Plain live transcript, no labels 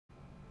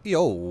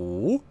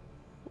Yo,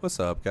 what's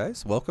up,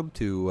 guys? Welcome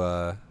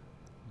to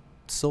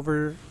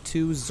Silver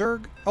 2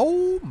 Zerg.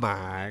 Oh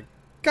my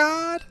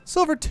God,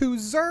 Silver 2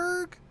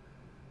 Zerg,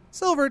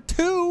 Silver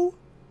 2.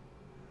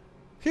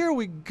 Here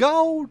we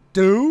go,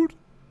 dude.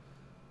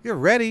 Get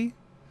ready.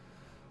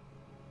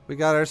 We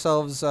got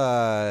ourselves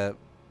similar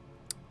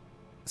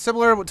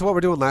to what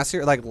we're doing last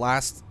year, like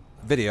last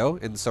video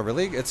in Silver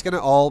League. It's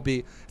gonna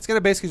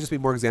basically just be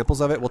more examples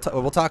of it.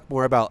 We'll talk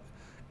more about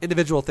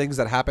individual things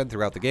that happen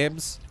throughout the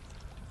games.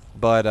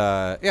 But,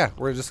 yeah,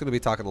 we're just going to be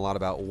talking a lot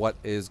about what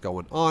is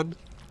going on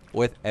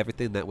with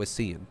everything that we're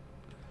seeing.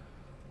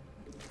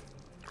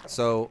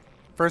 So,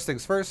 first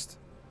things first,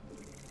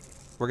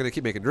 we're going to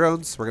keep making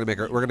drones. We're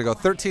going to go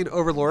 13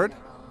 Overlord,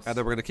 and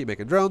then we're going to keep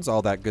making drones,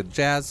 all that good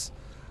jazz.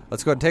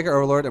 Let's go ahead and take our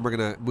Overlord, and we're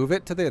going to move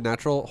it to the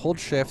natural, hold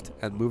shift,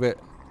 and move it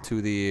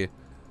to the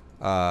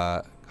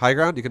high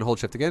ground. You can hold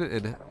shift again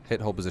and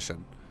hit hold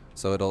position.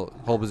 So it'll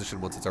hold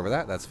position once it's over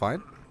that. That's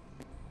fine.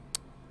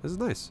 This is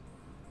nice.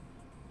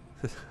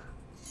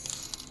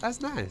 That's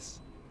nice.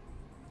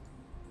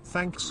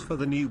 Thanks for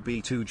the new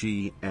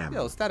B2GM.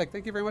 Yo, Static,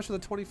 thank you very much for the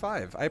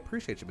 25. I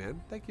appreciate you,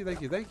 man. Thank you,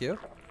 thank you, thank you.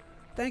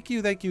 Thank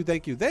you, thank you,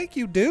 thank you, thank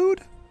you,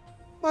 dude.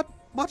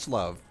 Much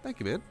love. Thank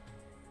you, man.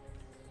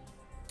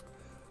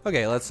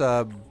 Okay, let's go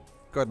ahead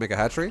and make a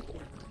hatchery.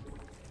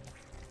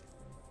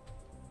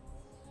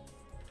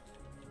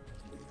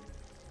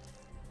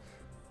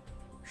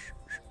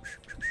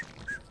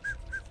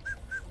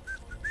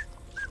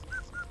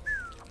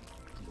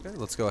 Okay,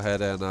 let's go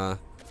ahead and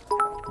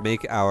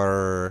make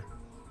our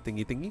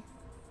thingy.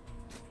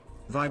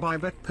 Vibe, I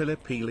bet Pili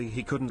Pili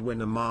he couldn't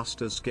win a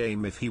Masters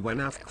game if he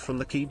went AFK from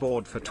the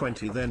keyboard for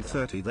 20 then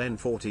 30 then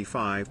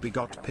 45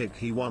 begot pig.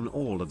 He won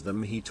all of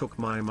them. He took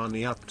my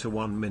money up to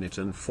 1 minute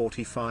and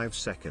 45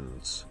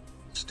 seconds.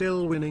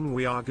 Still winning.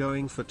 We are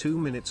going for 2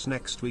 minutes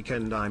next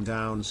weekend. I'm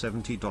down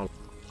 $70.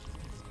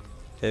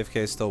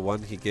 KFK still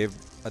won. He gave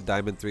a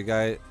diamond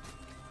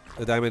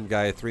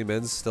guy 3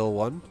 mins, still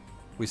won.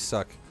 We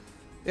suck.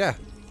 Yeah.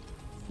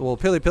 Well,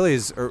 Pili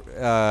Pili's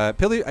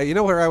Pili. You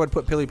know where I would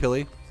put Pili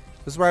Pili?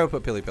 This is where I would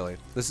put Pili Pili.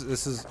 This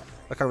is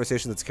a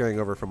conversation that's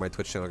carrying over from my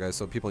Twitch channel, guys.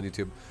 So people on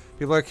YouTube,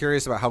 people are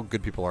curious about how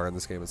good people are in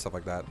this game and stuff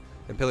like that.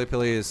 And Pili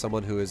Pili is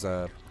someone who is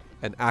an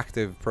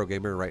active pro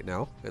gamer right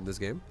now in this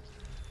game.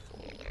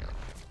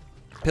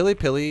 Pili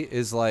Pili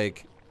is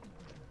like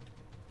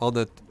on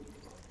the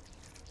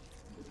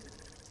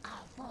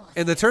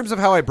in the terms of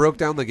how I broke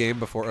down the game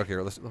before. Okay,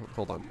 here,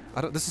 hold on.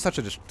 This is such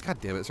a God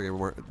damn it, Sir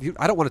Gamer.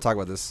 I don't want to talk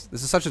about this.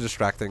 This is such a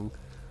distracting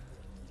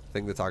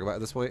thing to talk about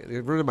at this point.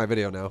 It ruined my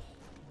video now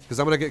because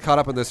I'm gonna get caught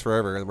up in this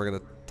forever, and we're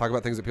gonna talk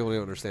about things that people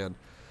don't understand.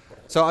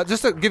 So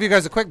just to give you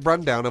guys a quick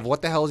rundown of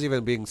what the hell is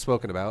even being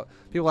spoken about.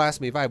 People ask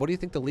me, Vibe, what do you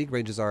think the league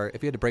ranges are?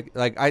 If you had to break,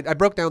 like, I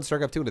broke down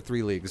StarCraft 2 into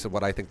 3 leagues of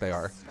what I think they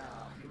are,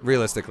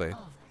 realistically.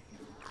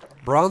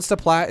 Bronze to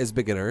Plat is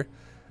beginner.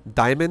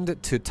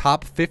 Diamond to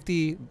top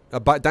 50,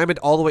 Diamond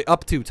all the way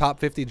up to top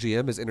 50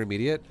 GM is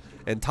intermediate,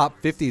 and top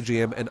 50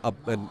 GM and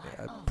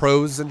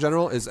pros in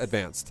general is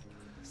advanced.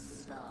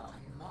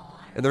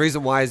 And the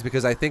reason why is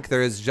because I think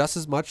there is just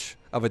as much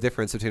of a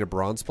difference between a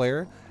bronze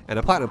player and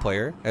a platinum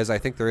player as I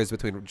think there is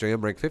between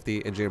GM rank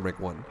 50 and GM rank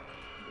 1.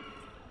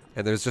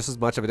 And there's just as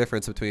much of a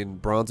difference between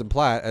bronze and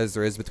plat as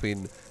there is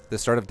between the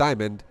start of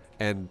diamond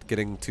and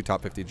getting to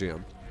top 50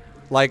 GM.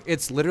 Like,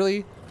 it's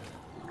literally...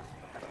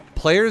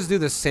 Players do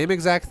the same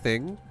exact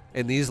thing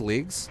in these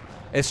leagues.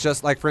 It's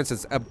just like, for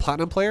instance, a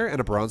platinum player and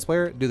a bronze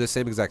player do the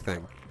same exact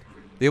thing.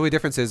 The only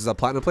difference is a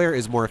platinum player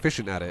is more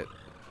efficient at it.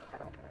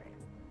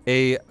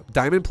 A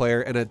diamond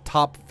player and a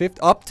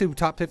up to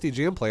top 50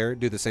 GM player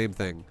do the same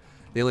thing.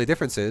 The only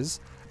difference is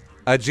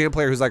a GM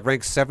player who's like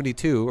rank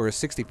 72 or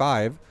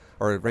 65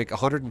 or rank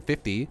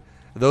 150.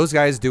 Those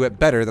guys do it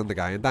better than the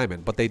guy in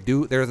diamond, but they're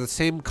the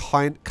same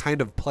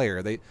kind of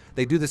player.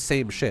 They do the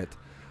same shit.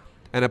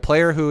 And a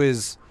player who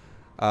is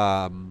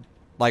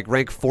like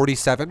rank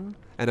 47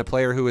 and a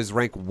player who is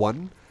rank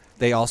 1,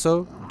 they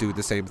also do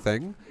the same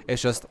thing.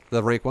 It's just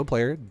the rank 1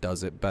 player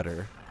does it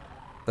better.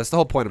 That's the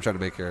whole point I'm trying to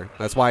make here.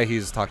 That's why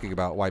he's talking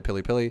about why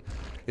Pili Pili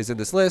is in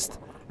this list.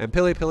 And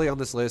Pili Pili on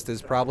this list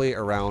is probably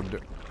around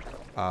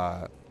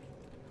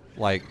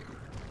like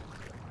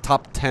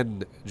top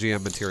 10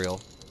 GM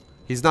material.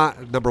 He's not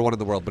 #1 in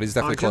the world, but he's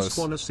definitely close. I just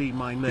want to see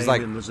my name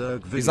in the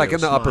Zerg video. He's like in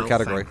the upper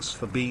category. Thanks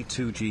for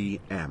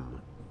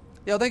B2GM.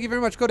 Yo, thank you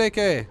very much,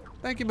 CodeAK.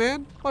 Thank you,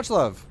 man. Much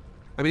love.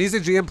 I mean, he's a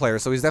GM player,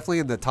 so he's definitely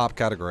in the top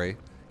category.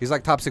 He's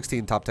like top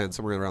 16, top 10,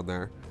 somewhere around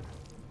there.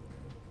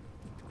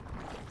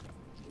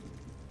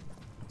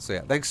 So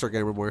yeah, thanks, Sir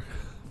Gamer More,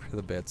 for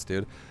the bits,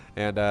 dude.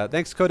 And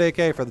thanks,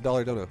 CodeAK, for the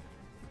 $1 dono.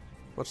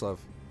 Much love.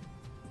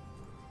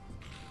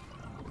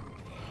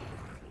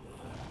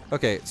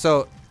 Okay,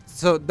 so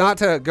not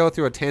to go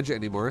through a tangent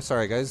anymore.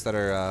 Sorry, guys, that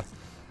are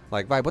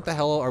like, Vibe, what the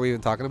hell are we even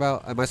talking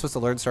about? Am I supposed to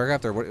learn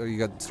StarCraft, or what? You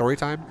got story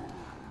time?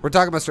 We're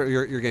talking about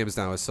your games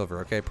now as Silver,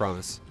 okay?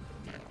 Promise.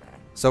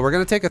 So we're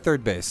going to take a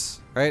third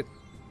base, right?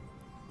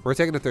 We're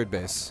taking a third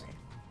base.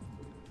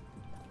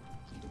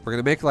 We're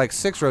going to make like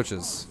 6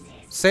 roaches.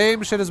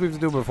 Same shit as we've been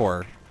doing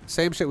before.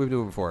 Same shit we've been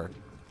doing before.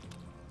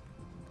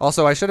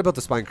 Also, I should have built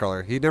the spine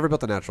crawler. He never built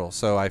the natural,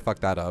 so I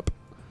fucked that up.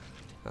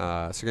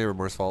 It's Game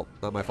Remorse fault,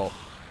 not my fault.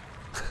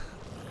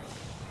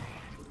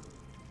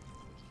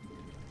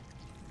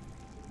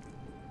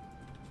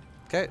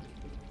 Okay.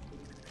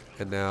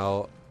 And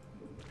now,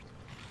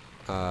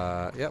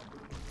 yep.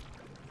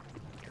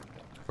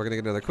 We're gonna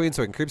get another queen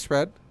so we can creep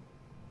spread.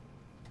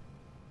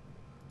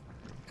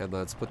 And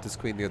let's put this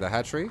queen near the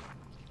hatchery.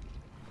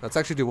 Let's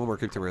actually do one more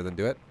creep timber and then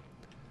do it.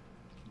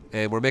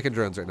 And we're making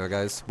drones right now,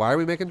 guys. Why are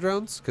we making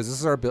drones? Because this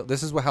is our build.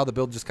 This is how the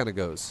build just kind of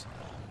goes.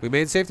 We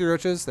made safety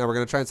roaches. Now we're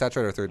going to try and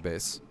saturate our third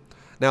base.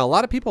 Now, a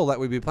lot of people that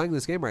would be playing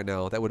this game right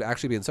now that would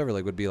actually be in Silver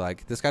League would be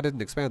like, this guy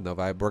didn't expand though,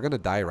 vibe. We're going to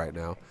die right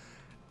now.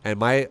 And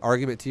my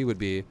argument to you would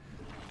be,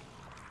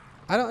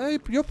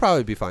 you'll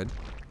probably be fine.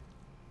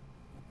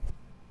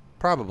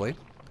 Probably.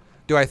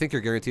 Do I think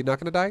you're guaranteed not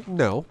going to die?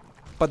 No.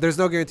 But there's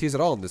no guarantees at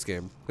all in this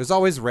game. There's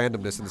always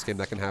randomness in this game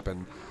that can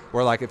happen.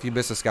 Where like if you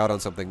miss a scout on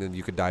something, then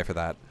you could die for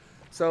that.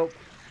 So,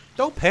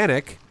 don't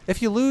panic.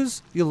 If you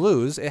lose, you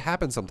lose. It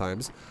happens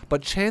sometimes.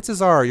 But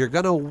chances are you're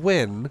going to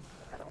win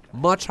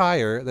much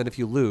higher than if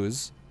you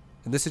lose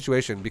in this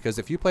situation. Because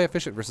if you play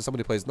efficient versus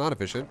somebody who plays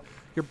non-efficient,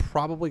 you're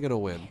probably going to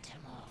win.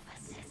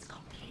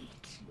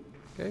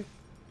 Okay.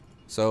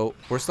 So,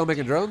 we're still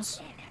making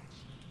drones?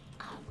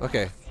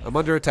 Okay. I'm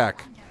under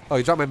attack. Oh,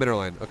 he dropped my mineral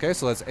line. Okay,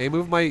 so let's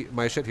A-move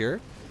my shit here.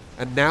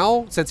 And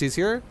now, since he's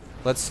here,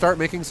 let's start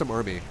making some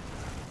army.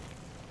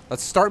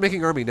 Let's start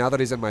making army now that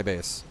he's in my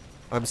base.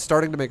 I'm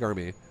starting to make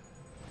army.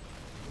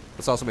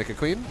 Let's also make a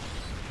queen.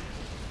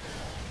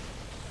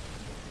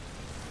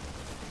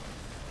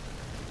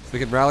 So we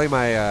can rally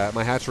my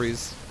my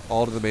hatcheries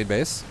all to the main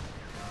base.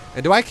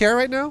 And do I care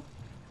right now?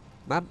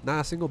 Not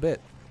a single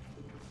bit.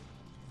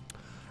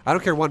 I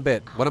don't care one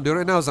bit. What I'm doing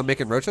right now is I'm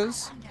making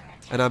roaches,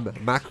 and I'm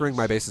macroing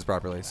my bases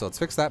properly. So let's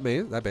fix that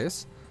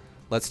base.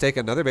 Let's take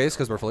another base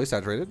because we're fully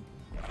saturated.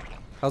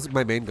 How's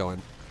my main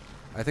going?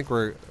 I think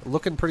we're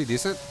looking pretty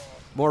decent.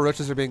 More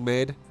roaches are being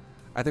made.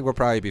 I think we'll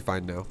probably be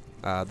fine now.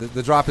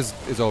 The drop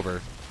is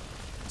over.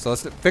 So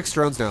let's fix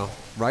drones now.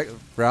 Right,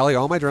 rally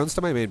all my drones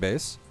to my main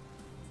base.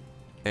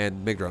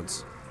 And make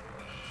drones.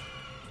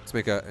 Let's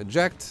make a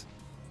inject.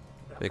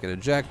 Make an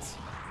inject.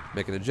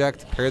 Make an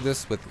inject. Pair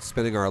this with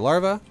spinning our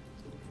larva.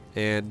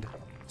 And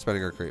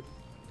spreading our creep.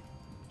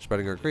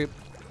 Spreading our creep.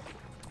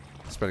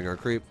 Spreading our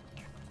creep.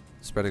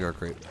 Spreading our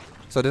creep.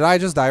 So did I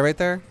just die right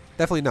there?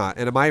 Definitely not.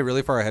 And am I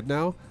really far ahead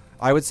now?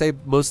 I would say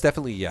most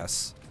definitely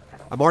yes.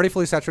 I'm already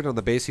fully saturated on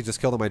the base he just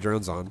killed all my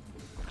drones on.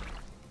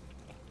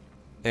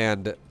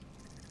 And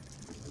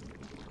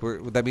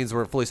that means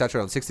we're fully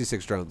saturated on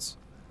 66 drones.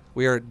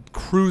 We are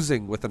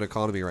cruising with an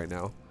economy right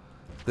now.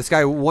 This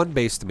guy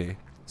one-based me.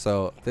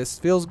 So this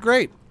feels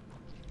great.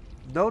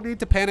 No need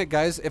to panic,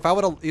 guys. If I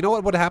would have, you know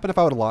what would have happened if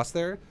I would have lost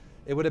there?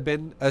 It would have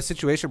been a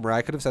situation where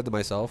I could have said to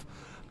myself,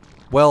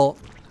 well,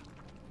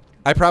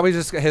 I probably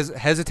just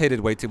hesitated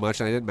way too much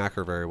and I didn't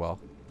macro very well.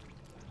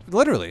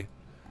 Literally.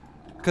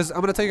 Because I'm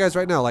going to tell you guys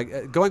right now,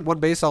 like, going one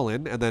base all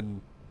in, and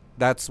then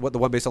that's what the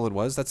one base all in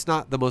was. That's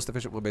not the most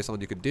efficient one base all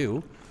in you could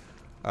do.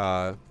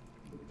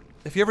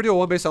 If you ever do a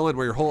one base all in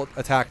where your whole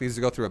attack needs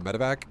to go through a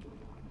medevac,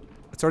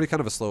 it's already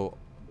kind of a slow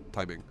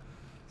timing.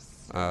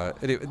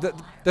 Anyway, we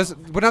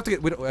don't have to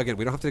get, we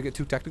don't have to get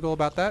too technical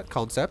about that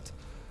concept.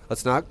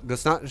 Let's not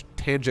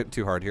tangent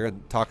too hard here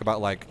and talk about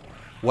like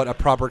what a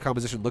proper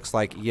composition looks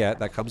like yet.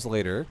 That comes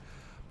later.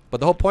 But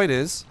the whole point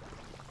is,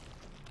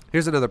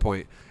 here's another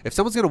point. If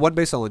someone's going to one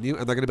base all in you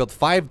and they're going to build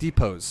 5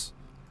 depots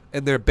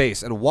in their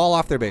base and wall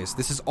off their base,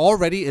 this is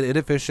already an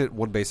inefficient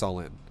one base all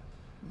in.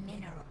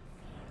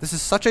 This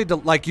is such a,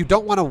 like, you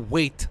don't want to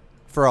wait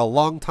for a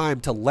long time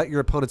to let your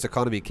opponent's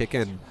economy kick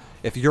in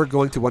if you're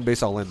going to one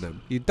base all in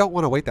them. You don't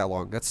want to wait that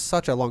long. That's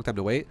such a long time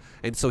to wait.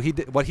 And so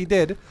what he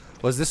did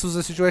was, this was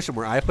a situation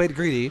where I played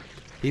greedy,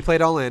 he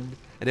played all in,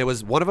 and it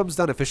was one of them's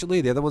done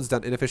efficiently, the other one's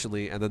done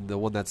inefficiently, and then the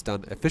one that's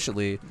done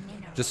efficiently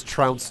just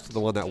trounced the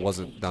one that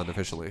wasn't done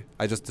efficiently.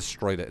 I just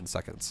destroyed it in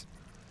seconds.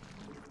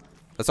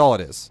 That's all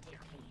it is.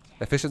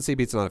 Efficiency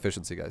beats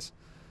non-efficiency, guys.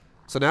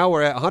 So now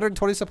we're at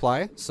 120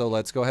 supply, so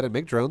let's go ahead and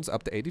make drones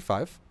up to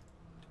 85.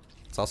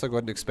 Let's also go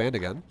ahead and expand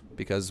again,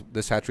 because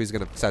this hatchery is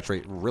going to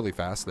saturate really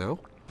fast now.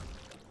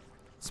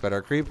 Spread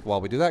our creep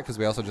while we do that, because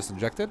we also just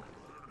injected.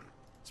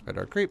 Spread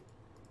our creep.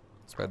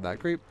 Spread that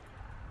creep.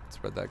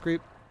 Spread that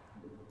creep.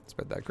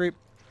 Spread that creep.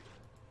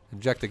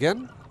 Inject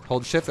again.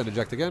 Hold shift and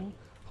inject again.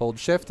 Hold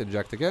shift,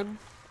 inject again.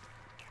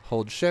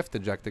 Hold shift,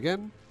 inject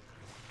again.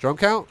 Drone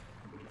count.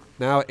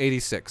 Now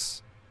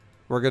 86.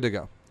 We're good to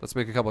go. Let's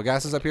make a couple of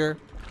gases up here.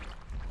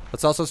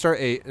 Let's also start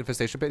a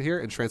infestation pit here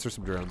and transfer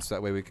some drones.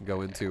 That way we can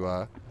go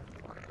into,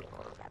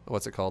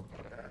 what's it called?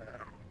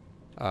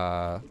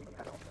 A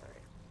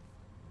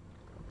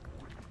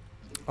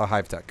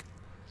hive tech.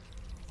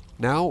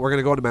 Now we're going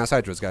to go into mass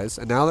hydras, guys.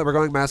 And now that we're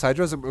going mass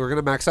hydras, we're going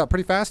to max out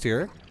pretty fast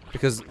here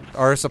because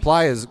our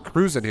supply is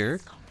cruising here.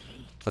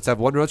 Let's have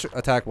one roach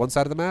attack one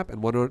side of the map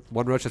and one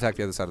roach attack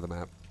the other side of the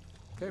map.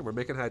 Okay, we're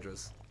making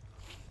hydras.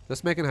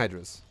 Just making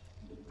hydras.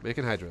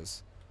 Making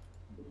hydras.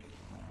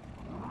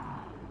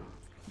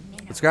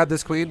 Let's grab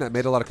this queen that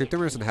made a lot of creep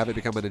tumors and have it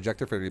become an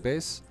injector for a new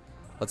base.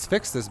 Let's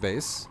fix this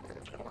base.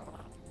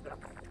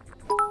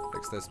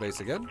 Fix this base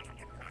again.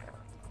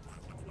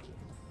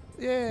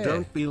 Yeah.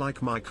 Don't be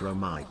like Micro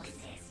Mike.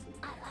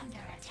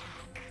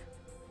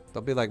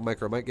 Don't be like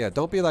Micro Mike. Yeah,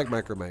 don't be like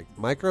Micro Mike.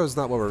 Micro is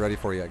not what we're ready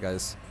for yet,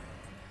 guys.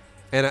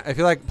 And I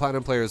feel like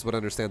Platinum players would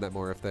understand that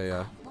more if they,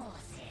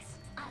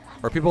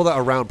 or people that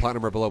around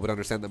Platinum or below would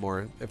understand that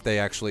more if they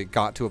actually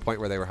got to a point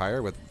where they were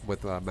higher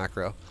with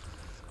macro.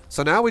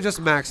 So now we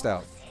just maxed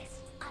out.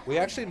 We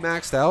actually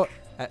maxed out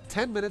at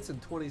 10 minutes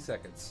and 20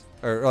 seconds.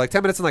 Or like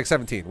 10 minutes and like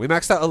 17. We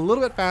maxed out a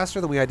little bit faster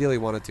than we ideally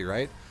wanted to,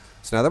 right?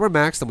 So now that we're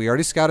maxed and we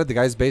already scouted the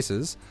guy's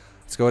bases,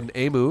 let's go ahead and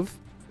A-move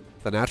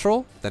the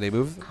natural, then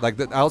A-move like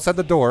outside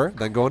the door,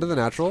 then go into the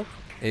natural,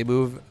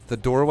 A-move the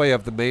doorway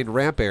of the main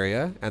ramp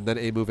area, and then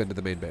A-move into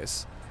the main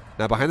base.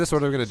 Now behind this,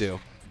 what are we going to do?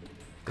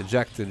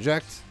 Inject,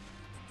 inject,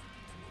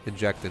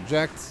 inject,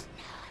 inject,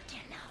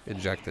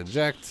 inject,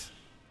 inject,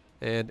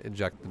 and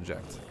inject,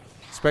 inject.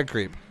 Spread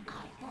creep.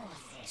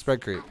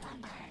 Spread creep.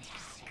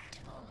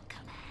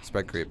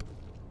 Spread creep.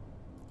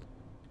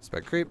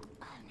 Spread creep.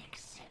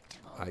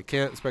 I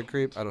can't spread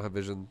creep. I don't have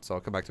vision, so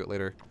I'll come back to it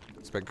later.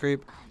 Spread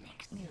creep.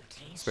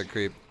 Spread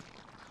creep.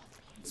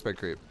 Spread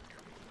creep.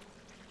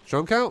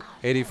 Drone count,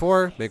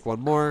 84. Make one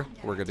more.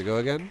 We're good to go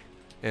again.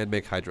 And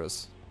make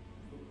hydras.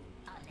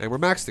 And we're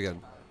maxed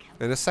again.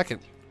 In a second.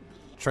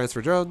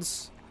 Transfer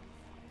drones.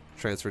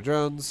 Transfer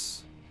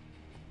drones.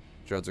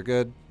 Drones are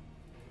good.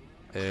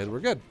 And we're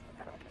good.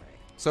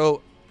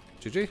 So,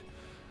 GG.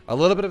 A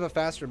little bit of a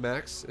faster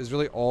max is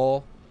really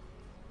all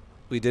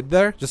we did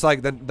there. Just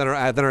like then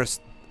our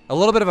a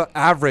little bit of an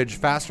average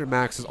faster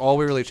max is all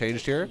we really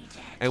changed here.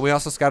 And we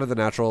also scouted the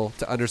natural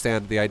to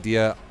understand the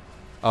idea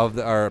of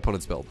our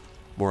opponent's build,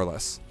 more or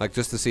less. Like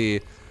just to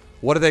see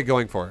what are they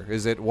going for?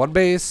 Is it one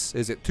base?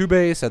 Is it two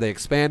base? Are they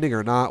expanding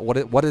or not?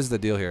 What is the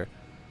deal here?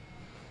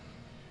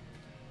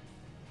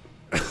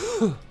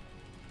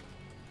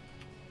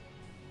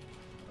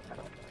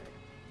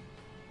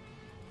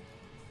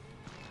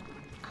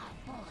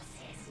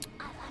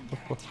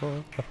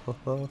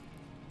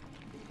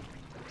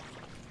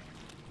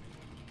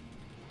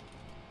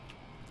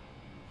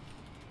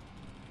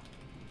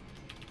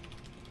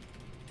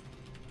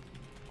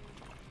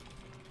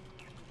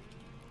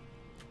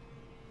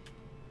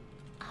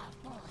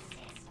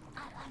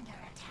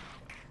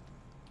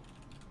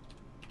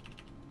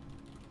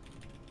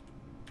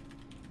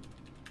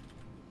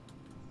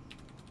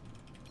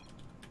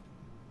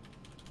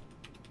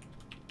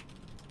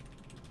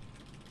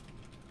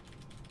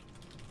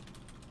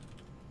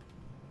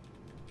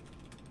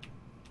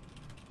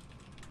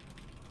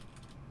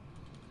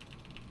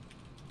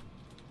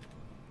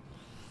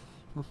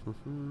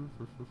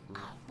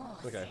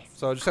 Okay,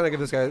 so just trying to give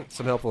this guy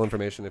some helpful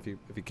information if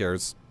he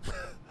cares.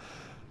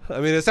 I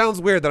mean, it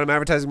sounds weird that I'm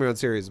advertising my own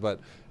series, but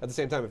at the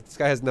same time, if this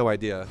guy has no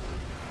idea.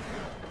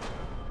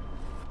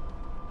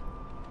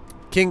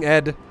 King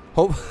Ed,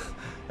 hope.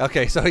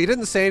 Okay, so he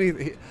didn't say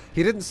anything.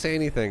 He didn't say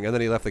anything, and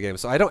then he left the game.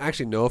 So I don't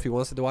actually know if he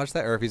wants to watch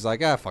that or if he's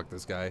like, ah, fuck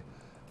this guy,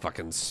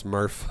 fucking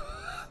Smurf.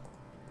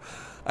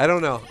 I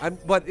don't know.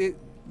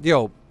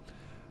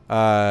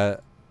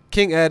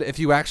 King Ed, if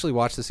you actually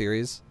watch the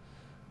series,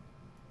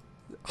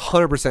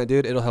 100%,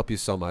 dude, it'll help you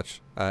so much.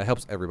 It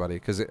helps everybody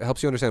because it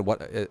helps you understand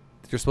what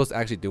you're supposed to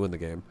actually do in the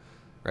game,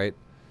 right?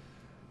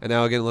 And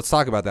now again, let's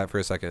talk about that for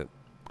a second.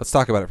 Let's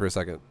talk about it for a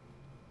second.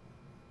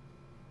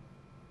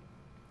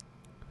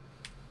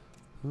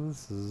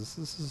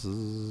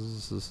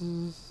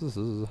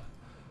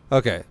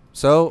 Okay,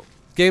 so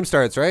game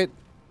starts, right?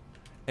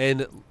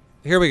 And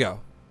here we go.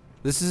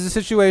 This is a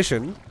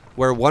situation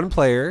where one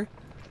player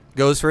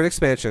goes for an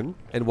expansion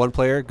and one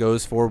player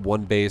goes for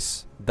one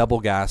base double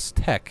gas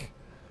tech.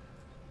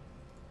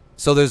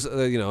 So there's,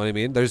 you know what I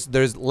mean?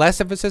 There's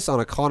less emphasis on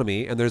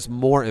economy and there's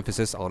more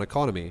emphasis on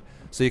economy.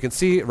 So you can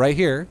see right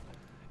here,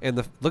 and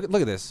look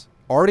at this.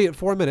 Already at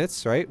 4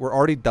 minutes, right? We're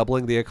already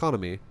doubling the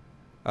economy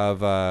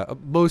of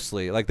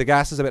mostly. Like the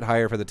gas is a bit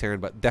higher for the Terran,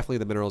 but definitely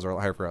the minerals are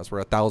higher for us. We're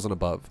 1,000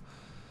 above.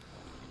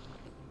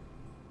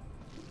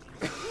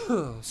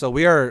 So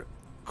we are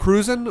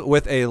cruising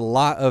with a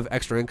lot of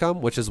extra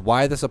income, which is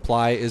why the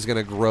supply is going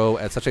to grow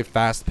at such a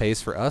fast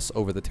pace for us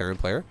over the Terran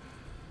player.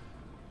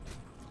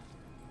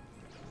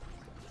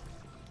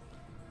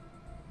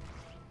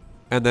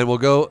 And then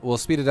we'll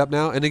speed it up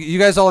now. And you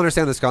guys all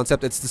understand this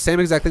concept. It's the same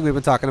exact thing we've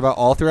been talking about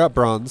all throughout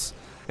bronze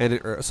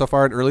and so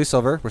far in early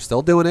silver. We're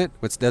still doing it,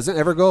 which doesn't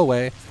ever go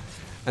away.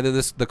 And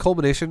then the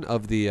culmination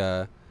of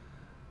the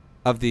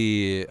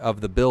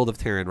build of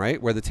Terran,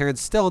 right? Where the Terran's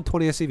still on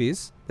 20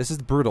 SCVs. This is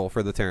brutal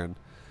for the Terran.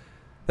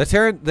 The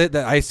Terran,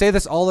 I say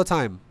this all the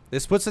time.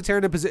 This puts the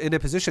Terran in a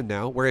position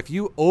now where if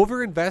you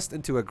overinvest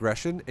into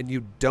aggression and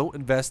you don't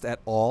invest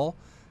at all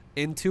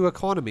into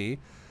economy,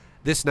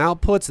 this now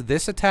puts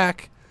this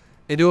attack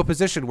into a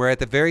position where at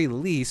the very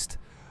least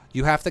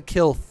you have to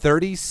kill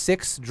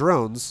 36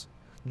 drones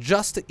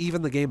just to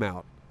even the game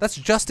out. That's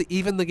just to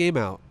even the game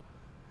out.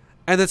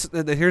 And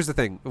here's the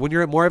thing: when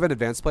you're more of an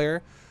advanced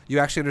player, you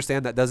actually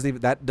understand that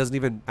doesn't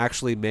even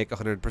actually make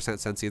 100%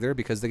 sense either,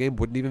 because the game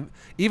wouldn't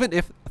even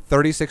if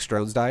 36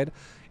 drones died,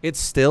 it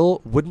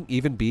still wouldn't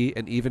even be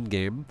an even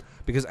game,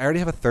 because I already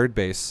have a third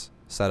base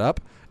set up,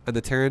 and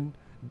the Terran,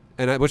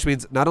 which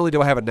means not only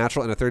do I have a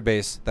natural and a third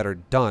base that are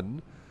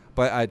done,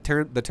 but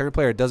the Terran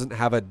player doesn't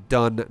have a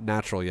done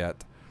natural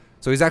yet,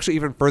 so he's actually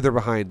even further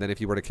behind than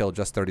if you were to kill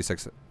just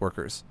 36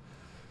 workers.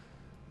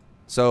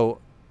 So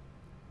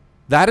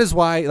that is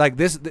why, like,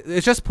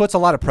 it just puts a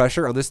lot of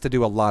pressure on this to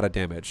do a lot of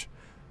damage.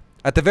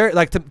 At the very,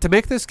 like, to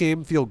make this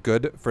game feel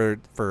good for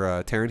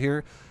Terran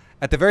here,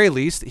 at the very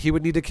least, he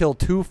would need to kill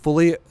 2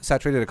 fully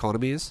saturated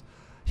economies.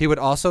 He would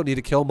also need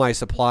to kill my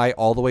supply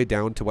all the way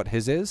down to what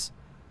his is.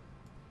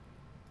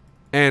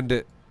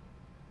 And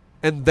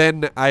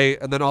then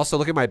also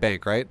look at my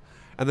bank, right?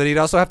 And then he'd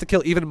also have to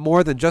kill even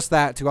more than just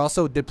that to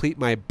also deplete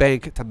my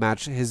bank to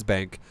match his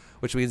bank,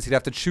 which means he'd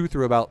have to chew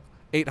through about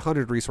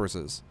 800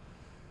 resources.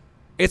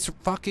 It's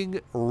fucking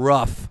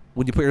rough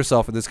when you put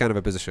yourself in this kind of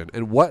a position.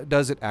 And what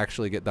does it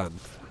actually get done?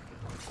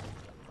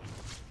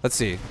 Let's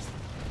see.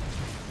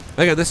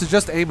 Again, this is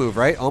just a move,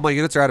 right? All my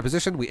units are out of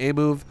position. We A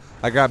move.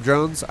 I grab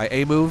drones. I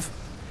A move.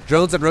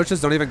 Drones and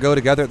roaches don't even go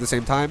together at the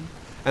same time.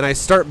 And I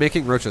start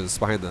making roaches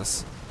behind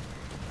this.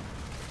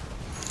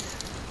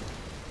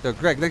 Yo,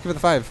 Greg, thank you for the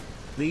 5.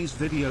 These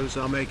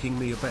videos are making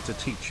me a better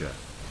teacher.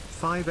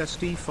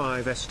 5SD,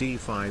 5SD,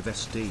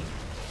 5SD.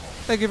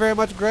 Thank you very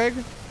much, Greg.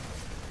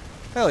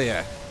 Hell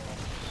yeah.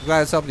 I'm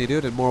glad it's helping you,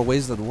 dude, in more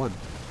ways than one.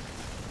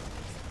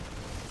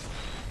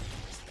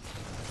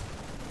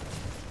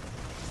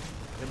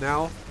 And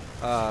now,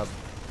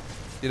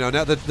 you know,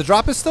 now the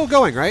drop is still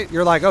going, right?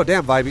 You're like, oh,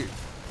 damn, Vibe,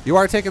 you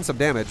are taking some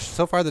damage.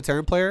 So far, the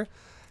Terran player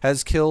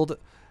has killed...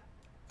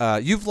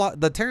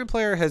 the Terran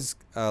player has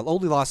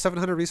only lost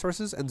 700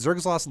 resources, and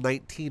Zerg's lost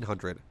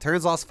 1,900.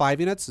 Terran's lost 5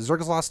 units.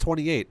 Zerg's lost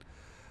 28.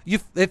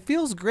 It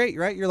feels great,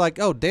 right? You're like,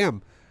 oh,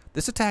 damn,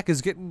 this attack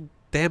is getting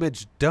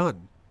damage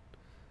done.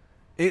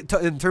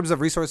 In terms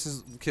of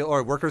resources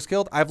or workers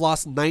killed, I've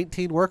lost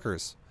 19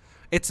 workers.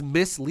 It's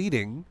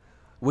misleading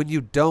when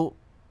you do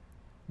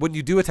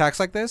attacks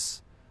like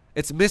this.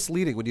 It's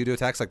misleading when you do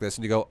attacks like this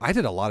and you go, I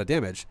did a lot of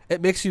damage.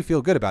 It makes you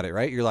feel good about it,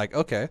 right? You're like,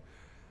 okay,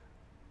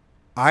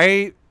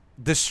 I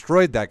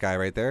destroyed that guy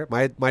right there.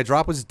 My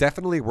drop was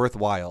definitely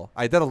worthwhile.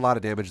 I did a lot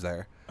of damage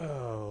there.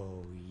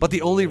 Oh, but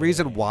the only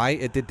reason why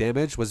it did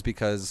damage was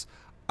because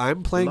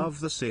I'm playing...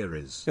 Love the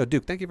series. Yo,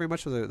 Duke, thank you very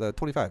much for the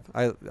 25.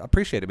 I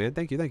appreciate it, man.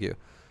 Thank you, thank you.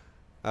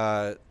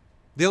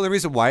 The only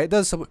reason why it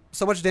does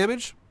so much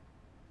damage,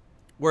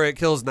 where it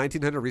kills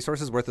 1,900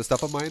 resources worth of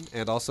stuff of mine,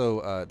 and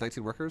also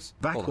 19 workers.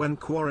 Back when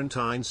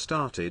quarantine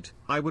started,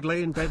 I would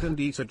lay in bed and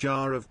eat a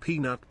jar of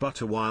peanut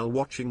butter while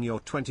watching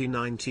your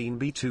 2019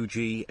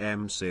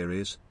 B2GM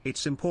series.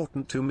 It's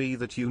important to me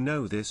that you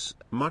know this.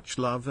 Much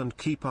love and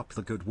keep up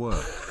the good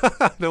work.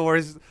 No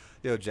worries.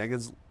 Yo,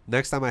 Jenkins,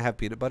 next time I have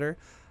peanut butter,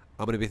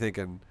 I'm going to be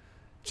thinking,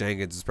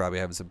 Jenkins is probably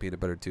having some peanut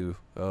butter too.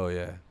 Oh,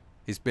 yeah.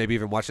 He's maybe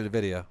even watching a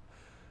video.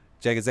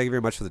 Jenkins, thank you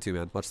very much for the 2,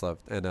 man. Much love.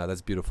 And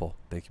that's beautiful.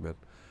 Thank you, man.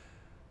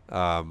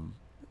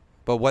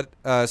 But what,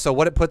 so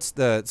what it puts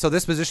so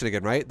this position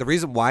again, right? The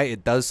reason why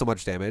it does so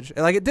much damage,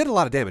 and like it did a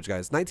lot of damage,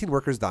 guys. 19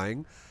 workers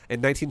dying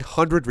and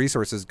 1,900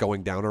 resources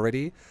going down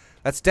already.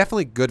 That's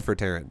definitely good for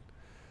Terran.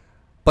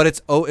 But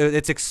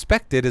it's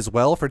expected as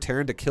well for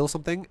Terran to kill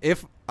something.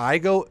 If I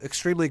go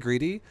extremely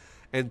greedy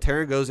and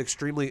Terran goes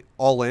extremely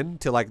all in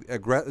to like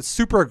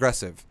super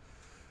aggressive,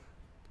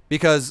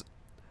 because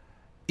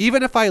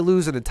even if I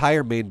lose an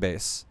entire main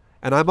base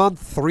and I'm on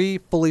 3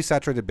 fully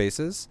saturated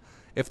bases,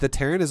 if the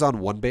Terran is on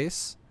 1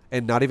 base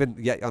and not even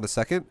yet on a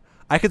second,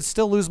 I could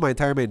still lose my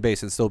entire main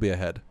base and still be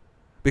ahead,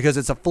 because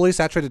it's a fully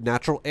saturated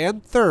natural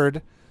and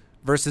third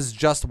versus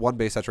just 1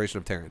 base saturation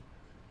of Terran.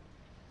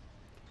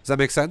 Does that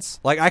make sense?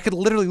 Like, I could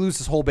literally lose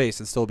this whole base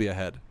and still be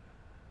ahead.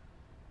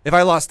 If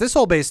I lost this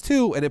whole base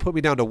too, and it put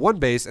me down to 1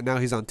 base, and now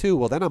he's on 2,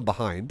 well, then I'm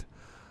behind.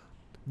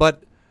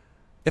 But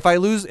if I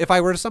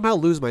were to somehow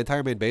lose my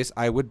entire main base,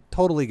 I would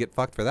totally get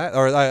fucked for that.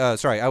 Or,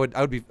 sorry, I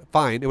would be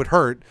fine. It would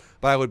hurt,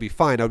 but I would be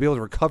fine. I would be able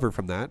to recover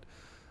from that.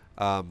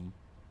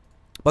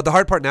 But the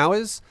hard part now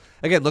is,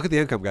 again, look at the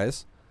income,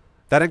 guys.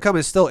 That income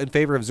is still in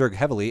favor of Zerg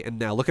heavily, and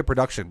now look at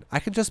production. I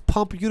can just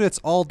pump units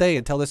all day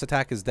until this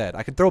attack is dead.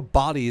 I can throw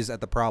bodies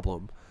at the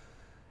problem.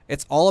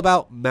 It's all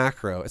about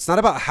macro. It's not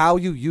about how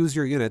you use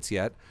your units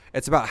yet.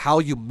 It's about how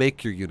you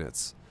make your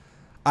units.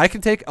 I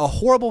can take a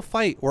horrible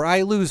fight where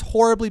I lose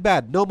horribly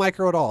bad, no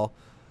micro at all,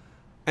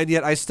 and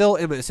yet I still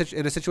am in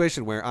a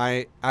situation where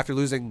after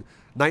losing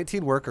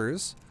 19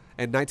 workers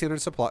and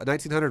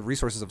 1,900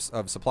 resources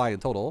of supply in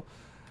total,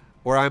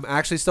 where I'm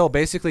actually still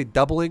basically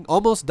doubling,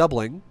 almost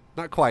doubling,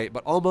 not quite,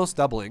 but almost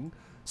doubling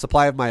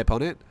supply of my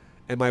opponent,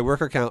 and my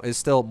worker count is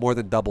still more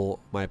than double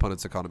my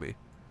opponent's economy.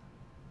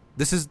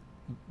 This is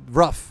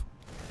rough.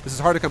 This is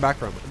hard to come back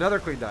from. Another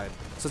queen died.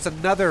 So it's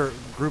another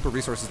group of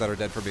resources that are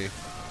dead for me.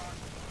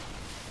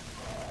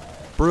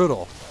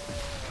 Brutal.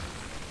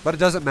 But it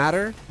doesn't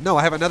matter. No,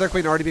 I have another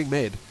queen already being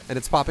made, and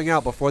it's popping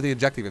out before the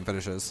inject even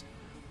finishes.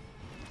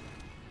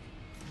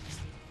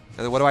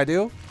 And then what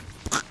do?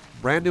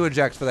 Brand new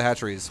inject for the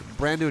hatcheries.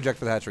 Brand new inject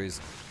for the hatcheries.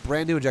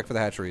 Brand new inject for the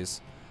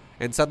hatcheries.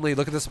 And suddenly,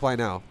 look at the supply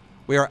now.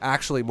 We are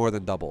actually more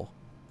than double.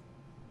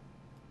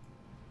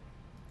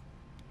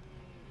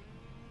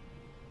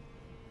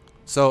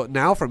 So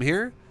now from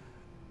here,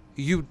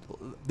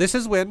 this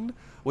is when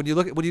you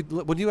look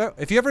at,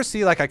 if you ever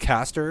see like a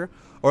caster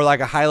or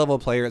like a high level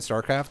player at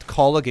StarCraft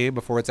call a game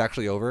before it's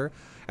actually over,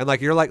 and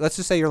like you're like, let's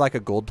just say you're like a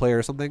gold player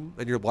or something,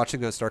 and you're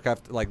watching a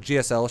StarCraft like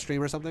GSL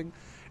stream or something,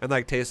 and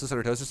like Tasteless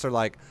and Toasters are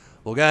like,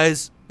 well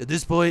guys, at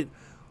this point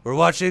we're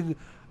watching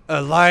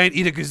a lion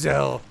eat a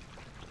gazelle.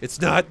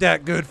 It's not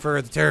that good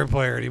for the Terran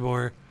player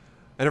anymore.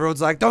 And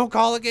everyone's like, don't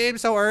call a game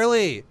so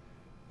early.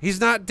 He's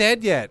not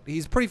dead yet.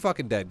 He's pretty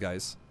fucking dead,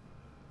 guys.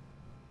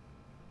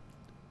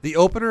 The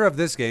opener of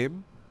this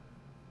game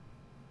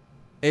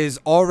is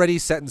already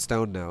set in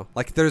stone now.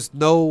 Like, there's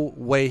no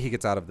way he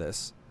gets out of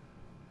this.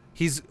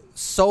 He's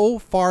so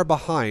far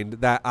behind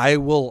that I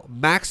will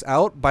max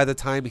out by the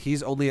time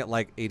he's only at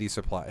like 80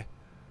 supply.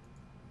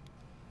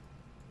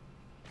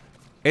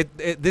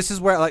 This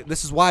is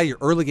why your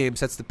early game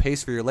sets the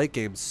pace for your late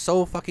game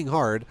so fucking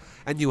hard,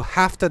 and you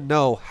have to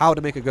know how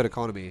to make a good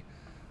economy.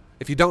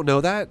 If you don't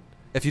know that,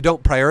 if you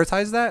don't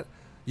prioritize that,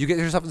 you get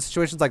yourself in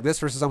situations like this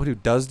versus someone who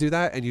does do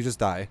that, and you just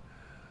die.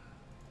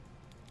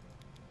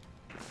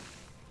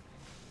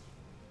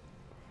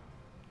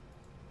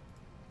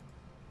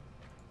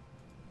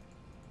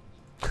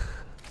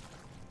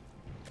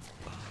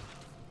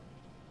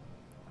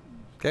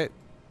 Okay.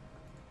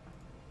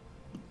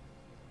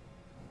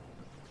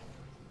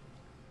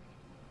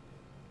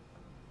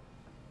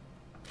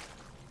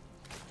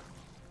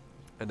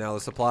 And now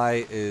the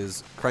supply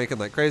is cranking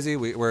like crazy.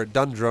 We're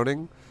done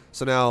droning.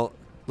 So now,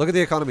 look at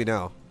the economy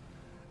now.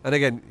 And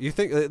again, you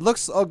think it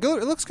looks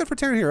good? It looks good for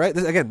Terran here, right?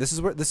 This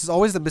is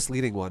always the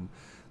misleading one.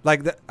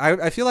 Like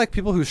I feel like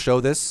people who show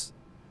this,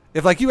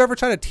 if like you ever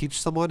try to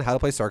teach someone how to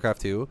play StarCraft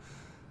 2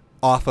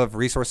 off of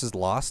resources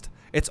lost,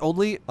 it's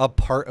only a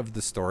part of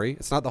the story.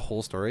 It's not the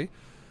whole story.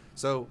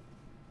 So,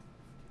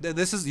 then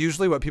this is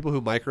usually what people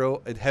who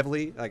micro it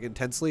heavily, like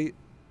intensely.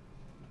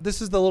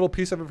 This is the little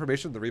piece of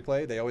information, the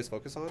replay they always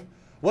focus on.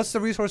 What's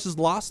the resources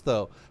lost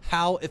though?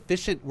 How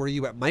efficient were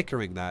you at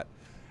microing that?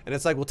 And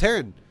it's like, well,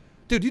 Terran,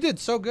 dude, you did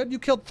so good. You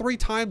killed 3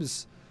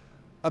 times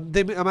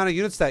the amount of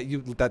units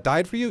that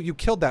died for you. You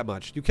killed that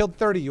much. You killed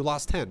 30. You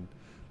lost 10.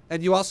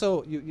 And you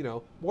also, you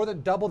know, more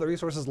than double the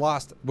resources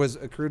lost was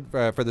accrued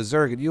for the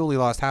Zerg, and you only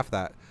lost half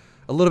that.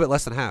 A little bit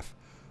less than half.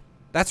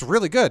 That's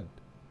really good.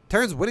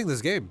 Terran's winning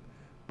this game.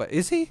 But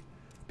is he?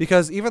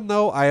 Because even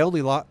though I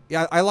only lost,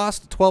 I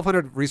lost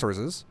 1,200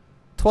 resources.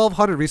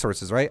 1,200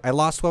 resources, right? I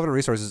lost 1,200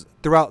 resources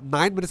throughout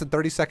 9 minutes and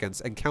 30 seconds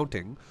and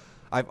counting.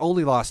 I've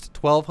only lost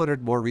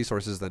 1,200 more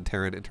resources than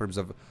Terran in terms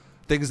of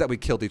things that we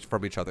killed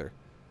from each other.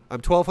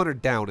 I'm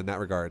 1,200 down in that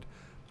regard.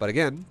 But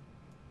again,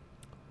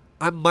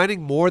 I'm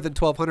mining more than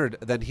 1,200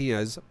 than he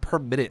is per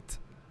minute.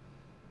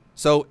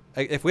 So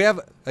if we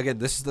have, again,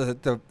 this is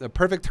the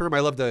perfect term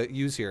I love to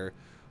use here,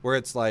 where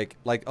it's like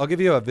I'll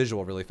give you a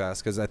visual really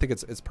fast because I think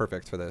it's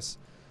perfect for this.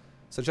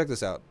 So check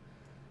this out.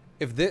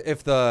 If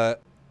the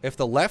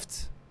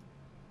left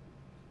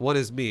one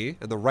is me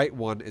and the right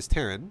one is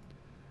Terran,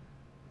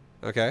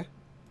 okay?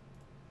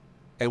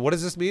 And what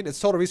does this mean? It's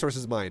total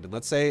resources mined. And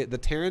let's say the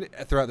Terran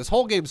throughout this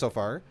whole game so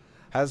far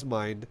has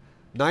mined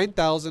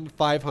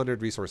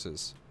 9,500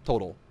 resources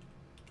total.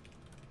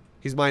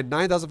 He's mined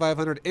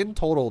 9,500 in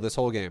total this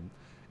whole game.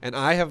 And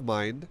I have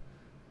mined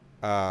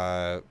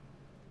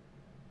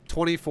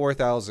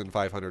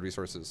 24,500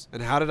 resources.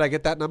 And how did I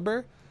get that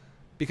number?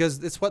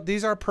 Because it's what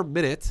these are per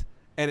minute.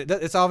 And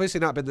it's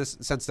obviously not been this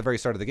since the very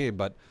start of the game,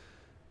 but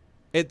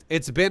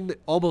it's been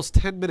almost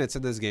 10 minutes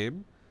in this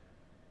game.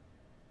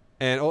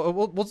 And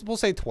we'll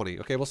say 20.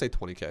 Okay, we'll say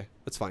 20K.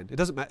 That's fine. It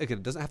doesn't matter. Again,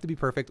 it doesn't have to be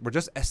perfect. We're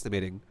just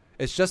estimating.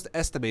 It's just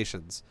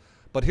estimations.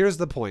 But here's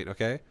the point,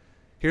 okay?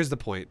 Here's the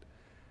point.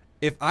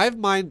 If I've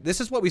mined,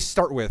 this is what we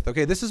start with,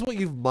 okay? This is what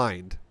you've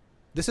mined.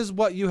 This is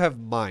what you have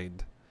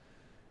mined.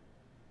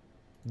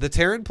 The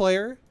Terran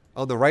player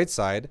on the right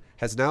side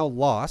has now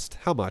lost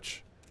how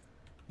much?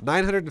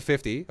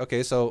 950.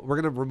 Okay, so we're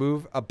going to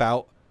remove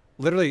about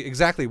literally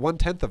exactly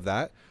 1/10 of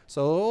that.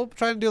 So we'll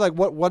try and do like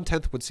what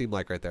 1/10 would seem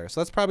like right there. So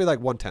that's probably like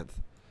 1/10.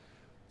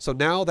 So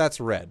now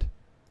that's red.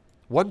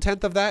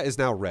 1/10 of that is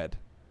now red.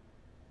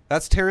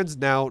 That's Terran's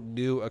now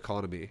new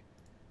economy.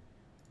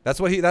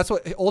 That's what his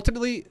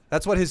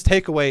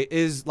takeaway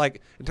is,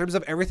 like, in terms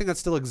of everything that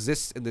still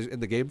exists in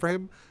the game for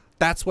him.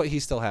 That's what he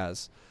still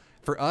has.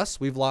 For us,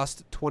 we've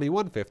lost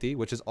 2150,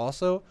 which is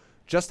also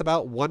just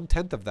about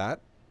 1/10 of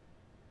that.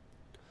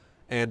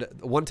 And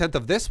 1/10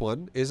 of this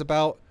one is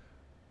about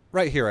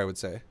right here, I would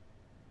say.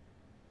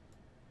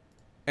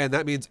 And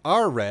that means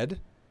our red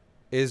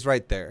is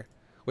right there,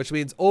 which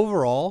means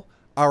overall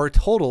our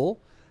total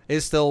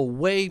is still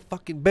way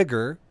fucking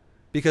bigger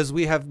because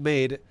we have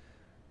made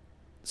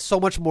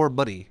so much more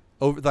money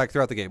over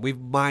throughout the game.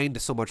 We've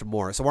mined so much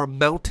more. So our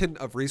mountain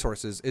of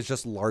resources is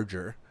just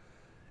larger.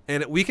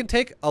 And we can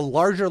take a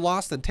larger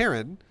loss than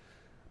Terran,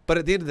 but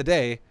at the end of the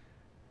day,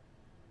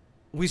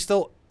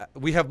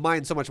 we have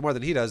mined so much more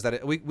than he does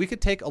that we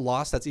could take a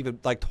loss that's even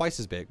like twice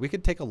as big. We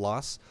could take a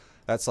loss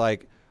that's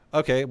like,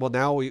 okay, well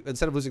now we,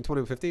 instead of losing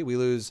 2050, we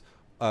lose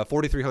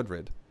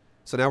 4,300.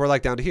 So now we're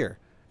like down to here.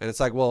 And it's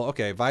like, well,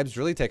 okay, Vibe's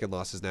really taking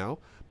losses now,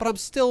 but I'm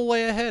still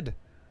way ahead.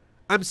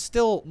 I'm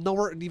still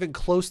nowhere even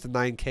close to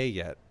 9K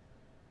yet.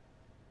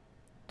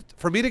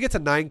 For me to get to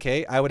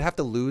 9K, I would have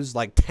to lose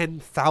like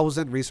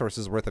 10,000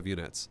 resources worth of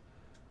units.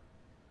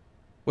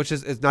 Which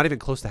is not even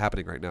close to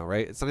happening right now,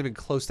 right? It's not even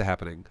close to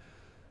happening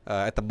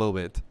at the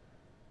moment.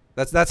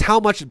 That's how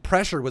much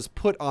pressure was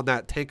put on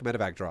that tank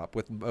medevac drop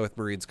with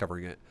Marines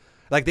covering it.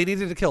 Like, they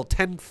needed to kill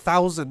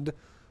 10,000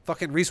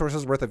 fucking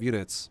resources worth of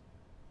units.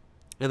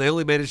 And they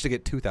only managed to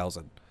get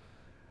 2,000.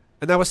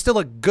 And that was still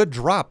a good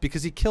drop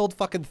because he killed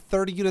fucking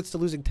 30 units to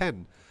losing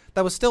 10.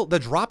 That was still, the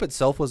drop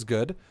itself was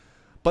good.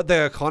 But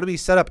the economy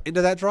set up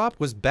into that drop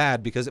was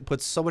bad because it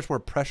puts so much more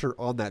pressure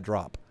on that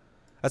drop.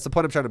 That's the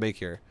point I'm trying to make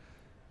here.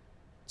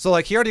 So,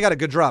 like, he already got a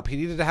good drop. He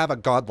needed to have a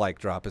godlike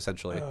drop,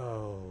 essentially.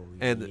 Oh,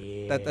 and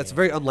yeah. That's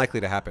very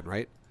unlikely to happen,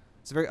 right?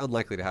 It's very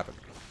unlikely to happen.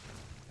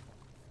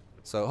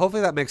 So,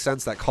 hopefully that makes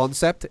sense, that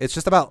concept. It's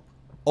just about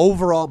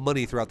overall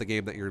money throughout the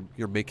game that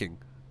you're making.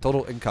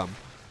 Total income.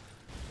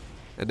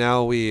 And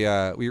now we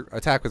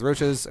attack with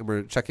roaches, and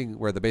we're checking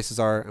where the bases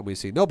are, and we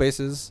see no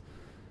bases.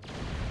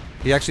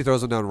 He actually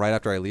throws them down right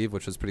after I leave,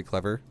 which was pretty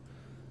clever.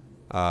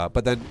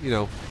 But then, you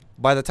know,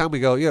 by the time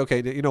we go, yeah,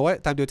 okay, you know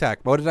what? Time to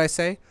attack. What did I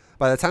say?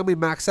 By the time we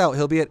max out,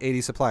 he'll be at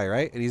 80 supply,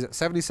 right? And he's at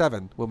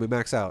 77 when we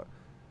max out.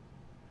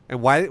 And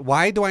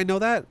why do I know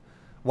that?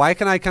 Why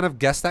can I kind of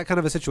guess that kind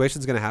of a situation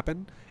is going to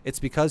happen? It's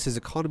because his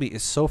economy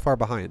is so far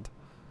behind.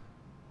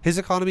 His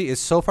economy is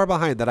so far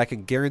behind that I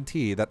can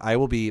guarantee that I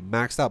will be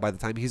maxed out by the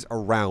time he's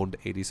around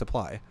 80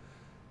 supply.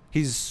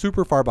 He's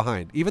super far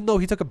behind. Even though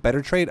he took a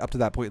better trade up to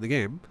that point in the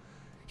game,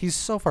 he's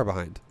so far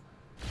behind.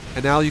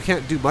 And now you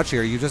can't do much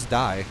here. You just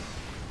die.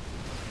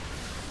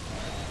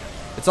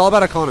 It's all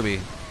about economy.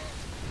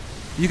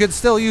 You can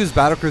still use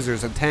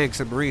battlecruisers and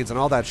tanks and marines and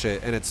all that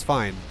shit, and it's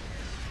fine.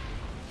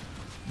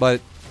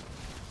 But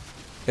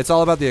it's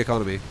all about the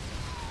economy.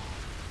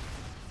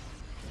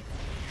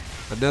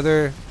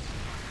 Another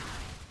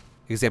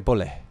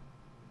example.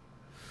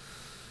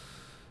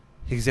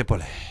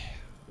 Example.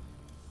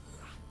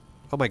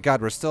 Oh my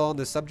god, we're still on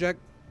this subject?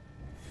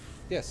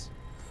 Yes.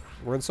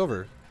 We're in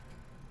silver.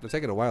 They're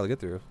taking a while to get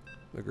through.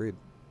 Agreed.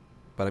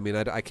 But I mean,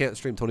 I can't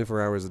stream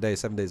 24 hours a day,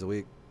 7 days a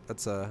week.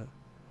 That's that'd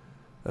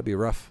be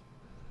rough.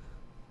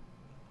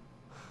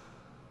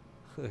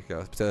 There you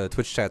go.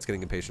 Twitch chat's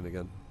getting impatient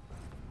again.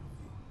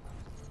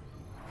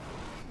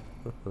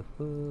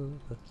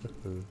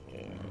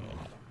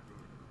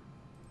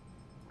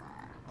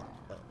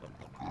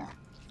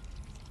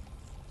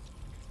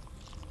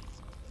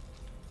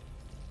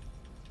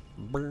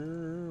 We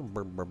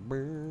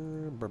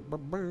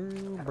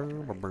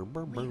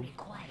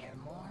require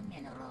more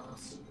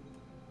minerals.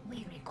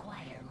 We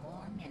require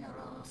more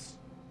minerals.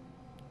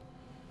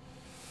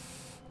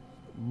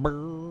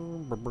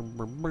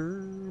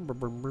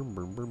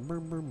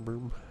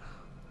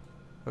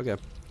 Okay.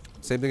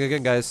 Same thing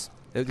again, guys.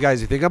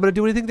 Guys, you think I'm going to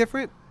do anything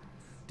different?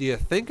 Do you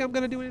think I'm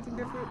going to do anything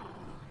different?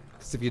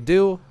 Because if you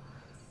do,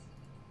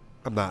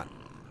 I'm not.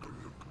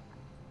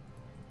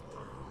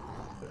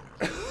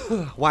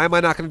 Why am I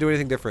not going to do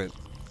anything different?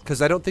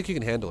 Because I don't think you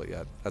can handle it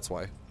yet. That's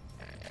why.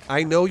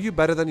 I know you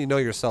better than you know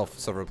yourself,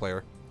 silver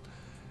player.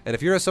 And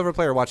if you're a silver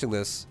player watching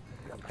this,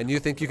 and you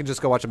think you can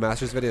just go watch a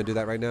Masters video and do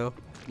that right now,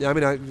 yeah, I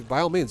mean, by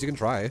all means, you can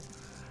try.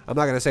 I'm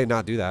not going to say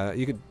not do that.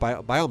 You can,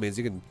 by all means,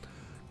 you can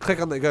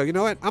click on the, go, you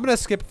know what? I'm going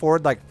to skip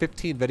forward like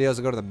 15 videos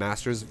and go to the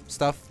Masters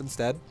stuff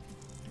instead.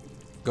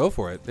 Go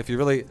for it. If you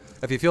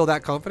feel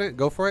that confident,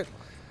 go for it.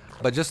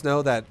 But just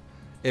know that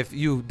if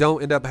you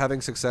don't end up having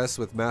success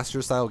with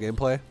Master style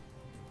gameplay,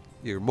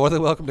 you're more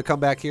than welcome to come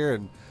back here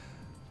and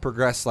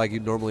progress like you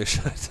normally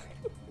should.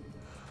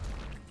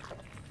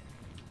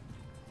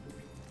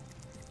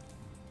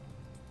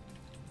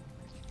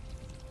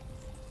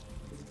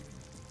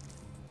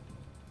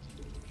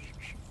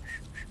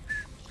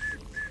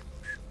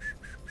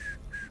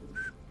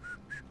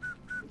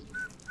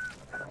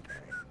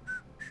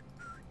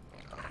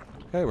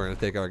 Okay, we're going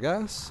to take our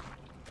gas.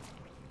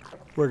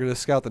 We're going to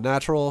scout the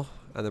natural,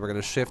 and then we're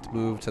going to shift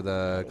move to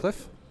the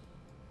cliff.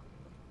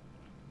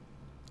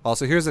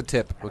 Also, here's a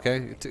tip,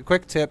 okay?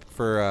 Quick tip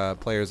for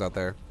players out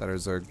there that are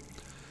Zerg.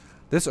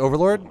 This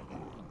Overlord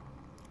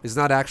is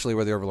not actually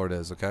where the Overlord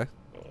is, okay?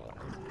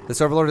 This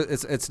Overlord,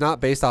 it's not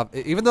based off...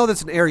 Even though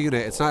it's an air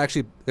unit, it's not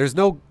actually... There's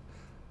no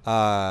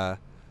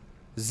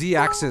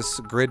Z-axis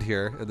grid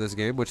here in this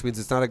game, which means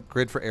it's not a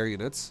grid for air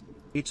units.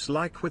 It's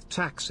like with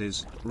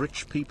taxes,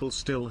 rich people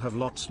still have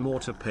lots more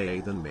to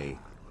pay than me.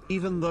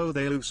 Even though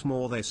they lose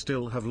more, they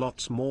still have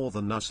lots more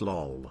than us,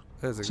 lol.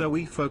 So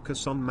we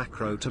focus on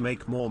macro to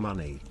make more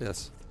money.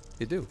 Yes,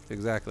 you do,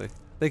 exactly.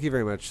 Thank you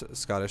very much,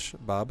 Scottish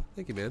Bob.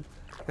 Thank you, man.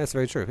 That's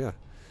very true, yeah.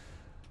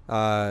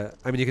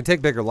 I mean, you can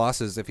take bigger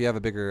losses if you have a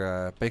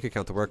bigger bank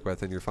account to work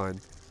with, and you're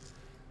fine.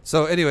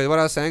 So anyway, what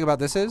I was saying about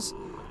this is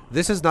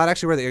not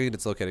actually where the air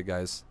unit's located,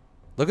 guys.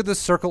 Look at this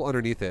circle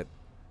underneath it.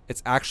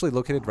 It's actually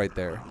located right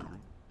there.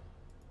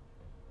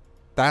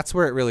 That's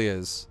where it really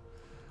is.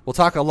 We'll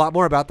talk a lot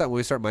more about that when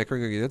we start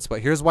microing our units,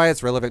 but here's why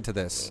it's relevant to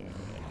this.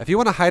 If you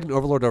want to hide an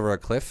overlord over a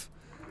cliff,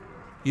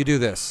 you do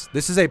this.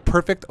 This is a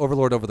perfect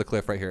overlord over the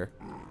cliff right here.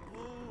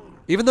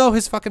 Even though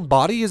his fucking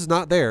body is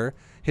not there,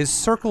 his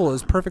circle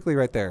is perfectly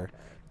right there.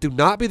 Do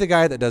not be the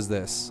guy that does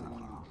this.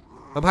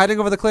 I'm hiding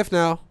over the cliff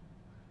now.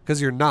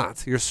 Because you're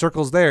not. Your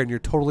circle's there and you're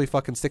totally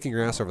fucking sticking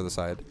your ass over the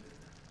side.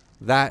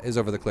 That is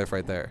over the cliff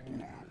right there.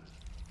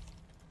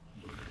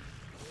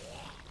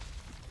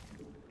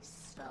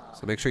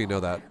 So make sure you know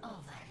that.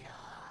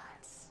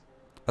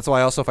 That's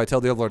why also if I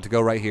tell the overlord to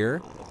go right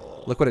here,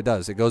 look what it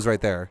does. It goes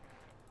right there.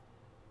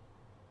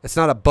 It's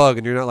not a bug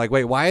and you're not like,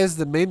 wait, why is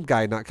the main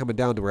guy not coming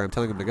down to where I'm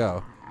telling him to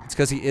go? It's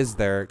because he is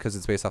there because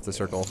it's based off the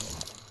circle.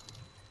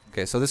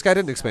 Okay, so this guy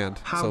didn't expand.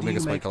 How so do make you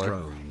us my make color.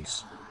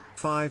 drones?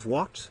 5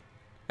 what?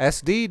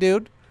 SD,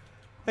 dude.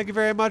 Thank you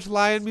very much,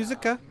 Lion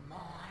Musica.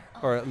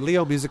 Or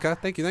Leo Musica.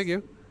 Thank you, thank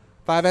you.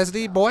 5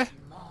 SD, boy.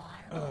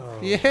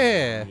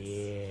 Yeah.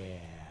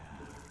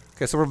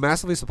 Okay, so we're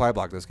massively supply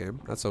blocked this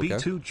game. That's okay.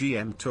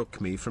 B2GM took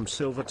me from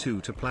Silver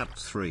 2 to Plat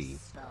 3.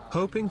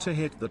 Hoping to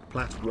hit that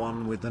Plat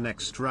 1 with the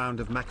next round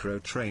of macro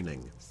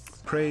training.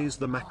 Praise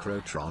the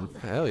Macrotron.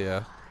 Hell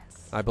yeah.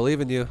 I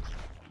believe in you.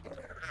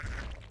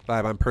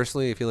 Vibe, I'm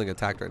personally feeling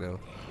attacked right now.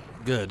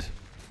 Good.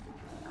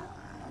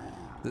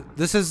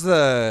 This is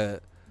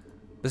the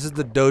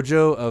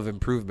dojo of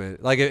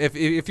improvement. Like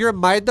if you're in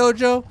my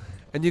dojo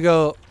and you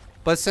go,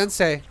 but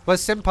sensei, but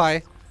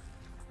senpai,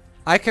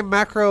 I can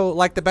macro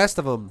like the best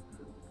of them.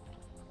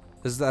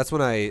 That's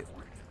when I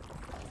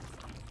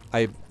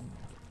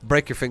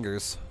break your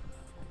fingers.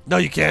 No,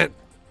 you can't.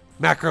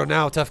 Macro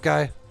now, tough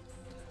guy.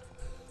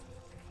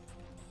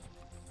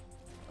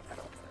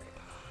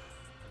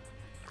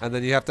 And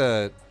then you have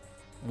to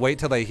wait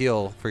till they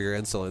heal for your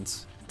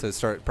insolence to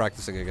start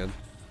practicing again.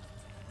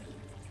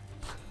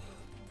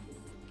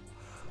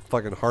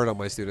 Fucking hard on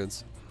my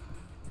students.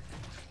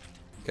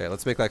 Okay,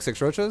 let's make like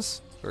 6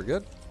 roaches. We're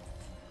good.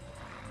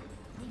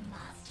 We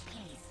must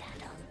place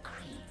that on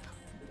creep.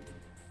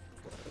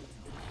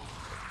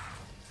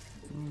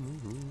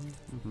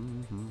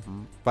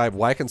 Vibe,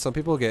 why can some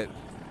people get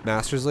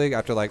Masters League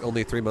after like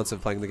only 3 months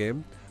of playing the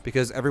game?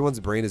 Because everyone's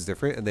brain is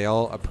different and they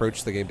all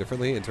approach the game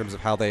differently in terms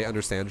of how they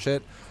understand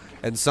shit.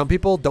 And some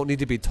people don't need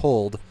to be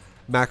told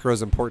macro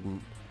is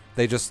important.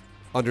 They just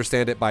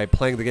understand it by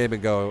playing the game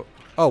and go,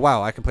 oh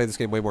wow, I can play this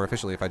game way more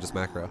efficiently if I just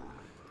macro.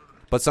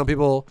 But some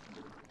people,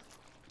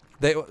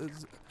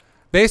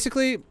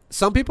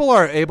 some people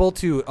are able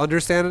to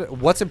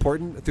understand what's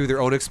important through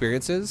their own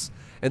experiences,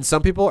 and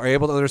some people are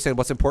able to understand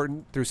what's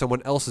important through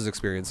someone else's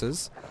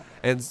experiences.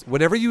 And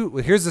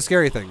here's the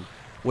scary thing,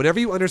 whenever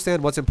you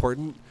understand what's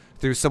important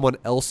through someone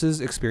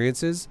else's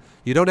experiences,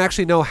 you don't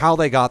actually know how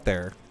they got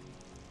there.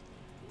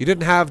 You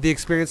didn't have the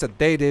experience that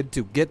they did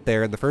to get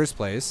there in the first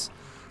place.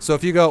 So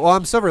if you go, oh,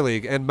 I'm Silver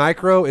League, and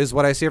micro is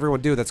what I see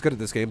everyone do that's good at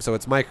this game, so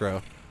it's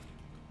micro.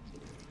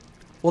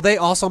 Well, they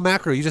also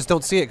macro. You just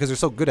don't see it because they're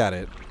so good at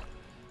it.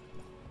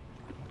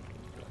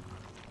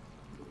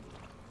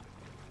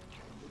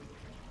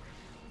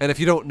 And if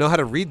you don't know how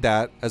to read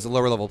that as a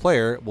lower level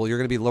player, well, you're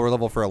going to be lower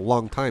level for a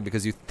long time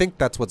because you think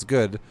that's what's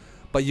good,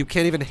 but you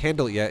can't even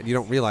handle it yet, and you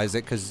don't realize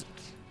it because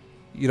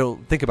you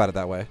don't think about it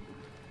that way.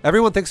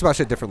 Everyone thinks about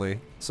shit differently.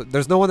 So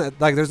there's no one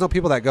that, like, there's no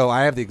people that go,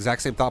 I have the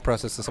exact same thought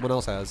process that someone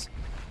else has.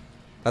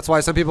 That's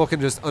why some people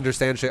can just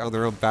understand shit on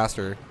their own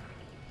faster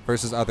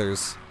versus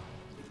others.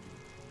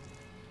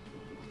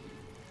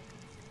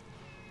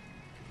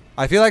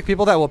 I feel like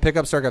people that will pick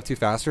up StarCraft 2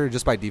 faster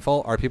just by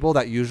default are people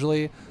that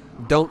usually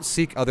don't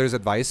seek others'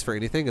 advice for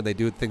anything and they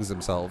do things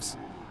themselves.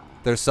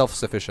 They're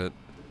self-sufficient.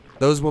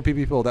 Those will be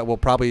people that will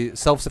probably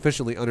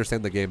self-sufficiently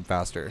understand the game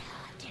faster.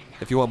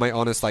 If you want my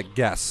honest, like,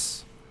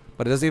 guess.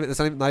 But it's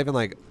not even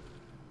like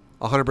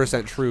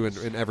 100% true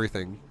in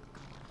everything.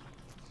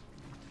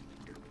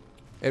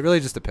 It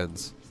really just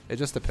depends. It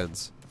just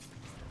depends.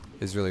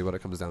 Is really what it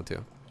comes down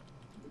to.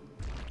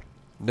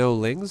 No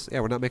lings?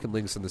 Yeah, we're not making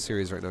lings in the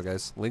series right now,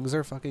 guys. Lings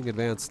are fucking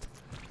advanced.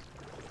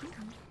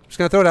 I'm just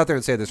gonna throw it out there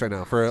and say this right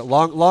now. For a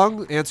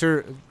long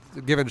answer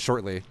given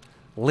shortly.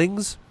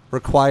 Lings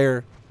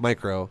require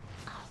micro,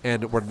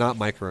 and we're not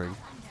microing.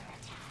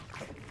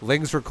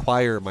 Lings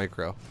require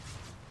micro.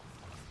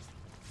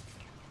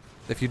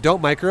 If you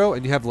don't micro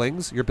and you have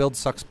lings, your build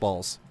sucks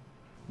balls.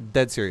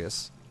 Dead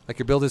serious. Like,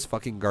 your build is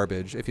fucking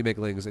garbage if you make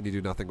lings and you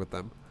do nothing with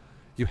them.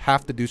 You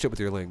have to do shit with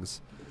your lings.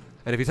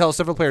 And if you tell a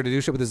silver player to do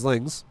shit with his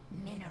lings,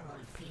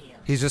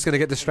 he's just going to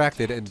get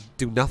distracted and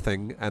do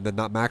nothing and then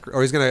not macro.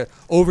 Or he's going to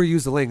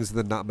overuse the lings and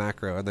then not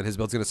macro. And then his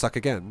build's going to suck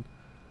again.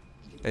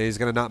 And he's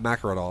going to not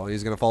macro at all.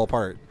 He's going to fall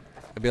apart.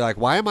 And be like,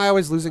 why am I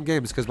always losing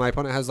games? Because my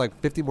opponent has like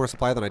 50 more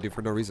supply than I do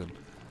for no reason.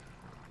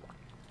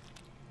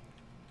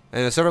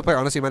 And a server player,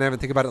 honestly, might not even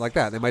think about it like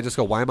that. They might just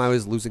go, why am I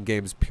always losing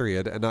games,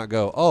 period, and not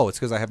go, oh, it's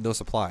because I have no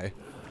supply.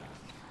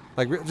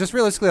 Like, just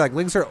realistically, like,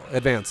 lings are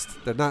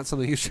advanced. They're not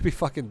something you should be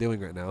fucking doing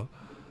right now.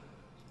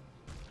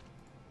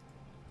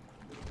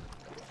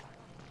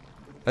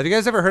 Have you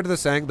guys ever heard of the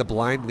saying, the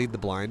blind lead the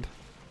blind?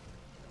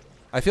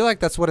 I feel like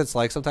that's what it's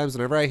like sometimes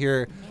whenever I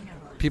hear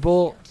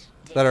people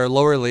that are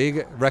lower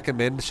league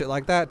recommend shit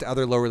like that to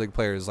other lower league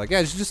players. Like, yeah,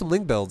 you should do some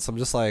link builds. I'm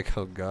just like,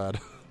 oh god.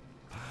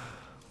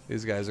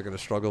 These guys are going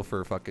to struggle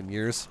for fucking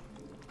years.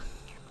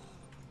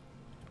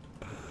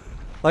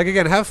 Like,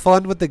 again, have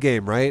fun with the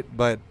game, right?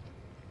 But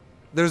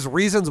there's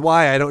reasons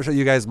why I don't show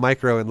you guys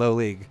micro in low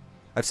league.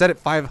 I've said it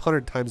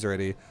 500 times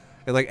already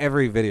in like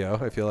every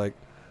video, I feel like.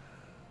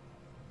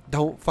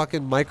 Don't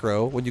fucking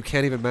micro when you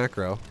can't even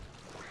macro.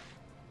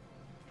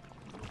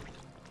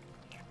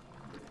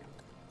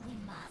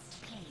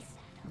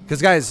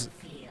 Because guys,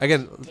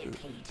 again,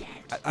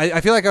 I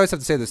feel like I always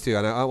have to say this too,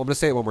 and I'm gonna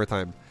say it one more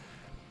time.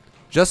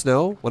 Just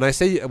know when I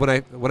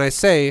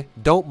say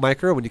don't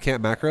micro when you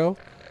can't macro.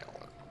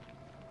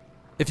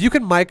 If you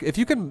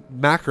can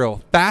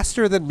macro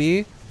faster than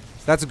me,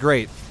 that's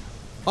great,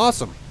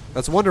 awesome,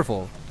 that's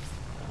wonderful.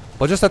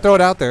 But just to throw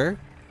it out there,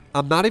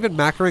 I'm not even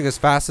macroing as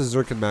fast as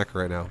Zerg can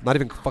macro right now. Not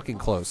even fucking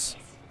close.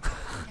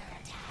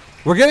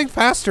 We're getting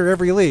faster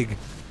every league,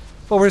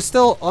 but we're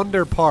still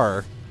under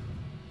par.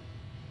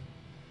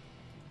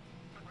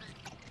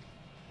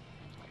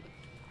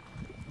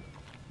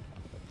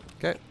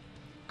 Okay.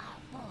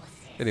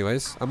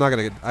 Anyways, I'm not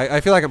gonna get.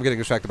 I feel like I'm getting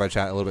distracted by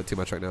chat a little bit too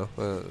much right now.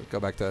 Go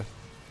back to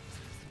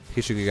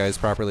teaching you guys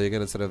properly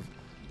again instead of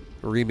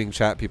reaming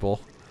chat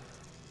people.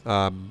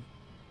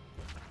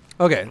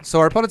 Okay, so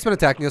our opponent's been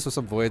attacking us with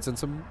some voids and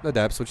some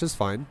adepts, which is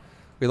fine.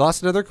 We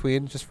lost another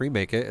queen. Just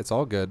remake it. It's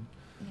all good.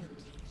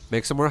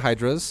 Make some more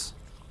hydras.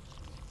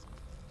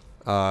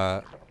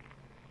 Okay,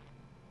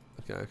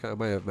 I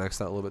might have maxed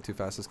out a little bit too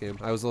fast this game.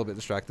 I was a little bit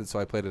distracted, so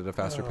I played it at a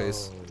faster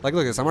pace. Like,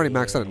 look at this. I'm already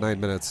maxed out at 9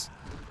 minutes.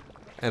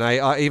 And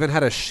I even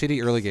had a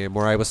shitty early game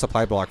where I was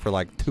supply block for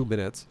like 2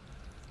 minutes.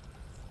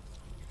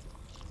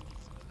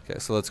 Okay,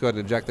 so let's go ahead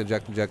and inject,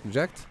 inject, inject,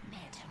 inject.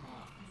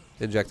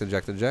 Inject,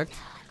 inject, inject.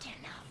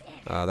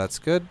 That's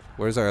good.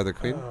 Where's our other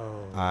queen?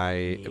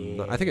 I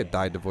think it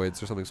died to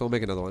voids or something, so we'll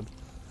make another one.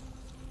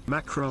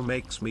 Macro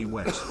makes me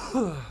wet.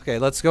 Okay,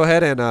 let's go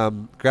ahead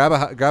and grab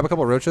a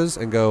couple roaches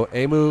and go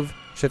A move,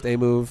 shift A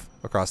move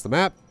across the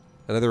map.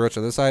 Another roach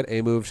on this side,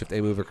 A move, shift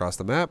A move across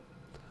the map.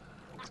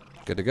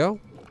 Good to go.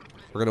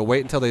 We're gonna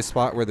wait until they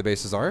spot where the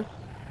bases are.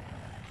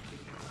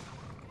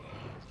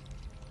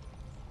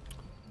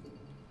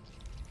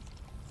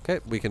 Okay,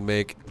 we can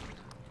make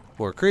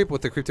more creep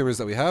with the creep timbers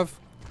that we have.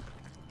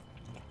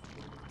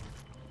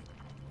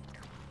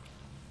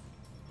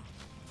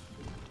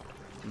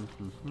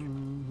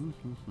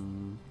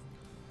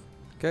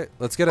 Okay,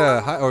 let's get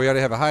a hive. Oh, we already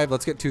have a hive.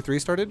 Let's get 2-3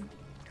 started.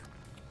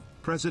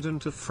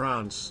 President of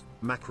France,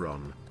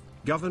 Macron.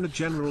 Governor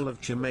General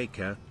of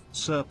Jamaica,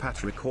 Sir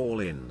Patrick all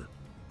in.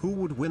 Who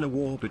would win a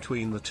war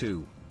between the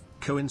two?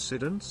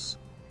 Coincidence?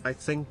 I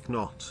think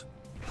not.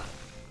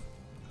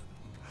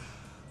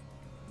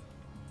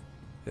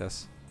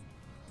 Yes.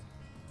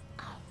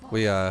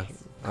 I'm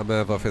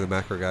gonna vote for the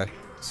macro guy,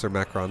 Sir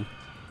Macron.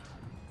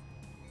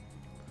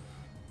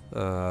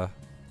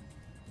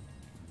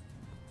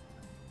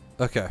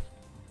 Okay.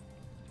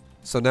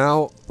 So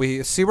now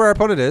we see where our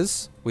opponent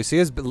is. We see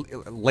his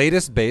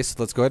latest base.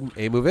 Let's go ahead and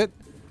A move it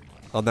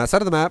on that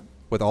side of the map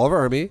with all of our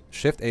army.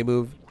 Shift A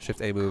move,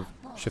 shift A move,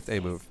 shift A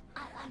move.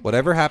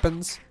 Whatever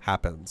happens,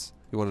 happens.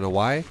 You want to know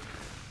why?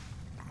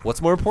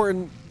 What's more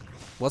important?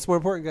 What's more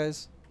important,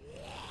 guys?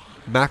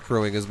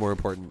 Macroing is more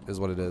important, is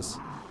what it is.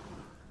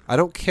 I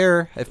don't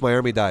care if my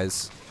army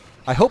dies.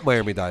 I hope my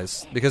army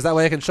dies, because that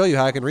way I can show you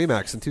how I can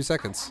remax in 2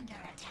 seconds.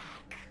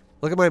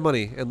 Look at my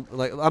money, and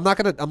like I'm not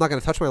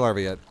gonna touch my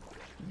larvae yet.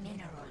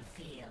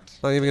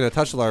 Not even gonna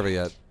touch the larvae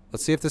yet.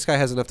 Let's see if this guy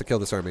has enough to kill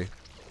this army.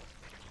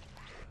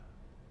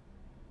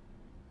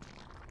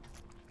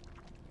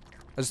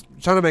 I'm just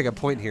trying to make a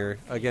point here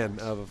again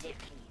of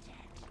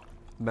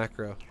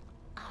macro.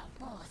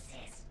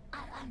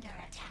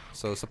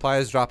 So supply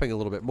is dropping a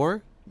little bit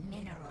more.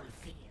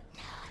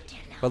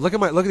 But look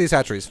at these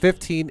hatcheries.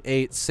 15,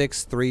 8,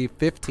 6, 3,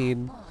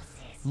 15.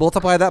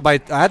 Multiply that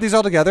by, add these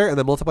all together and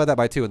then multiply that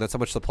by 2, and that's how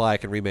much supply I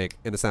can remake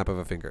in the snap of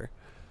a finger.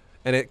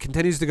 And it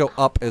continues to go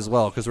up as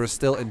well because we're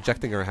still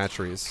injecting our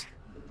hatcheries.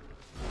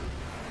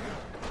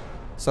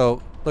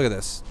 So look at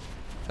this.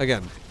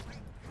 Again,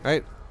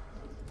 right?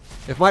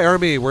 If my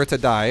army were to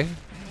die,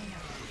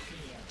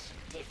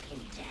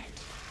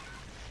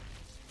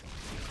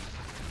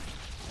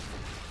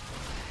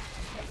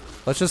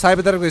 let's just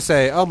hypothetically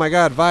say, oh my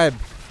god, Vibe,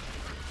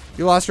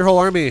 you lost your whole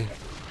army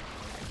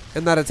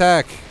in that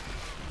attack.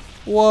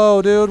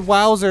 Whoa, dude,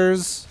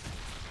 wowzers.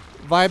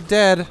 Vibe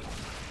dead. And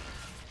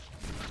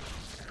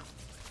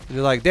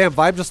you're like, damn,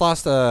 Vibe just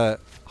lost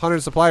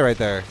 100 supply right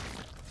there.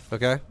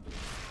 Okay.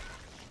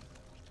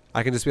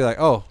 I can just be like,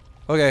 oh,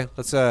 okay,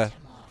 let's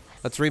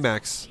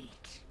remax.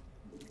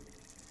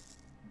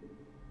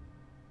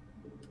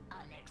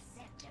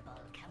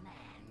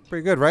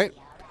 Pretty good, right?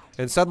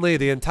 And suddenly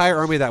the entire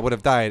army that would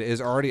have died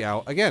is already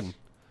out again.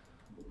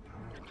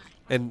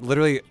 And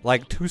literally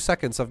like 2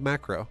 seconds of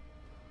macro.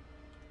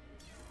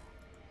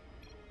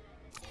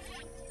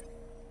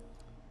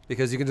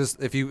 Because you can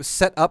just, if you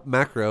set up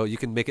macro, you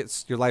can make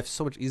it your life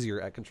so much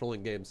easier at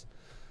controlling games.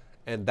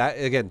 And that,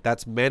 again,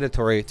 that's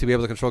mandatory to be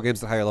able to control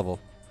games at a higher level.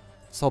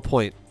 That's the whole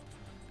point.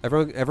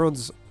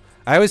 Everyone's...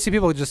 I always see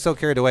people just so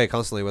carried away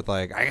constantly with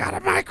like, I got a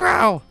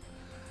micro!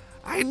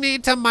 I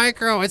need to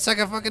micro! It's like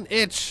a fucking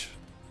itch!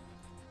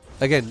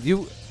 Again,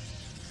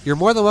 you're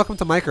more than welcome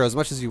to micro as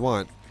much as you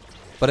want.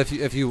 But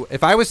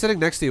if I was sitting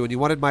next to you and you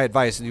wanted my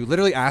advice and you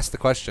literally asked the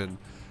question,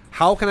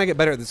 how can I get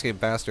better at this game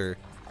faster?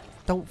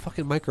 Don't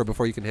fucking micro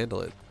before you can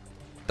handle it.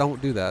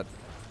 Don't do that.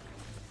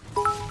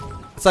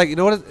 It's like, you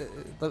know what?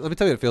 Let me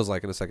tell you what it feels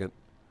like in a second.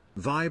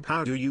 Vibe,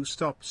 how do you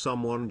stop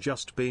someone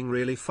just being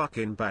really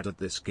fucking bad at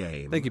this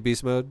game? Thank you,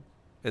 Beast Mode.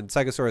 And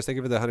Psychosaurus, thank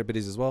you for the 100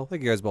 biddies as well.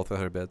 Thank you guys both for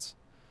the 100 bits.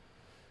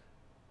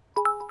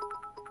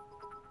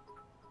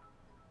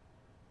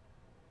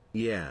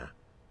 Yeah.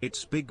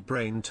 It's big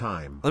brain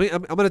time. I'm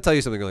going to tell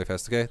you something really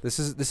fast, okay? This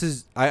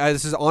is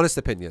honest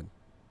opinion.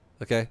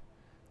 Okay?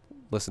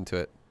 Listen to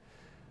it.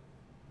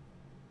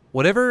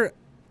 Whenever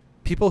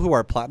people who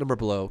are platinum or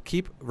below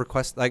keep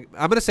like,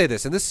 I'm going to say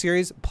this in this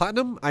series,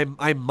 platinum,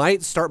 I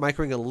might start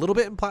microing a little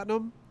bit in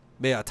platinum,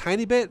 maybe a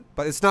tiny bit,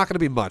 but it's not going to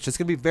be much. It's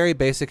going to be very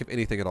basic, if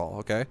anything at all,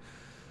 okay?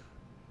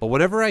 But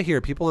whenever I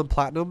hear people in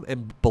platinum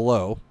and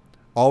below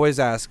always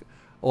ask,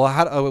 well,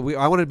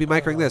 I want to be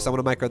microing this, I want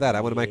to micro that,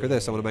 I want to micro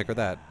this, I want to micro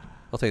that.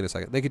 I'll tell you in a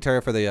second. Thank you,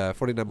 Tara, for the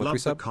 49 month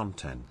resub. Love the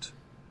content.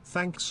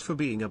 Thanks for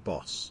being a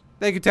boss.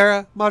 Thank you,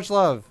 Tara. Much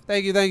love.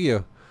 Thank you, thank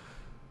you.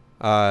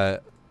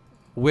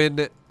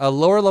 When a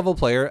lower level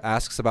player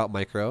asks about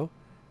micro,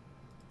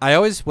 I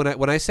always,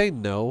 when I say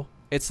no,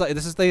 it's like,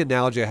 this is the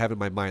analogy I have in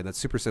my mind that's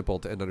super simple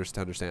to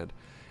understand.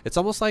 It's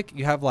almost like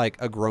you have like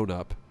a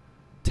grown-up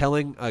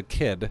telling a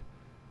kid,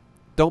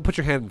 don't put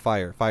your hand in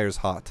fire. Fire's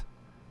hot.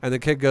 And the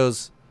kid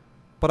goes,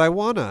 but I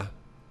wanna.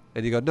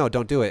 And you go, no,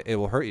 don't do it. It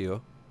will hurt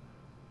you.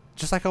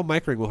 Just like how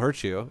microing will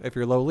hurt you if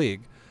you're low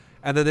league.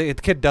 And then the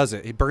kid does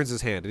it. He burns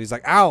his hand. And he's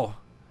like, ow.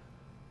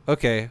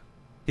 Okay.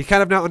 He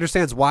kind of now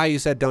understands why you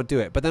said don't do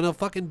it. But then he'll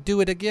fucking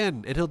do it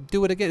again. And he'll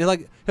do it again.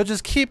 He'll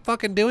just keep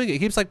fucking doing it. He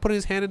keeps like putting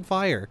his hand in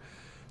fire.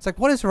 It's like,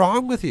 what is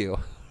wrong with you?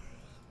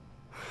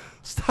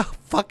 Stop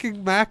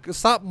fucking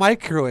stop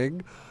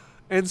microing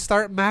and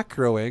start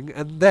macroing.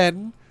 And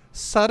then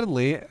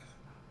suddenly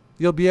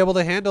you'll be able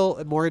to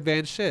handle more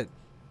advanced shit.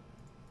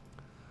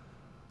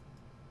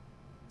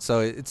 So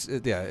it's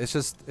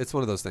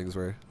one of those things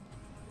where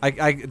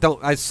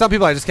some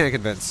people I just can't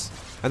convince.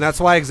 And that's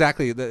why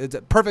exactly, it's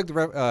a perfect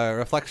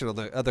reflection on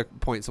the other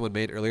point someone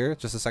made earlier,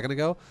 just a second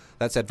ago,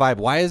 that said, Vibe,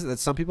 why is it that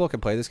some people can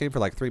play this game for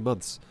like 3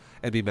 months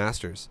and be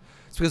masters?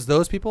 It's because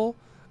those people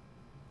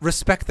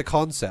respect the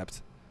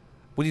concept.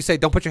 When you say,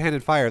 don't put your hand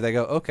in fire, they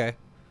go, okay,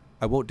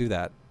 I won't do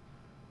that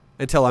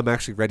until I'm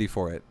actually ready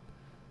for it.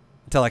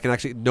 Until I can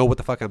actually know what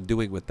the fuck I'm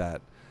doing with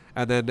that.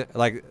 And then,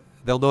 like,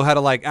 they'll know how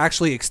to, like,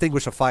 actually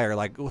extinguish a fire,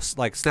 like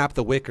snap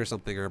the wick or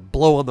something, or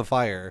blow on the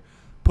fire,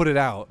 put it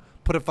out,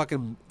 put a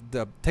fucking,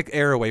 take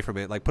air away from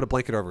it, like, put a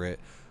blanket over it,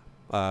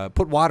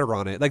 put water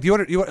on it. Like,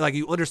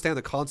 you understand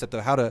the concept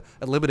of how to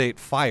eliminate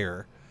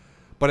fire.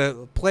 But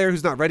a player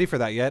who's not ready for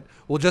that yet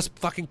will just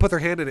fucking put their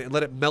hand in it and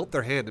let it melt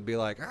their hand and be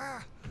like,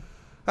 ah,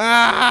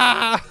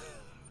 ah.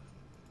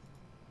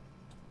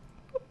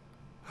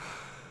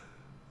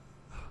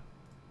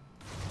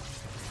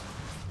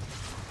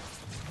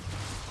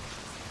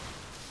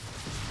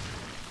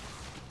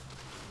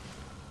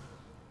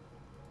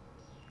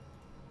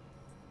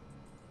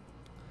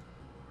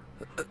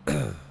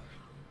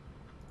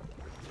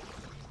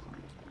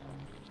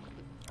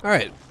 All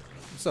right.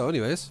 So,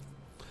 anyways,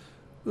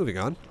 moving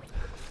on.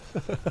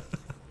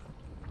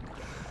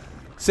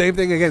 Same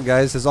thing again,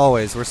 guys. As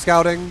always, we're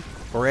scouting,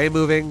 we're A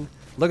moving.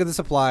 Look at the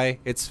supply.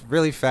 It's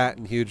really fat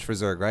and huge for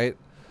Zerg, right?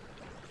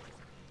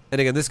 And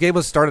again, this game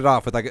was started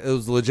off with it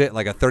was legit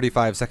like a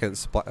 35-second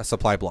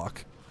supply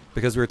block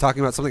because we were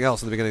talking about something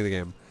else in the beginning of the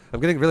game. I'm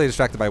getting really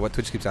distracted by what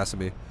Twitch keeps asking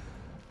me.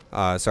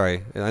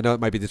 Sorry, I know it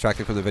might be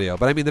distracting from the video,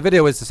 but I mean the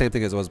video is the same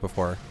thing as it was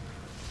before.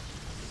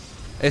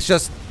 It's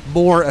just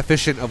more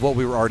efficient of what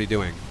we were already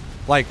doing.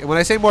 Like, when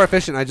I say more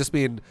efficient, I just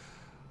mean,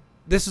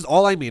 this is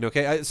all I mean,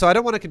 okay? So I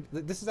don't want to,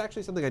 this is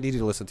actually something I need you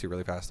to listen to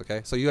really fast, okay?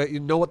 So you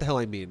know what the hell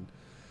I mean.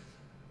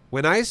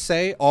 When I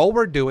say all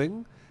we're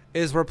doing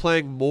is we're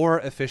playing more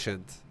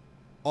efficient,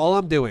 all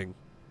I'm doing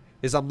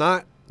is I'm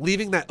not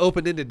leaving that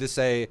open-ended to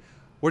say,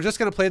 we're just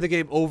going to play the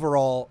game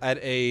overall at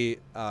a,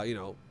 you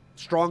know,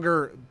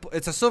 stronger,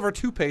 it's a silver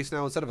 2 pace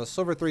now instead of a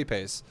silver 3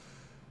 pace.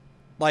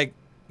 Like,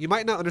 you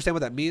might not understand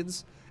what that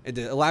means. And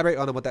to elaborate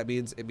on what that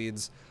means, it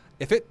means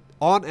if it,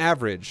 on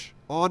average,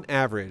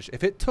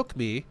 if it took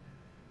me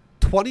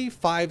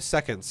 25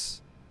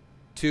 seconds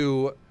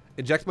to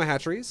inject my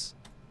hatcheries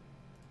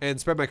and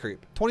spread my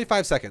creep,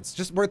 25 seconds,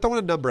 just we're throwing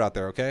a number out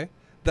there, okay?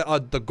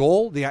 The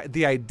goal,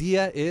 the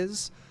idea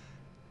is,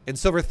 in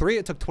Silver 3,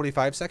 it took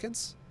 25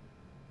 seconds.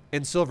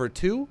 In Silver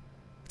 2,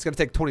 it's going to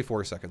take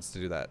 24 seconds to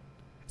do that.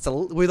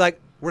 So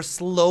we're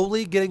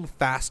slowly getting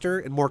faster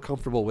and more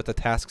comfortable with the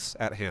tasks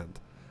at hand.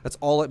 That's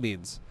all it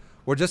means.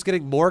 We're just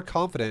getting more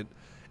confident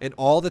in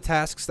all the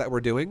tasks that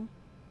we're doing.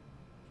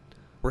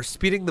 We're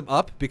speeding them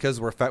up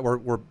because we're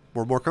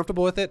more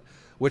comfortable with it,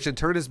 which in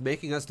turn is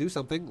making us do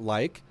something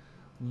like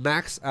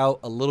max out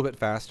a little bit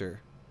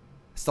faster.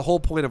 It's the whole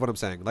point of what I'm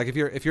saying. Like if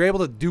you're able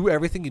to do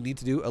everything you need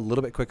to do a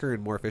little bit quicker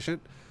and more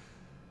efficient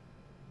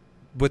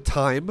with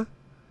time,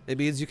 it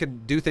means you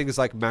can do things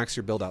like max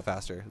your build out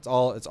faster. It's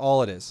all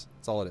it is.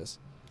 It's all it is.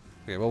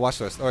 Okay, well watch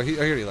this. Oh, he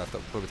already left.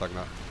 What are we talking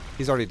about?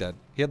 He's already dead.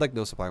 He had like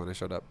no supply when I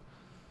showed up.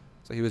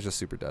 So he was just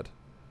super dead.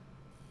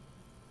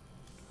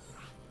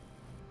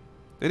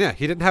 And yeah,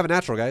 he didn't have a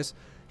natural, guys.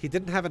 He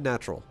didn't have a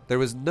natural. There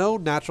was no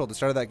natural at the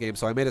start of that game,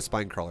 so I made a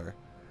spine crawler.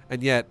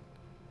 And yet,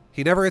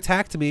 he never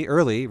attacked me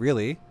early,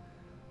 really.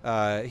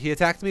 He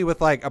attacked me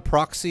with like a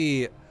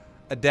proxy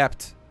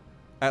adept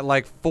at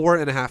like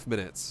 4.5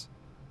 minutes.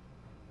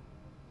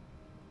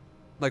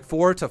 Like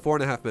 4 to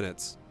 4.5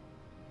 minutes.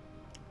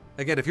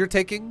 Again, if you're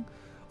taking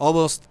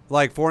almost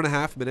like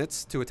 4.5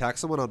 minutes to attack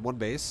someone on one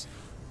base,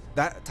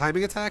 that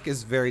timing attack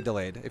is very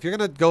delayed. If you're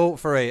gonna go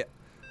for a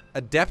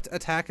adept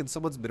attack in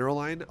someone's mineral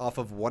line off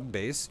of one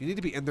base, you need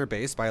to be in their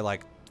base by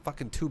like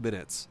fucking 2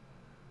 minutes,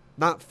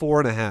 not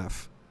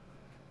 4.5.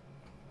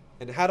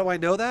 And how do I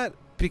know that?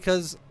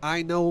 Because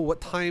I know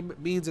what time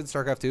means in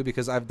StarCraft 2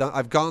 because I've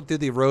gone through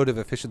the road of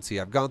efficiency.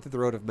 I've gone through the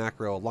road of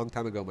macro a long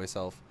time ago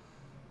myself.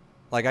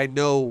 Like I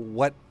know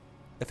what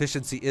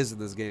efficiency is in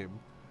this game.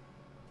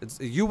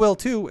 You will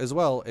too as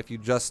well if you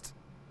just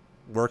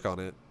work on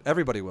it.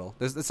 Everybody will.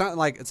 It's not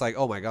like it's like,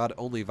 oh my god,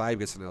 only Vibe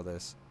gets to know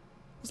this.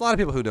 There's a lot of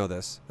people who know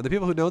this, and the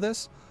people who know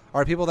this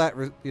are people that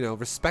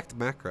respect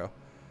macro.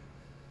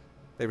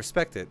 They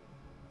respect it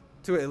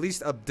to at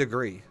least a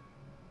degree.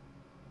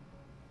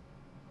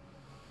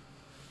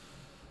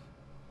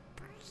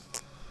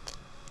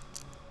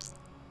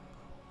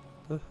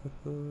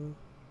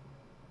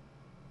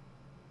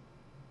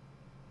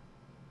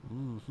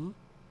 Mm-hmm.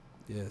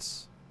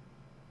 Yes.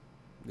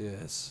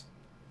 Yes.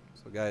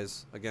 So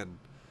guys, again,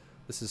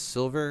 this is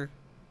Silver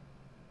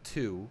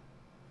 2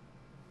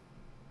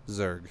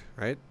 Zerg,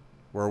 right?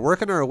 We're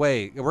working our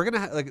way. We're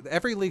gonna like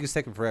every league is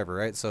taking forever,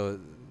 right? So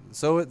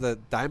the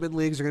Diamond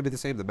leagues are gonna be the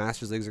same. The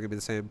Masters leagues are gonna be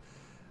the same.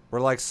 We're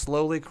like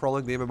slowly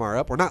crawling the MMR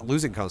up. We're not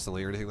losing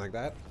constantly or anything like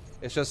that.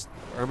 It's just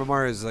our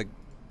MMR is like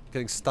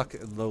getting stuck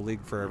in low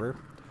league forever.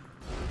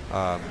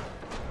 Okay,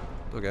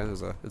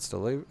 there's a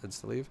insta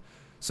leave.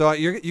 So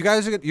you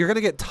guys you're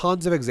gonna get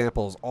tons of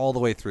examples all the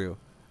way through.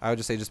 I would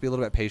just say just be a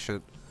little bit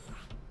patient.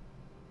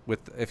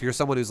 If you're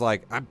someone who's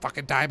like, I'm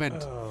fucking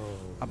diamond.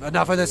 I'm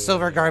enough of this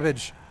silver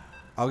garbage.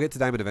 I'll get to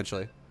diamond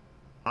eventually.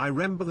 I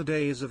remember the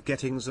days of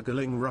getting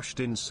Zergling rushed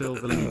in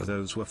Silver League.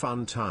 Those were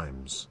fun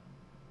times.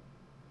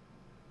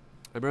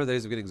 I remember the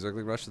days of getting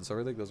Zergling rushed in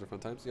Silver League. Those were fun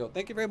times. Yo,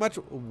 thank you very much,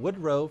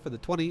 Woodrow, for the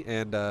 20.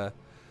 And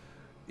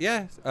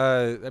yeah,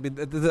 I mean,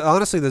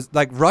 honestly,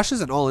 like rushes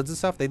and all-ins and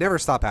stuff, they never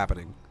stop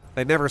happening.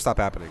 They never stop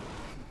happening.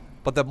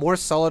 But the more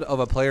solid of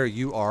a player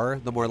you are,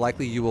 the more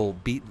likely you will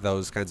beat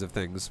those kinds of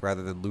things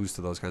rather than lose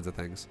to those kinds of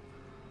things.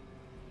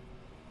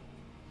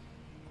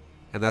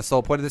 And that's the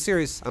whole point of the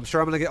series. I'm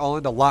sure I'm going to get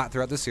all-in a lot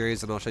throughout this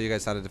series, and I'll show you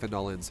guys how to defend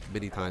all-ins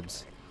many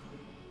times.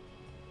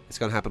 It's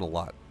going to happen a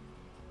lot.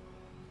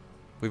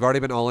 We've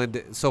already been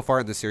all-in so far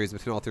in this series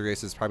between all 3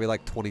 races probably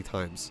like 20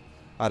 times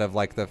out of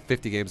like the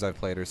 50 games I've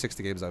played or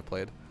 60 games I've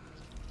played.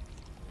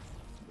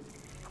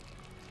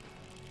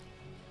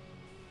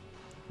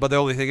 But the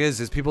only thing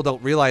is people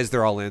don't realize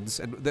they're all-ins,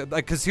 and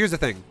like, cause here's the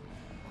thing.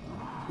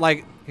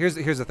 Like, here's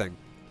the thing.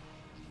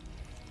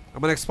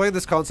 I'm gonna explain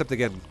this concept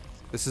again.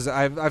 This is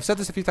I've said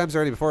this a few times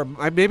already before.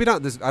 Maybe not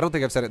in this. I don't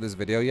think I've said it in this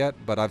video yet,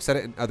 but I've said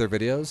it in other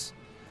videos.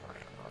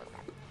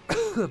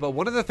 But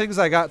one of the things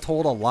I got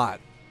told a lot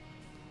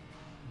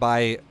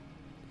by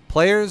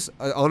players,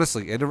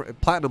 honestly, in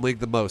Platinum League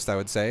the most, I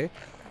would say,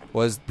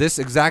 was this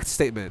exact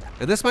statement.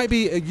 And this might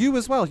be you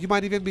as well. You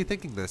might even be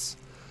thinking this.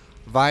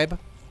 Vibe.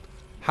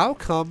 How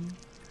come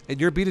in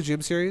your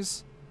B2GM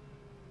series,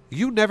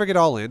 you never get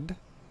all-in,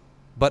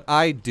 but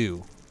I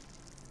do?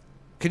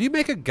 Can you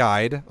make a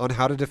guide on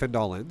how to defend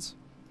all-ins?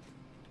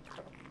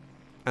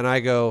 And I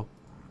go,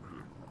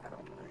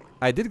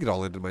 I did get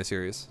all-in in my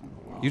series.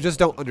 You just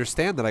don't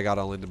understand that I got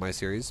all-in in my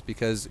series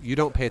because you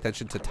don't pay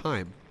attention to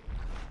time.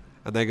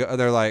 And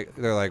they're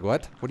like,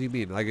 what? What do you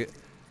mean? Like,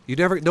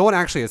 no one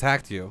actually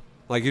attacked you.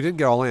 Like, you didn't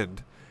get all-in.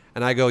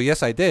 And I go,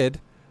 yes, I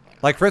did.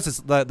 Like, for instance,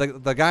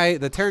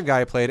 the Terran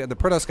guy I played and the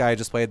Protoss guy I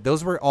just played,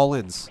 those were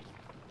all-ins.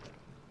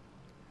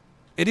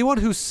 Anyone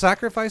who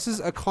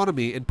sacrifices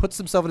economy and puts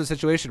themselves in a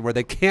situation where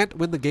they can't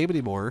win the game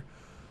anymore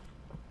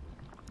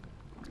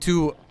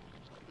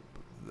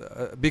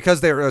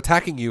because they're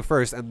attacking you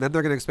first and then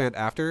they're going to expand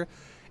after,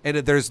 and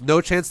there's no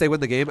chance they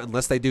win the game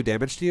unless they do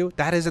damage to you,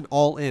 that is an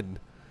all-in.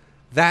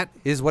 That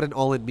is what an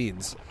all-in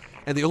means.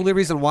 And the only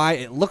reason why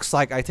it looks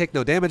like I take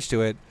no damage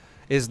to it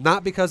is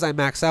not because I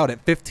max out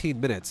at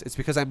 15 minutes. It's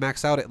because I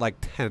max out at like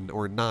 10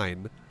 or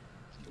 9.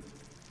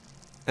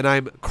 And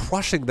I'm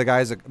crushing the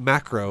guy's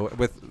macro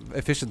with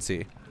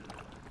efficiency.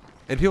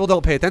 And people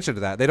don't pay attention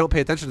to that. They don't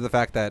pay attention to the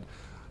fact that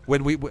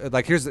when we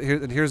like here's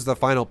the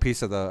final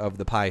piece of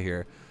the pie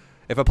here.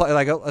 If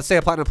let's say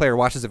a platinum player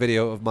watches a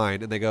video of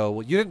mine and they go,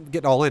 well, you didn't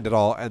get all in at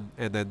all, and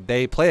then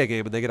they play a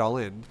game and they get all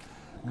in.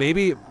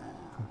 Maybe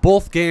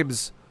both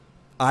games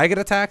I get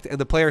attacked, and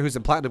the player who's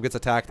in Platinum gets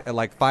attacked at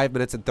like 5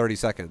 minutes and 30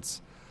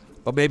 seconds.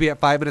 But maybe at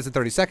 5 minutes and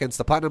 30 seconds,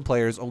 the Platinum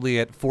player is only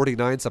at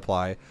 49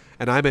 supply,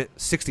 and I'm at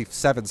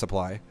 67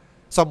 supply.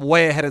 So I'm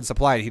way ahead in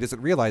supply, and he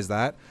doesn't realize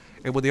that.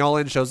 And when the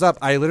all-in shows up,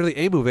 I literally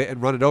A-move it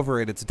and run it over,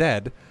 and it's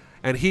dead.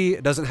 And he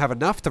doesn't have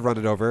enough to run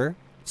it over,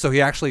 so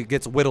he actually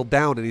gets whittled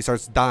down, and he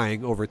starts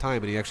dying over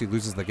time, and he actually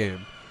loses the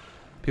game.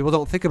 People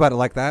don't think about it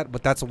like that,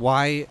 but that's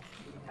why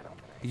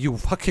you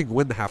fucking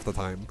win half the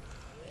time.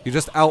 You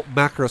just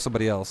out-macro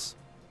somebody else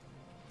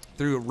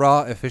through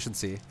raw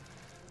efficiency.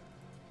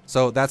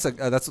 So that's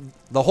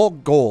the whole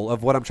goal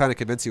of what I'm trying to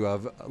convince you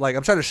of. Like,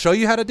 I'm trying to show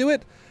you how to do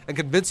it and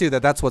convince you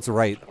that that's what's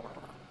right.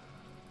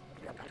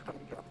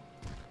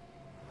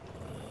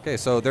 Okay,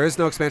 so there is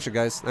no expansion,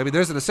 guys. I mean,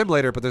 there's an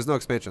assimilator, but there's no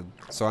expansion.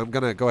 So I'm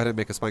going to go ahead and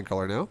make a spine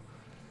crawler now.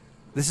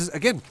 This is,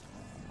 again,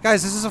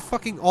 guys, this is a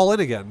fucking all-in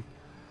again.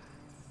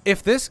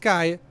 If this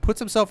guy puts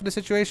himself in a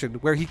situation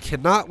where he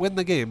cannot win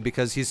the game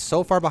because he's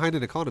so far behind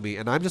in economy,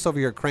 and I'm just over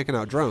here cranking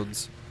out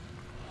drones,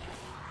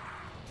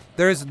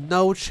 there is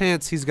no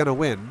chance he's going to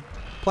win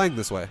playing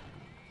this way.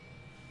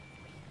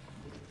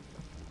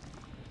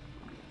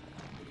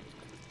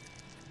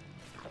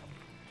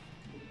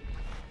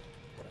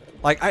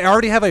 Like, I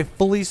already have a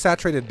fully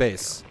saturated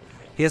base.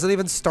 He hasn't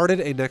even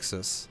started a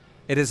Nexus.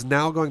 It is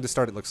now going to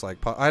start, it looks like.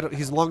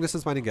 He's long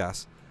distance mining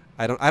gas.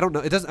 I don't know.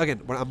 It doesn't,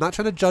 again, I'm not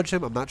trying to judge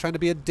him. I'm not trying to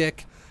be a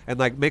dick and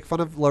like make fun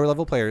of lower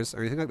level players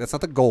or anything like that. That's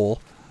not the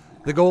goal.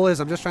 The goal is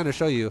I'm just trying to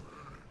show you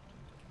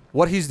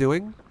what he's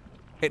doing.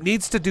 It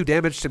needs to do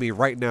damage to me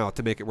right now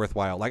to make it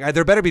worthwhile. Like,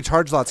 there better be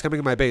charge lots coming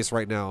in my base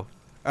right now.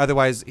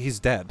 Otherwise, he's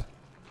dead.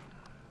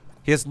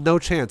 He has no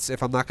chance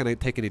if I'm not going to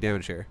take any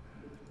damage here.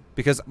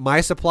 Because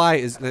my supply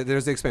is...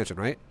 There's the expansion,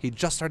 right? He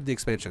just started the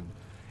expansion.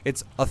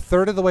 It's a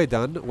third of the way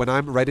done when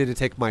I'm ready to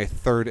take my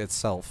third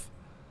itself.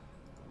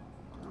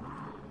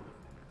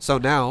 So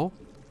now,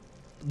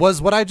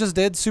 was what I just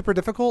did super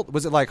difficult?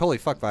 Was it like, holy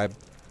fuck, Vibe?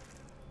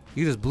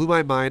 You just blew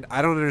my mind.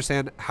 I don't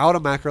understand how to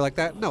macro like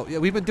that. No,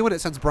 we've been doing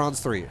it since Bronze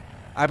 3.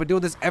 I've been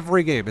doing this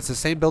every game. It's the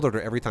same build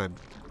order every time.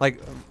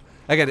 Like,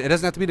 again, it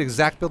doesn't have to be an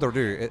exact build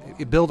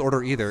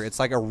order either. It's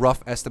like a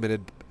rough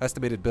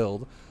estimated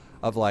build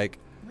of like,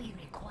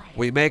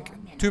 we make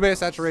 2 base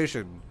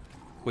saturation.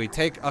 We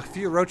take a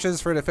few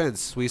roaches for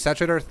defense. We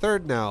saturate our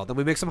third now. Then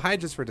we make some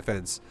hydras for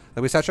defense.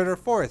 Then we saturate our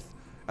fourth.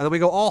 And then we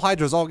go all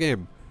hydras all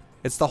game.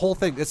 It's the whole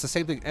thing. It's the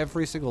same thing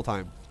every single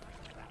time.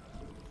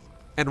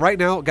 And right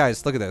now,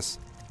 guys, look at this.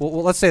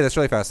 Well, let's say this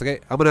really fast, okay?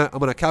 I'm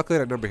gonna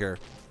calculate a number here.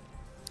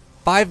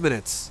 5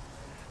 minutes.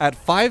 At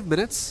 5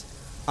 minutes,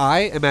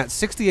 I am at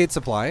 68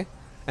 supply.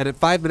 And at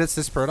 5 minutes,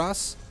 this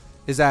Protoss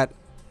is at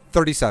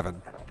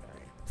 37.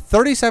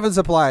 37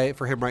 supply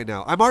for him right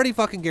now. I'm already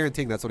fucking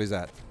guaranteeing that's what he's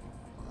at.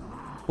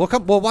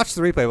 We'll watch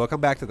the replay. We'll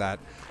come back to that.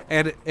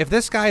 And if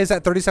this guy is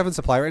at 37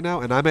 supply right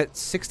now and I'm at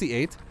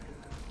 68,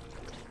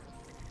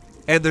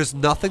 and there's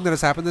nothing that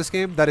has happened this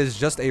game, that is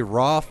just a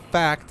raw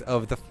fact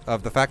of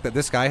the fact that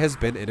this guy has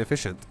been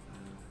inefficient.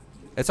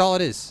 It's all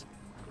it is.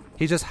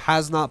 He just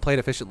has not played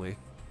efficiently.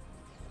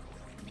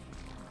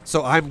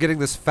 So I'm getting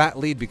this fat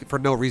lead for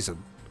no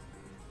reason.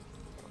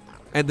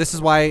 And this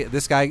is why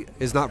this guy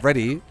is not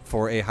ready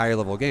for a higher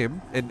level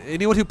game. And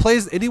anyone who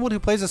plays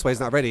this way is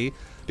not ready,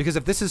 because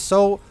if this is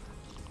so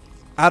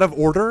out of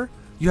order,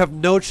 you have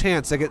no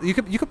chance. Like, you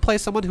could play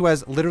someone who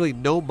has literally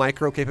no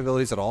micro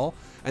capabilities at all,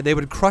 and they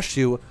would crush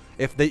you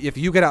if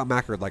you get out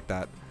macroed like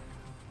that.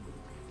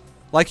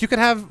 Like, you could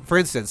have, for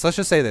instance, let's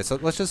just say this.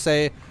 Let's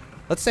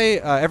say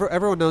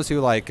everyone knows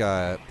who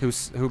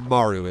who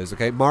Maru is.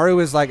 Okay, Maru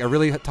is like a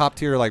really top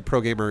tier like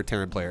pro gamer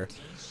Terran player.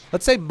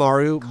 Let's say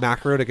Maru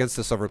macroed against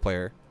a silver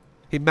player.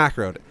 He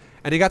macroed.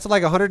 And he got to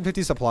like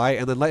 150 supply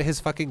and then let his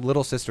fucking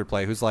little sister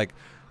play, who's like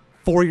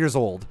 4 years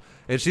old.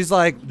 And she's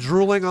like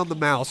drooling on the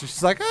mouse. And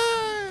she's like,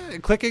 ah,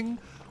 and clicking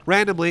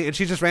randomly. And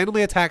she just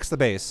randomly attacks the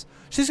base.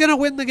 She's going to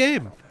win the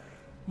game.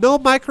 No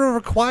micro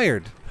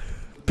required.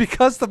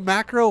 Because the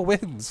macro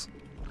wins.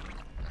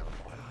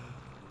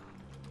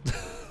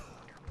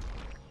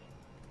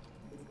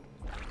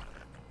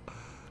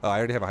 Oh, I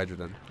already have a Hydra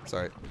done.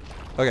 Sorry.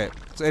 Okay,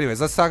 so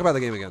anyways, let's talk about the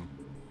game again.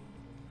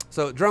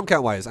 So drone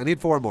count wise, I need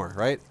 4 more,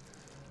 right?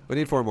 We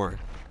need 4 more.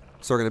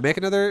 So we're going to make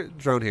another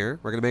drone here.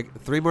 We're going to make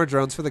 3 more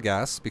drones for the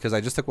gas, because I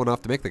just took one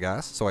off to make the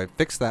gas. So I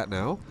fixed that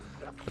now.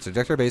 Let's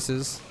eject our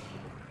bases.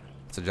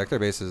 Let's eject our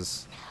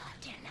bases.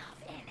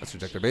 Let's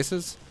eject our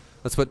bases.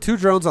 Let's put 2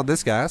 drones on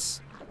this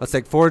gas. Let's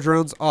take 4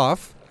 drones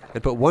off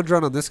and put 1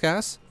 drone on this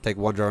gas. Take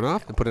 1 drone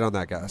off and put it on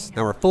that gas.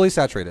 Now we're fully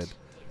saturated.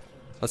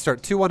 Let's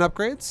start 2-1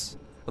 upgrades.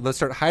 And let's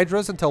start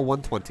hydras until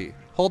 120.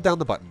 Hold down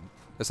the button,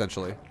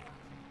 essentially.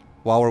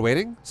 While we're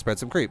waiting, spread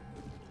some creep.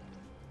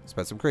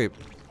 Spread some creep.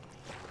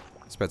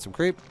 Spread some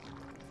creep.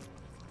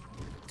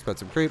 Spread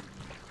some creep.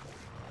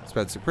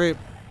 Spread some creep.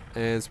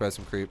 And spread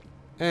some creep.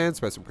 And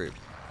spread some creep.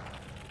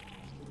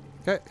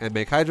 Okay, and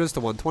make hydras to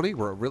 120.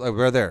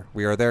 We're there.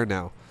 We are there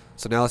now.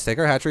 So now let's take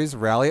our hatcheries,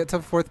 rally it to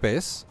 4th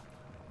base.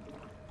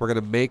 We're going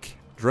to make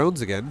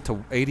drones again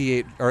to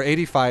 88 or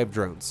 85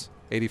 drones.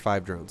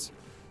 85 drones.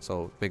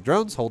 So make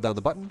drones, hold down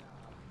the button.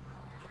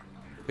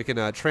 We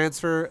can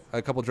transfer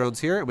a couple drones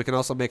here, and we can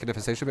also make an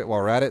infestation bit while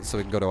we're at it, so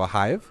we can go to a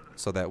hive,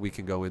 so that we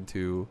can go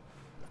into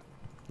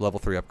level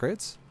 3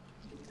 upgrades.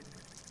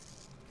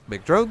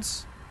 Make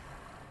drones.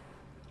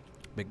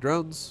 Make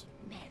drones.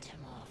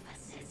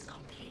 Metamorphosis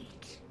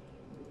complete.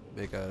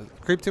 Make a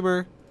creep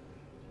tumor.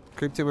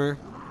 Creep tumor.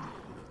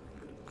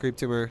 Creep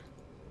tumor.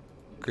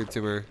 Creep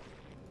tumor.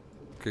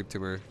 Creep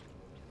tumor.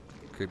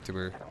 Creep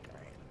tumor.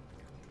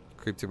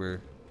 Creep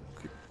tumor.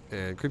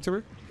 And creep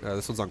tumor.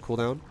 This one's on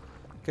cooldown.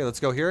 Okay,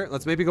 let's go here.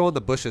 Let's maybe go in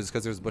the bushes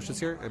because there's bushes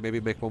here, and maybe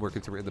make one more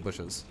creep tumor in the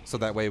bushes, so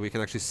that way we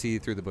can actually see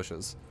through the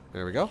bushes.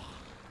 There we go.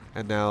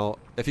 And now,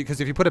 if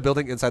you put a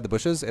building inside the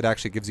bushes, it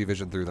actually gives you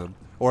vision through them.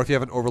 Or if you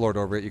have an overlord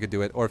over it, you can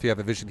do it. Or if you have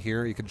a vision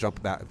here, you can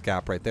jump that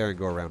gap right there and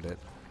go around it.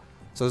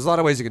 So there's a lot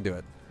of ways you can do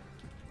it.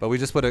 But we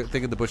just put a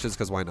thing in the bushes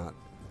because why not?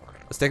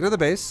 Let's take another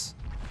base,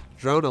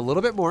 drone a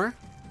little bit more,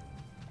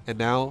 and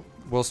now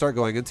we'll start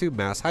going into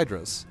mass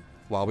hydras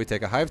while we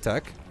take a hive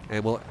tech,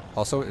 and we'll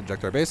also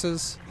inject our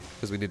bases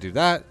because we need to do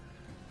that.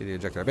 We need to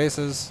inject our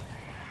bases.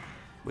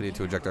 We need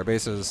to inject our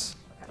bases,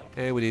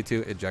 and we need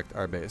to inject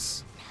our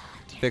base.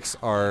 Fix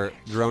our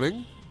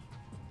droning,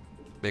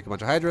 make a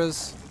bunch of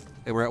hydras,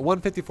 and we're at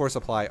 154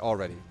 supply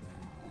already.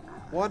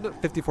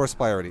 154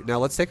 supply already. Now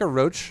let's take a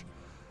roach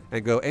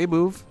and go A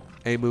move,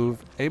 A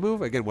move, A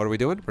move. Again, what are we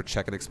doing? We're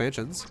checking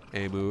expansions.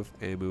 A move,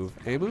 A move,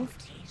 A move.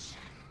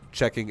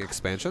 Checking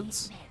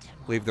expansions.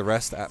 Leave the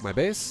rest at my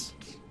base.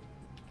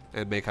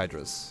 And make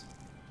hydras.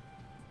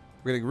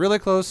 We're getting really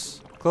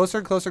close. Closer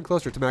and closer and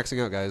closer to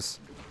maxing out, guys.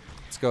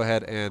 Let's go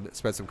ahead and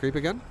spread some creep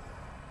again.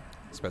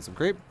 Spread some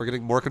creep. We're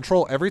getting more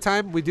control. Every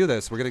time we do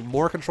this, we're getting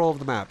more control of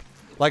the map.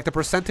 Like, the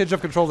percentage of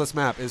control of this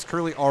map is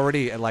currently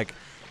already at like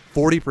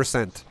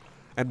 40%.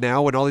 And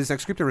now when all these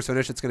next creep numbers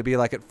finish, it's going to be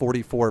like at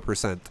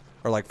 44%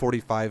 or like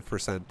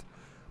 45%.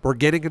 We're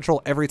getting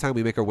control every time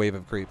we make a wave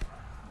of creep.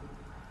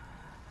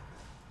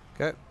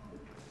 Okay.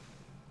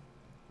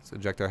 Let's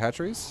inject our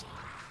hatcheries.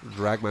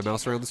 Drag my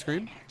mouse around the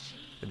screen.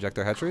 Inject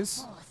our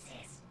hatcheries.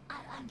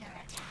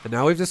 And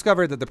now we've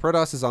discovered that the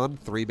Protoss is on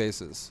 3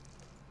 bases.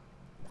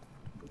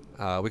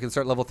 We can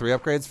start level 3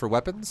 upgrades for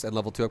weapons and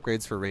level 2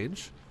 upgrades for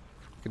range.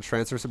 We can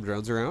transfer some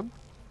drones around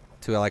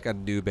to like a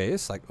new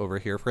base, like over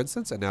here, for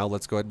instance. And now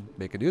let's go ahead and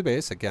make a new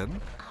base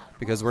again,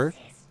 because we're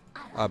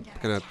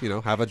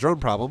gonna, have a drone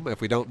problem if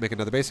we don't make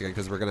another base again,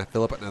 because we're gonna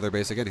fill up another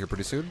base again here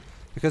pretty soon,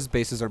 because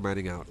bases are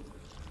mining out.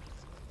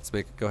 Let's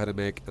go ahead and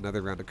make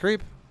another round of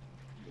creep.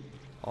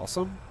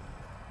 Awesome.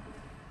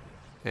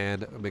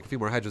 And make a few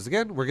more hydras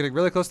again. We're getting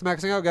really close to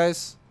maxing out,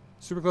 guys.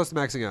 Super close to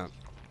maxing out.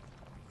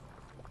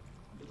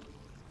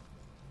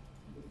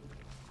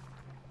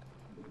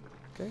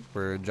 Okay,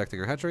 we're injecting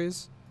our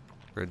hatcheries.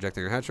 We're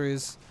injecting our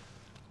hatcheries.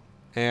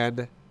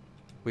 And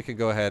we can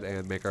go ahead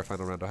and make our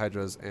final round of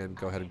hydras and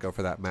go ahead and go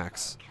for that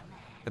max.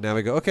 And now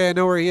we go, okay, I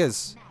know where he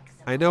is.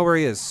 I know where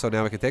he is. So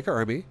now we can take our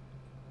army,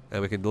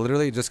 and we can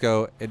literally just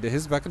go into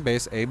his fucking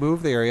base, A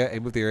move the area, A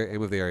move the area, A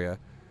move the area.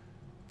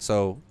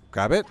 So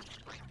grab it,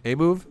 A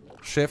move,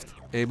 shift,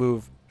 A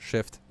move,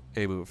 shift,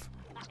 A move.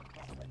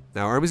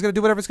 Now our army's going to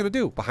do whatever it's going to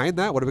do. Behind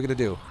that, what are we going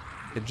to do?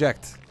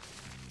 Inject.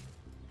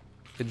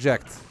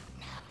 Inject.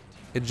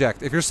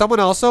 Inject. If you're someone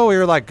also,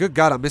 you're like, good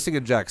God, I'm missing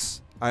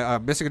injects.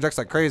 I'm missing injects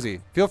like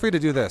crazy. Feel free to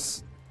do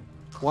this.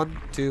 1,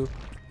 2,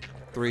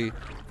 3,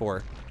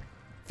 4.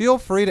 Feel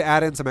free to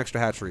add in some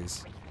extra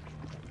hatcheries.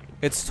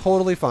 It's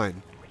totally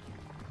fine.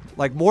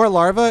 Like, more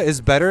larva is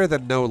better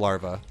than no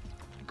larva.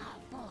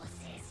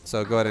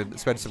 So go ahead and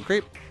spread some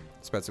creep.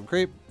 Spread some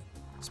creep.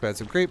 Spread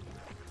some creep.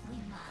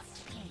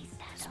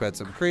 Spread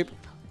some creep.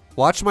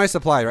 Watch my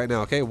supply right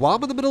now, okay? While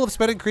I'm in the middle of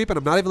spreading creep and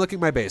I'm not even looking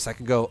at my base, I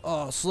can go,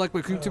 oh, select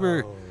my creep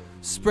tumor.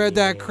 Spread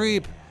that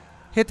creep.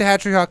 Hit the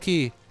hatchery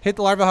hotkey. Hit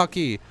the larva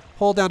hotkey.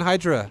 Hold down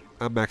Hydra.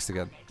 I'm maxed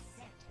again.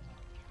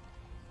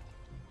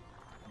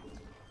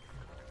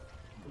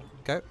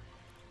 Okay.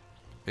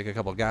 Make a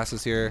couple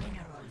gases here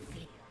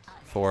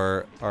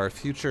for our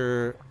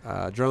future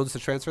drones to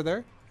transfer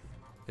there.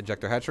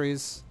 Injector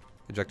hatcheries.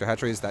 Injector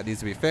hatcheries. That needs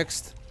to be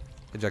fixed.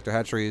 Injector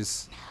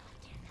hatcheries.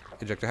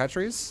 Injector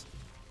hatcheries.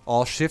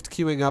 All shift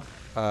queuing up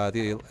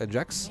the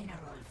injects.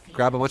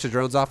 Grab a bunch of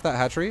drones off that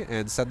hatchery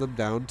and send them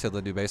down to the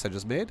new base I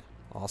just made.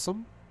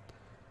 Awesome.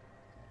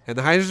 And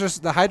the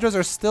hydras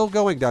are still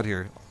going down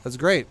here. That's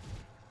great.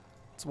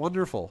 It's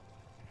wonderful.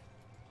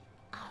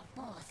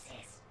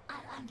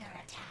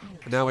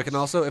 And now we can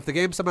also, if the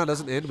game somehow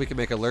doesn't end, we can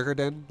make a lurker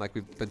den like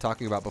we've been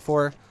talking about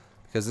before,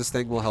 because this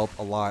thing will help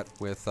a lot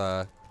with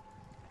the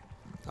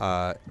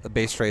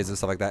base trades and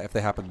stuff like that if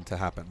they happen to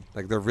happen.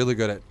 Like, they're really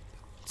good at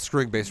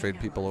screwing base trade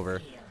people over.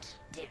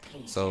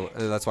 So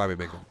that's why we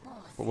make them.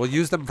 But we'll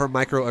use them for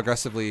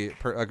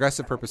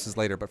aggressive purposes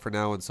later, but for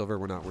now in silver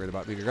we're not worried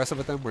about being aggressive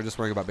with them. We're just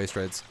worrying about base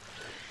trades.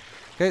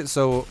 Okay,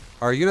 so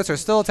our units are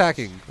still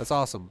attacking. That's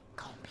awesome.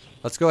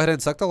 Let's go ahead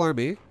and select the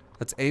army.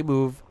 Let's A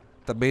move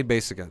the main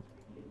base again.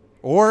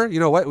 Or, you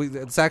know what?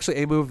 Let's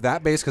actually A move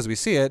that base because we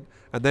see it,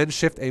 and then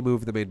shift A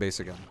move the main base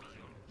again.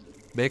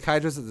 Make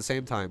hydras at the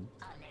same time.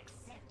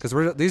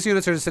 Because these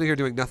units are just sitting here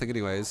doing nothing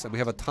anyways, and we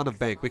have a ton of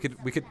bank. We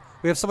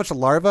have so much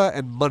larva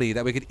and money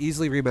that we could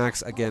easily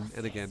remax again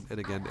and again and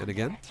again and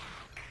again.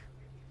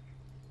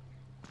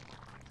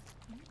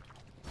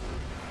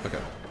 Okay.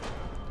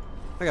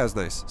 That guy was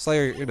nice.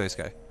 Slayer, you're a nice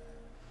guy.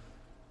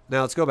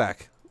 Now let's go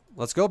back.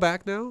 Let's go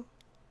back now.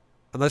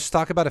 And let's just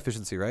talk about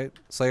efficiency, right?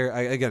 Slayer,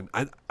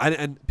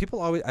 and people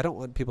always, I don't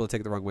want people to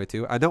take it the wrong way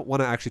too. I don't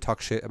want to actually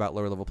talk shit about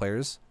lower level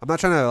players. I'm not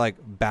trying to like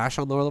bash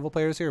on lower level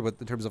players here, but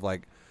in terms of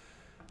like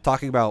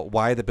talking about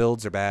why the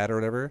builds are bad or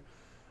whatever.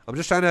 I'm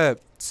just trying to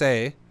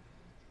say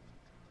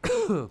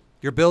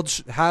your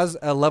build has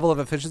a level of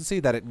efficiency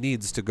that it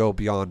needs to go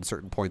beyond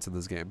certain points in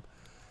this game.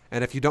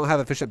 And if you don't have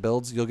efficient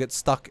builds, you'll get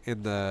stuck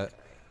in the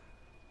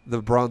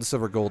bronze,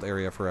 silver, gold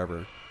area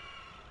forever.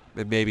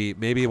 And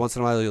maybe once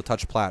in a while you'll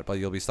touch plat, but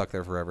you'll be stuck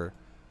there forever.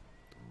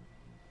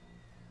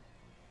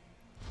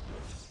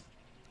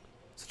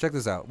 So check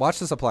this out. Watch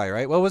the supply,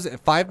 right? What was it?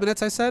 5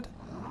 minutes I said?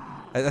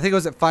 I think it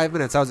was at 5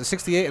 minutes. I was at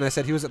 68 and I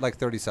said he was at like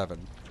 37.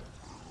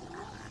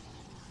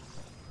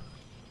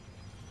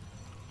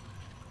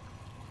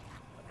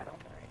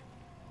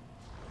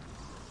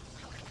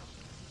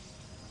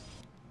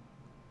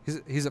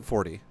 He's at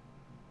 40.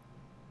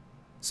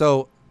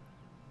 So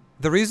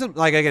the reason,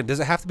 like, again, does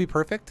it have to be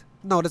perfect?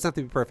 No, it doesn't have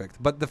to be perfect.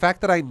 But the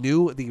fact that I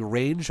knew the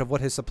range of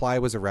what his supply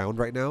was around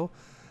right now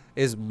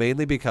is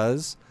mainly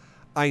because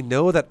I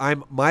know that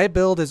my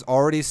build is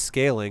already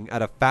scaling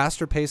at a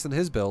faster pace than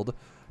his build,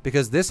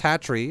 because this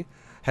hatchery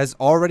has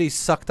already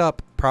sucked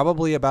up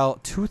probably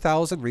about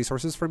 2,000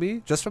 resources for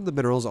me, just from the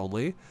minerals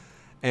only,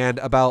 and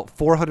about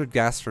 400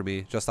 gas for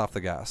me just off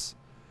the gas.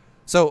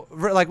 So,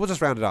 like, we'll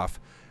just round it off.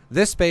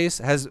 This space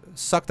has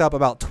sucked up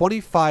about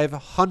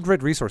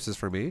 2,500 resources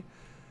for me.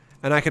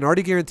 And I can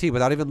already guarantee,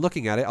 without even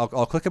looking at it,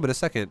 I'll click them in a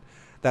second,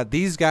 that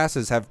these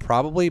gases have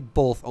probably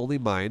both only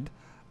mined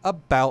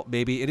about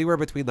maybe anywhere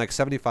between like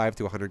 75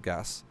 to 100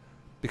 gas.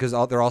 Because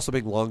they're also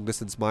being long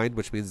distance mined,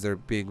 which means they're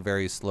being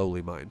very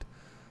slowly mined.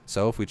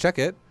 So if we check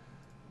it,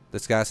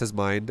 this gas has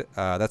mined,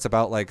 that's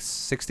about like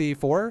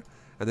 64.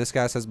 And this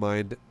gas has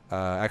mined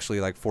actually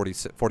like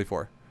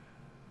 44.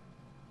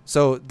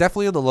 So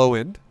definitely on the low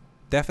end.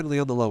 Definitely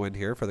on the low end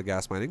here for the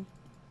gas mining.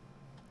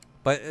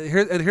 But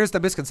here's the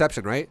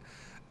misconception, right?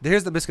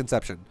 Here's the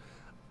misconception.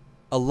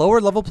 A lower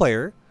level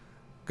player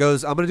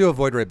goes, I'm going to do a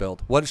Void Ray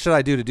build. What should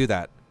I do to do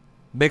that?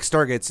 Make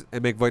Stargates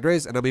and make Void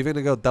Rays, and I'm even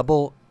going to go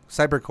double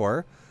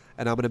Cybercore,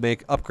 and I'm going to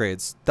make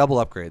upgrades, double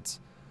upgrades.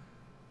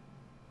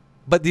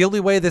 But the only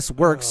way this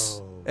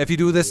works, if you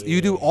do this, you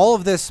do all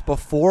of this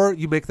before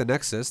you make the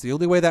Nexus. The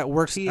only way that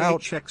works out...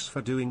 checks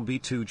for doing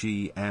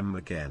B2GM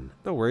again.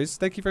 No worries.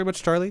 Thank you very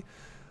much, Charlie.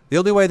 The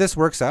only way this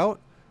works out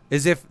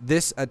is if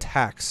this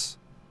attacks...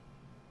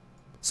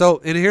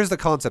 So, and here's the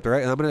concept, all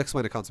right? And I'm going to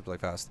explain the concept really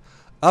fast.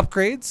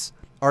 Upgrades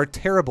are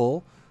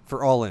terrible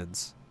for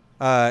all-ins.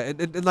 In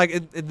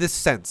this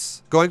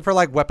sense. Going for,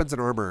 like, weapons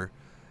and armor,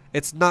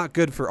 it's not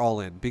good for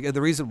all-in. And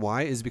the reason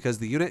why is because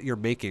the unit you're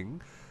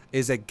making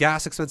is a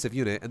gas-expensive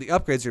unit, and the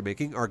upgrades you're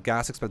making are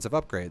gas-expensive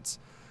upgrades.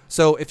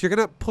 So, if you're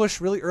going to push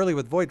really early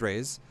with Void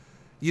Rays,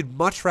 you'd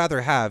much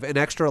rather have an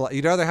extra...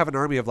 You'd rather have an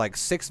army of, like,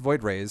 6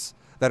 Void Rays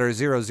that are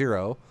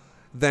 0-0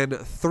 than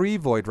 3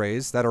 Void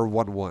Rays that are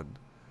 1-1.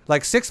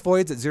 Like 6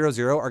 voids at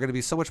 0-0 are going to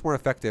be so much more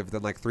effective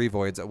than like 3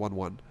 voids at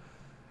 1-1.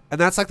 And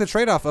that's like the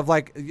trade-off of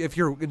like, if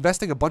you're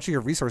investing a bunch of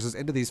your resources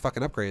into these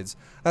fucking upgrades,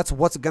 that's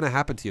what's going to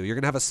happen to you. You're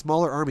going to have a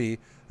smaller army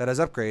that has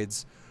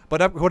upgrades.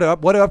 But what do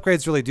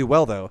upgrades really do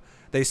well though?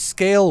 They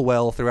scale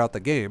well throughout the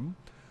game.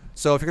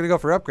 So if you're going to go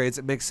for upgrades,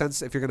 it makes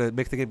sense if you're going to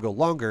make the game go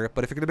longer.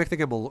 But if you're going to make the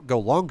game go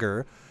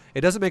longer,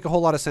 it doesn't make a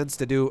whole lot of sense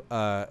to do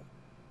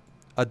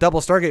a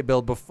double Stargate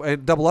build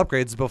and double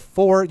upgrades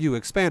before you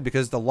expand,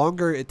 because the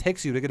longer it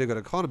takes you to get a good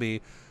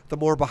economy, the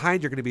more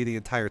behind you're going to be the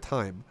entire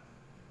time.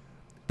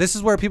 This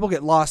is where people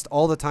get lost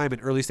all the time in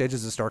early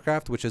stages of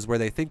StarCraft, which is where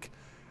they think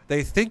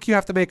you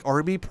have to make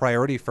army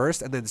priority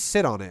first and then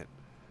sit on it.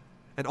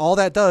 And all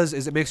that does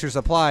is it makes your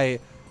supply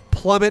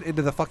plummet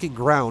into the fucking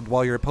ground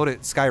while your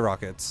opponent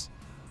skyrockets.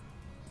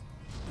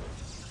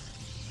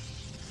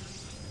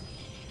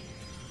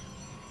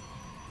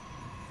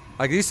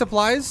 Like these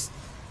supplies,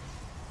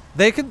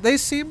 they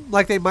seem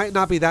like they might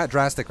not be that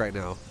drastic right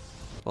now.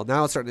 Well,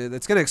 now it's starting.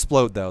 It's going to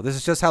explode though. This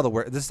is just how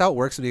this is how it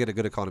works when you get a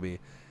good economy.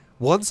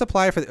 One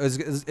supply for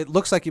it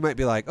looks like you might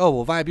be like, oh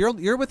well, Vibe,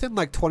 you're within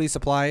like 20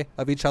 supply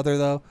of each other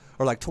though,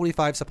 or like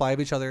 25 supply of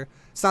each other.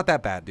 It's not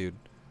that bad, dude.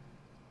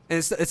 And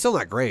it's still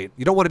not great.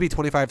 You don't want to be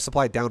 25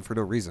 supply down for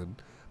no reason.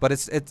 But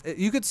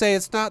you could say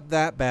it's not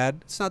that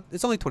bad.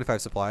 It's only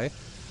 25 supply,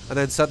 and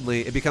then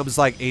suddenly it becomes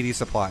like 80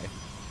 supply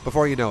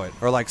before you know it,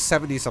 or like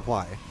 70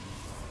 supply.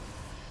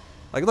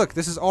 Like, look,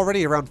 this is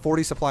already around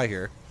 40 supply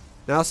here.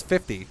 Now it's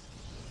 50.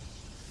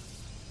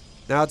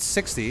 Now it's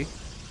 60.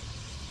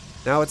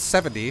 Now it's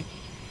 70.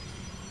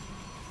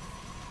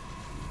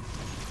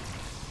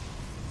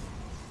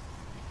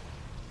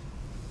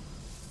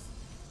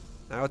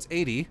 Now it's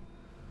 80.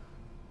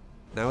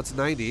 Now it's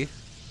 90.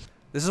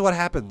 This is what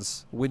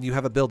happens when you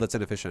have a build that's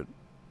inefficient.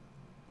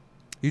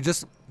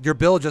 Your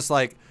build just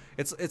like,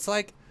 it's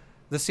like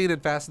The scene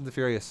in Fast and the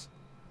Furious.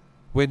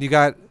 When you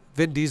got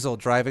Vin Diesel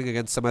driving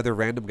against some other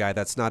random guy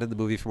that's not in the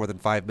movie for more than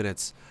 5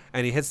 minutes,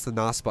 and he hits the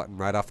NOS button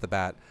right off the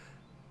bat.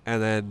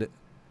 And then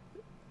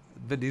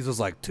Vin Diesel's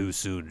like, too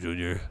soon,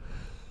 Junior.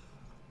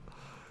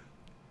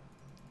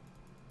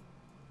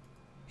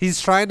 He's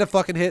trying to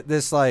fucking hit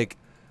this like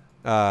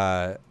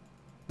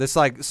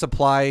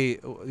supply,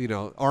 you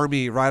know,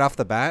 army right off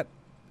the bat,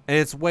 and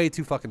it's way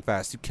too fucking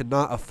fast. You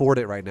cannot afford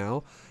it right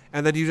now.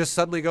 And then you just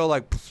suddenly go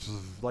like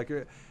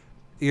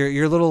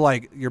your little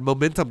like your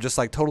momentum just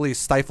like totally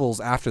stifles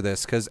after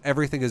this because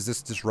everything is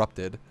just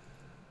disrupted,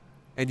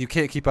 and you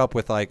can't keep up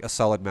with like a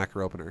solid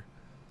macro opener.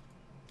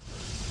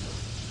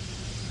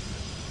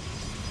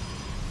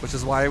 Which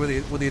is why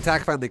when the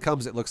attack finally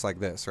comes, it looks like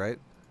this, right?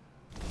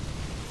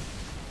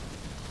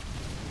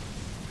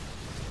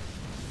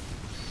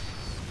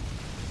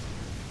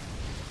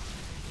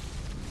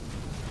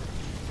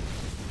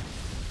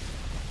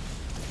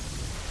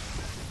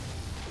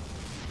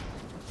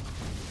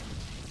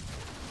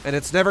 And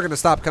it's never going to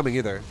stop coming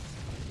either.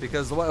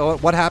 Because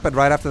what happened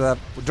right after that?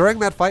 During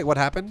that fight, what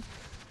happened?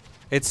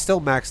 It's still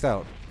maxed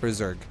out for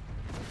Zerg.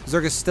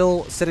 Zerg is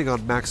still sitting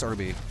on max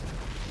army.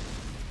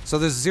 So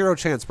there's zero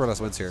chance Protoss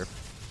wins here.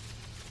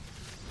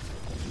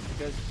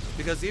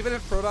 Because even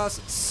if Protoss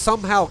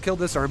somehow killed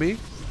this army,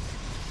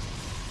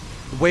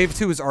 Wave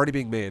 2 is already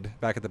being made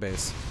back at the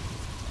base.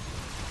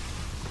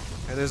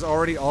 And there's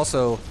already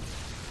also...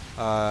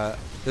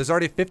 there's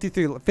already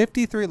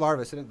 53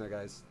 larvae sitting there,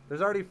 guys.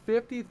 There's already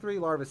 53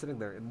 larvae sitting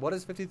there. And what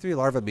does 53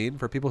 larvae mean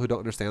for people who don't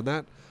understand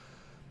that?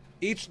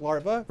 Each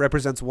larva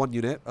represents 1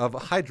 unit of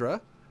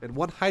Hydra, and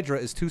 1 Hydra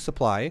is 2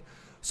 supply.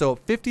 So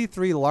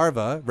 53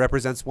 larvae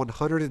represents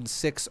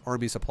 106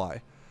 army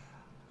supply.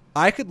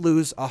 I could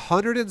lose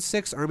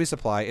 106 army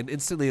supply and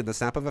instantly, in the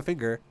snap of a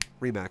finger,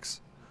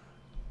 remax.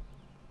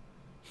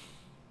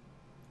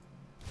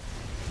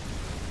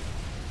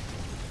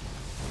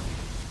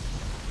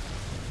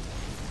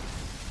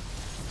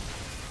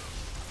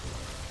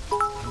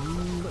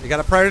 You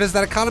gotta prioritize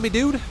that economy,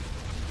 dude.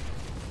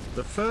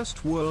 The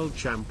first world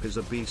champ is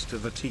a beast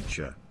of a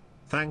teacher.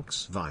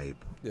 Thanks, Vibe.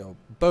 Yo,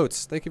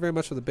 Boats, thank you very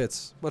much for the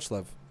bits. Much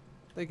love.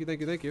 Thank you, thank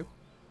you, thank you.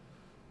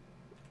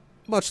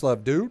 Much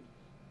love, dude.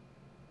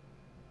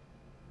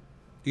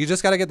 You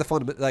just gotta get the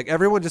fundamental. Like,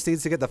 everyone just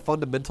needs to get the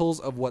fundamentals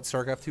of what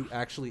StarCraft 2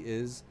 actually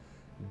is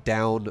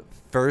down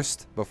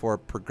first before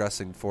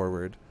progressing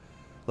forward.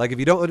 Like, if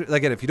you don't,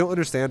 again, if you don't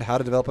understand how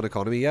to develop an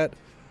economy yet,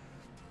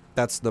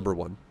 that's number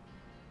 1.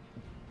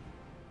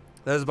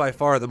 That is by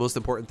far the most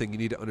important thing you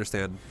need to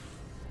understand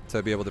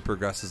to be able to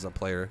progress as a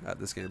player at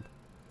this game.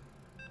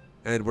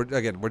 And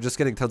we're just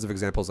getting tons of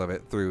examples of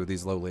it through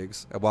these low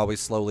leagues, while we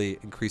slowly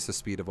increase the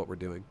speed of what we're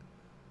doing.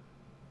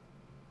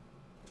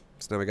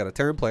 So now we got a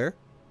Terran player.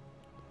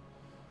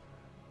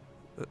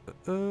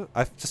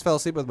 I just fell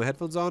asleep with my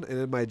headphones on, and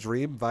in my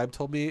dream, Vibe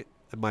told me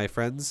and my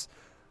friends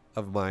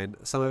of mine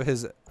some of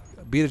his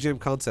B2GM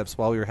concepts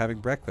while we were having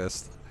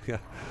breakfast. Yeah.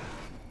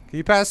 Can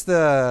you pass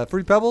the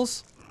Fruit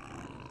Pebbles?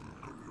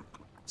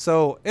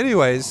 So,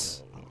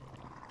 anyways,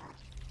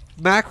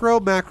 macro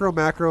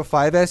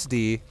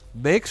 5SD,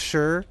 make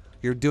sure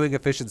you're doing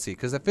efficiency,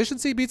 because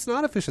efficiency beats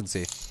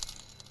non-efficiency.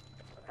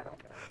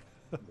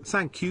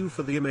 Thank you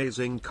for the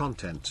amazing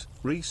content.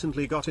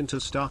 Recently got into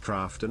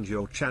StarCraft and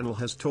your channel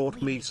has taught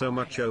me so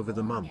much over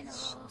the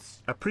months.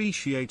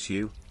 Appreciate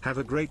you. Have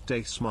a great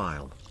day,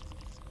 smile.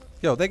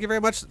 Yo, thank you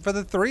very much for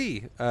the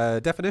 3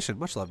 definition.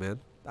 Much love,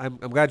 man. I'm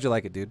glad you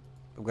like it, dude.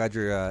 I'm glad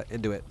you're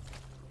into it.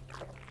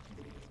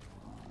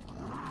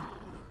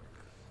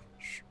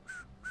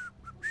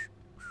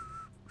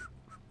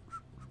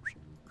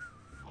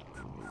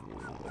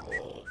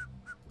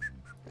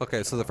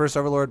 Okay, so the first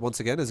Overlord, once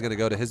again, is going to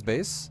go to his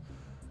base.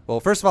 Well,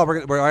 first of all, we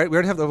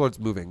already have the Overlords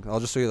moving. I'll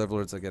just show you the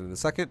Overlords again in a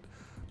second.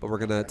 But we're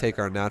going to take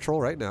our natural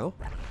right now.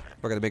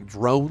 We're going to make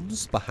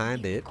drones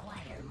behind it.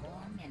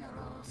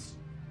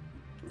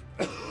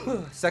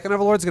 Second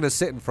Overlord's going to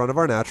sit in front of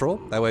our natural.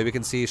 That way we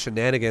can see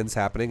shenanigans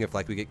happening if,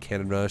 like, we get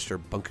cannon rushed or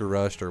bunker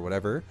rushed or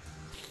whatever.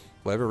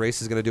 Whatever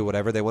race is going to do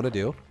whatever they want to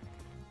do.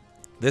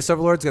 This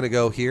Overlord's going to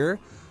go here,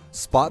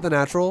 spot the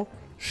natural,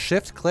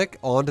 shift click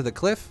onto the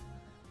cliff,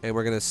 and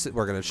we're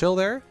gonna chill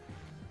there,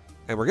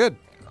 and we're good.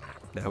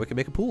 Now we can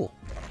make a pool.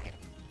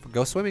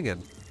 Go swimming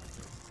in.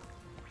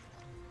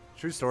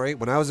 True story.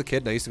 When I was a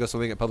kid, and I used to go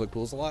swimming at public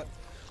pools a lot.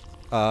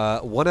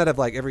 1 out of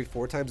like every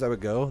 4 times I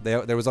would go,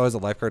 there was always a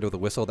lifeguard with a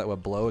whistle that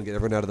would blow and get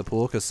everyone out of the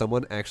pool because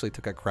someone actually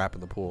took a crap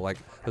in the pool. Like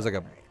it was like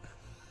a.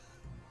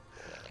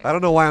 I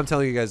don't know why I'm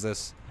telling you guys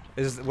this.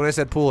 When I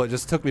said pool, it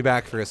just took me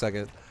back for a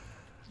second.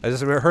 I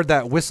just heard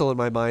that whistle in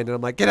my mind, and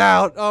I'm like, get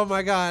out! Oh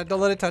my god! Don't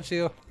let it touch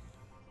you.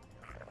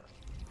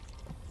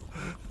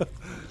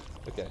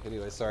 Okay,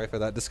 anyway, sorry for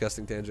that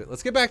disgusting tangent.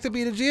 Let's get back to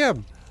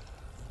B2GM.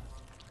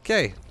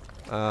 Okay.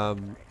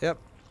 Yep.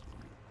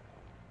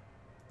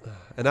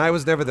 And I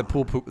was never the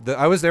pool poop.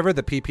 I was never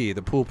the PP,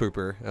 the pool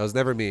pooper. That was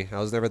never me. I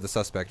was never the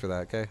suspect for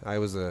that, okay? I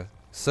was a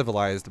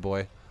civilized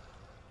boy.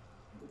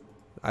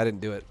 I didn't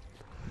do it.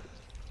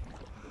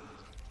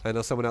 I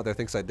know someone out there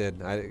thinks I did.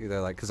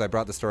 They're like, because I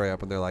brought the story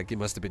up, and they're like, it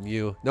must have been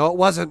you. No, it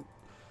wasn't.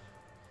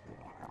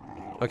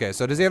 Okay,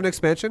 so does he have an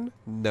expansion?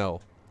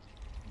 No.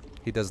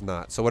 He does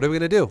not. So what are we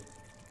going to do?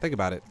 Think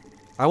about it.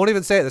 I won't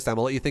even say it this time.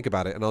 I'll let you think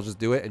about it, and I'll just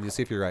do it, and you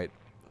see if you're right.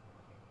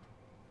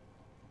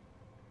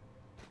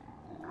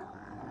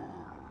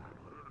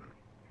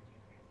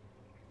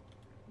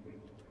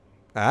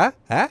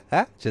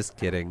 Just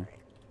kidding.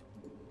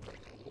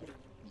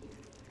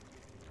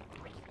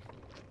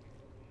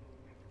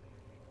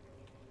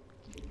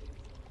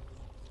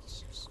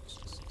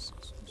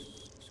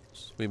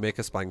 We make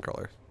a spine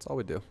crawler. That's all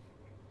we do.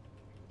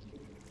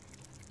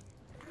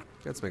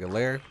 Okay, let's make a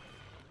layer.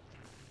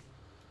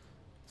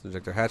 Let's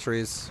inject our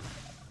hatcheries.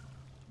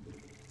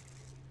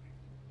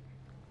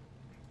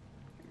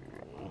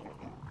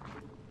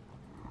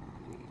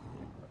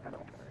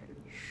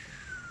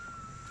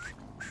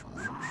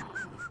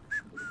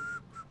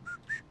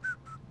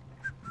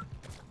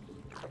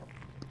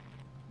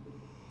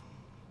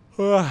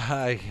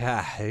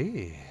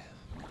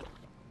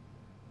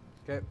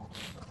 Okay.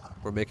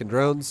 We're making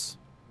drones.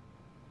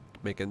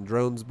 Making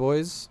drones,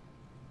 boys.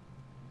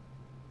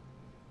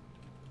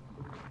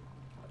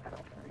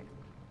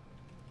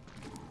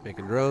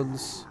 Making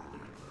drones.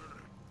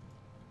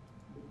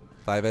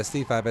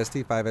 5SD,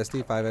 5SD,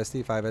 5SD,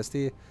 5SD,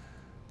 5SD.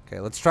 Okay,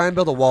 let's try and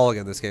build a wall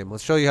again this game.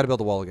 Let's show you how to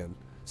build a wall again.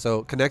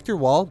 So connect your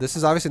wall. This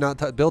is obviously not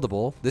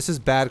buildable. This is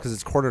bad because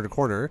it's corner to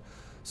corner.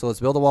 So let's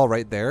build a wall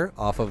right there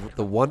off of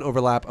the one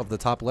overlap of the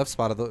top left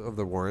spot of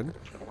the warren.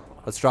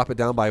 Let's drop it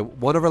down by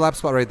one overlap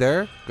spot right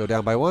there. Go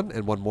down by one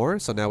and one more.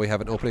 So now we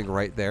have an opening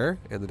right there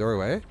in the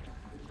doorway.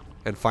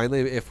 And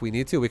finally, if we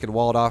need to, we can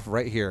wall it off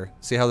right here.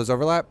 See how there's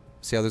overlap?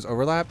 See how there's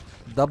overlap?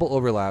 Double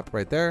overlap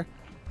right there.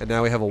 And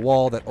now we have a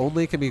wall that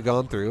only can be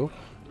gone through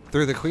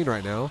the queen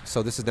right now.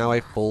 So this is now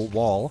a full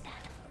wall.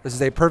 This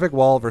is a perfect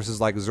wall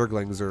versus like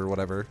Zerglings or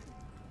whatever.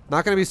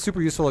 Not going to be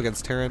super useful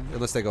against Terran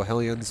unless they go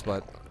Hellions,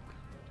 but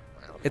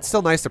it's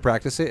still nice to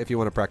practice it if you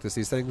want to practice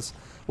these things.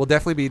 We'll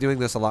definitely be doing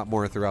this a lot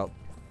more throughout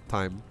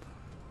time.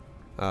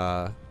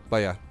 But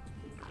yeah.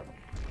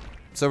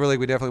 Silver League,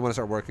 we definitely want to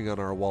start working on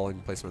our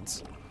walling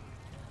placements.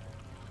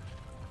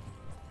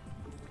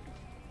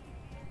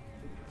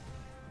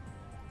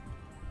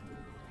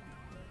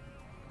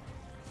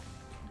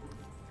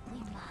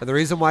 And the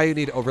reason why you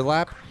need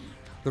overlap,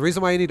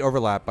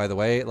 by the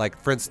way, like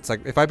for instance,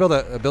 like if I build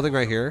a building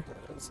right here,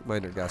 let's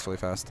mine your gas really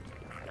fast.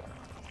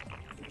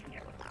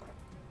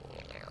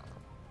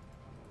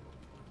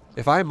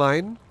 If I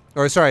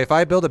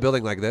build a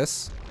building like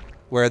this,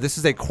 where this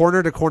is a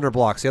corner to corner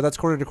block, see how that's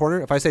corner to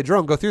corner? If I say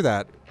drone, go through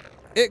that,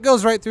 it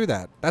goes right through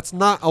that. That's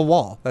not a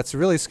wall. That's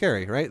really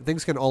scary, right?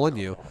 Things can all in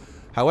you.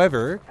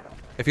 However,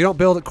 if you don't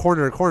build it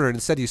corner to corner, and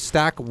instead you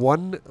stack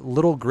one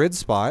little grid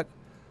spot,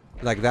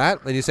 like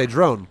that, and you say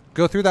drone,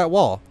 go through that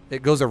wall.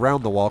 It goes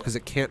around the wall because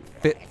it can't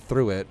fit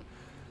through it.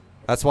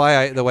 That's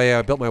why the way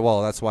I built my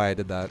wall, that's why I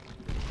did that.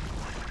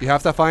 You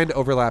have to find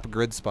overlap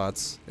grid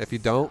spots. If you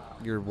don't,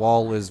 your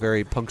wall is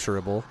very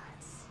puncturable.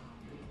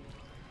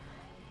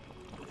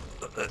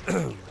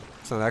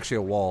 It's not actually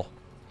a wall.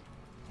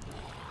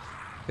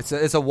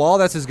 It's a wall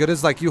that's as good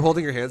as like you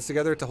holding your hands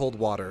together to hold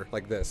water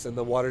like this, and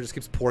the water just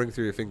keeps pouring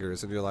through your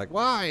fingers, and you're like,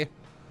 why?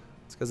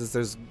 It's because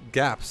there's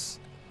gaps.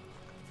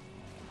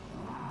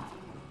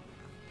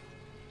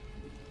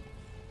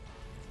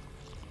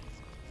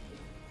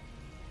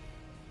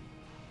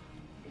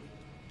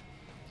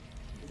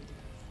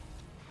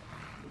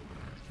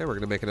 Okay, we're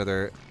gonna make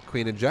another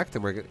queen inject,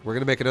 and we're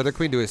gonna make another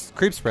queen do a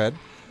creep spread.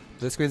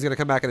 This queen's gonna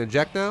come back and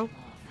inject now.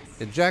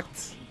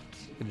 Inject,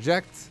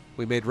 inject.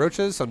 We made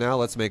roaches, so now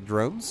let's make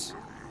drones.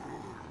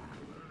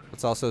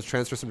 Let's also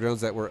transfer some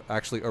drones that were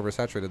actually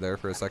oversaturated there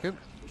for a second,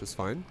 which is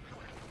fine.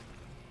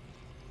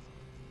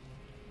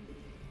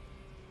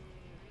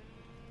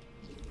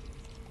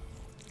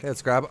 Okay,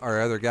 let's grab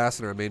our other gas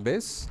in our main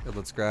base, and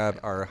let's grab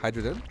our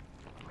hydrogen.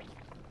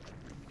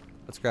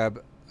 Let's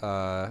grab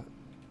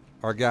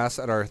our gas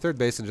at our third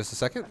base in just a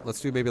second. Let's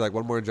do maybe like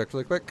one more inject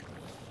really quick.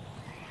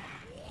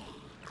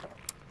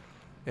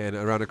 And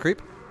around a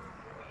creep.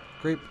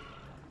 Creep.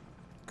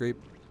 Creep.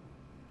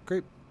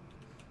 Creep.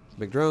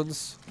 Make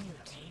drones.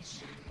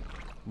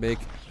 Make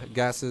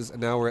gases. And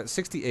now we're at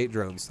 68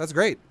 drones. That's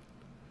great.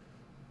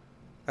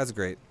 That's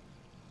great.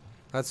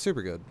 That's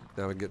super good.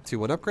 Now we can get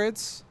 2-1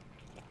 upgrades.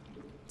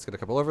 Let's get a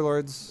couple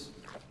overlords.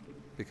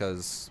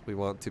 Because we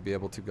want to be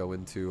able to go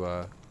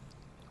into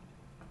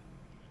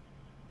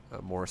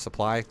more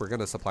supply. We're going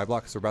to supply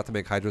block because we're about to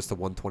make Hydras to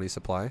 120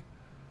 supply.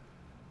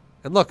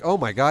 And look, oh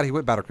my god, he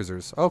went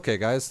battlecruisers. Okay,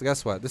 guys,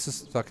 guess what? This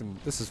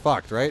is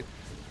fucked, right?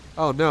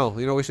 Oh no,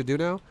 you know what we should do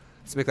now?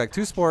 Let's make like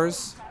 2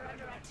 spores.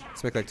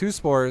 Let's make like 2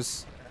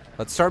 spores.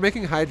 Let's start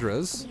making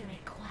Hydras.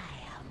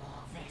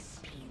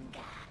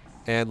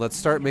 And let's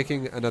start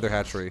making another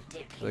hatchery.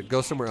 Like,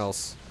 go somewhere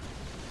else.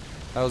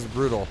 That was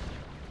brutal.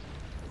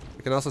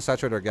 We can also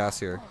saturate our gas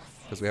here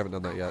because we haven't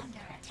done that yet.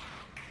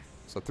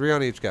 So 3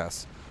 on each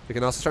gas. We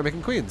can also start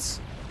making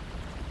queens.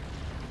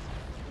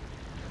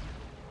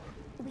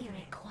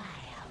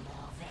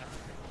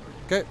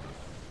 Okay.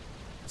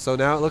 So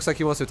now it looks like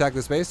he wants to attack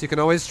this base. You can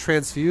always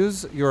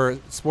transfuse your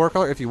spore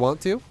color if you want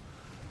to.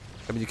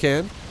 I mean, you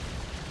can.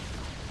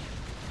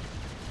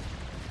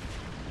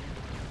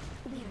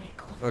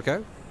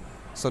 Okay.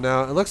 So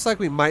now it looks like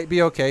we might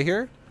be okay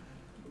here.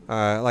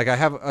 Like I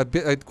have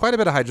quite a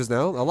bit of hydras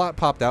now. A lot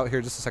popped out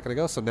here just a second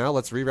ago. So now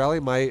let's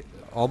re-rally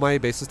all my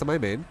bases to my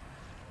main.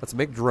 Let's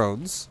make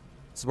drones.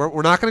 So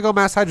we're not going to go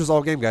mass hydras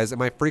all game, guys. Am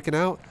I freaking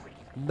out?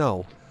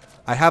 No.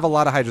 I have a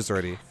lot of hydras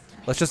already.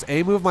 Let's just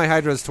A-move my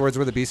hydras towards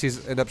where the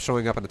BCs end up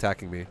showing up and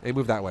attacking me.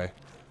 A-move that way.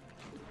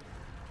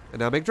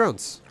 And now make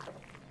drones.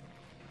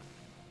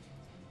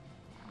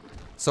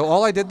 So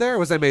all I did there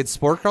was I made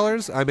spore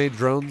crawlers, I made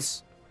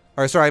drones,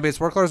 or sorry, I made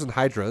spore crawlers and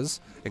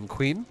hydras and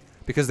queen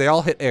because they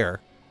all hit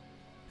air.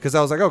 Because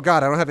I was like, oh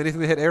god, I don't have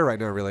anything to hit air right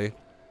now, really.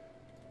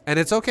 And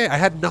it's okay. I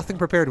had nothing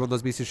prepared when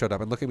those BCs showed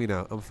up. And look at me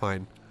now. I'm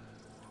fine.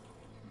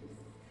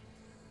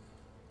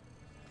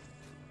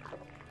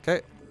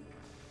 Okay.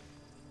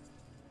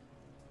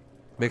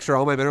 Make sure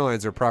all my mineral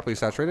lines are properly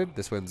saturated.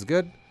 This one's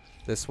good.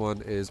 This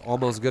one is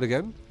almost good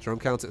again. Drone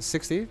count's at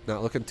 60.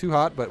 Not looking too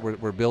hot, but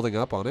we're building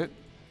up on it.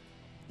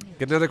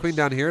 Get another queen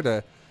down here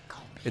to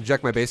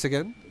inject my base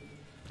again.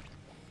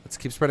 Let's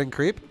keep spreading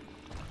creep.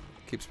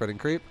 Keep spreading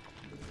creep.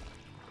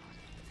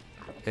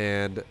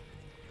 And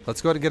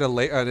let's go ahead and get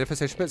an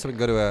infestation pit so we can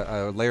go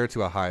to a layer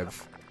to a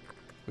hive.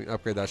 We can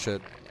upgrade that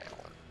shit.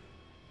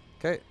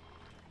 Okay.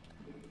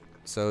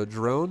 So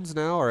drones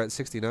now are at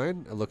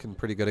 69. Looking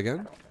pretty good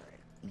again.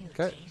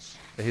 Okay.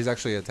 He's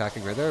actually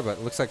attacking right there, but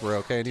it looks like we're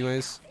okay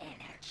anyways.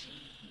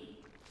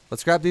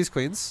 Let's grab these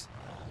queens,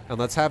 and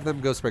let's have them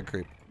go spread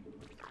creep.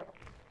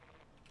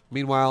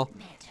 Meanwhile,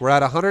 we're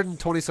at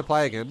 120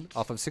 supply again,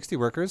 off of 60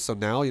 workers, so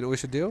now, you know what we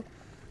should do?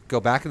 Go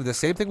back into the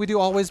same thing we do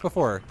always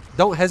before.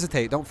 Don't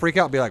hesitate. Don't freak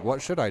out and be like,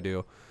 what should I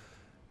do?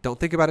 Don't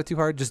think about it too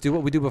hard. Just do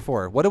what we do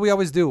before. What do we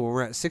always do when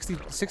we're at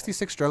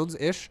 66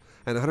 drones-ish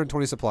and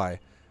 120 supply?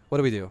 What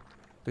do?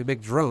 We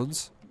make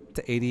drones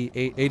to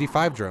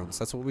 85 drones.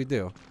 That's what we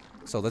do.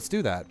 So let's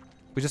do that.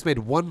 We just made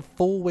one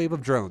full wave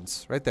of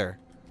drones right there.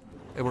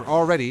 And we're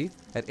already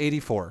at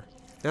 84.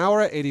 Now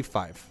we're at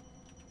 85.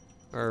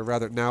 Or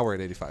rather, now we're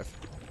at 85.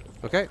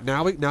 Okay,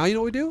 now you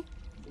know what we do?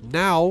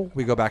 Now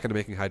we go back into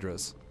making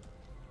hydras.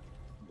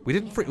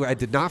 I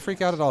did not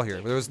freak out at all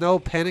here. There was no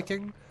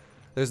panicking.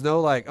 There's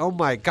no like, oh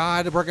my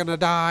god, we're gonna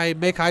die.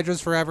 Make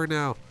hydras forever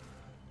now.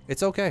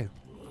 It's okay.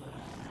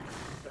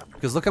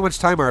 Because look how much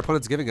time our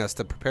opponent's giving us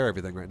to prepare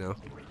everything right now.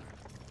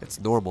 It's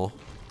normal.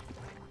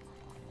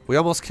 We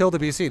almost killed a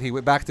BC and he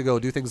went back to go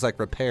do things like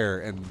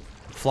repair and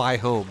fly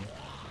home.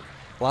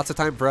 Lots of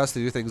time for us to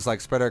do things like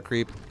spread our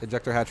creep,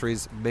 inject our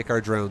hatcheries, make our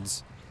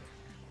drones,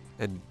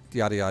 and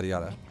yada yada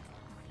yada.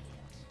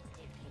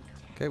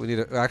 Okay, we need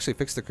to actually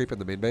fix the creep in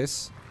the main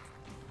base.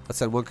 Let's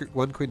send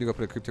one queen to go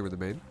put a creep team in the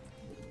main.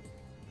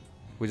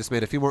 We just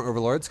made a few more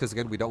overlords because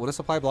again we don't want to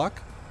supply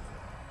block.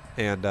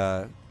 And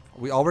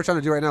all we're trying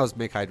to do right now is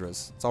make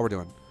hydras. That's all we're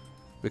doing.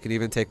 We can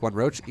even take one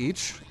roach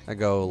each and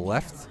go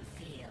left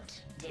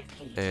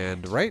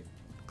and right.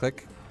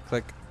 Click,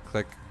 click,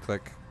 click,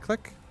 click,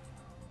 click.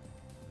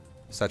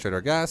 Saturate our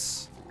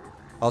gas.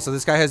 Also,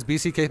 this guy has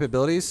BC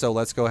capabilities, so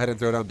let's go ahead and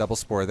throw down double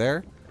spore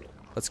there.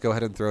 Let's go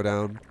ahead and throw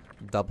down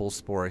double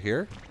spore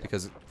here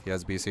because he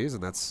has BCs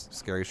and that's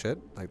scary shit.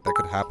 Like that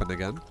could happen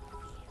again.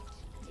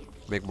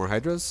 Make more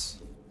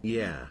hydras.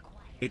 Yeah,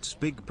 it's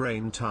big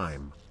brain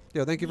time.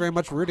 Yo, thank you very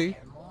much, Rudy.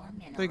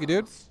 Thank you,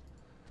 dude.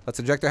 Let's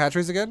inject our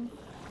hatcheries again.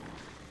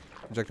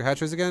 Inject our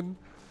hatcheries again.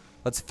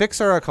 Let's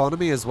fix our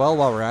economy as well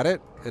while we're at it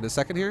in a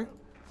second here.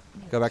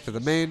 Go back to the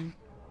main.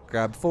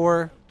 Grab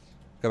 4.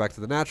 Go back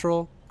to the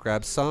natural.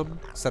 Grab some.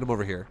 Send them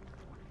over here.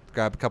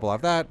 Grab a couple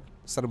of that.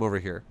 Send them over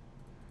here.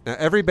 Now,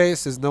 every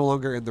base is no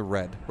longer in the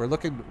red. We're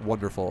looking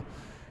wonderful.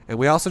 And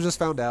we also just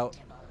found out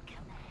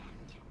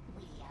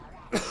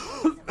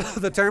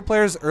the Terran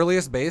player's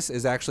earliest base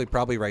is actually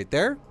probably right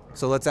there.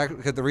 So let's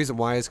actually, the reason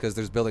why is because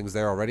there's buildings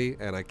there already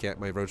and I can't,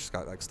 my roach just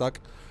got like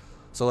stuck.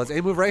 So let's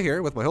A-move right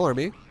here with my whole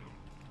army.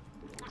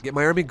 Get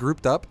my army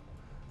grouped up.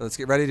 Let's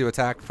get ready to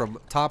attack from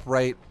top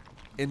right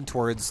in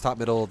towards top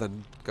middle,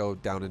 then go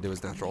down into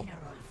his natural.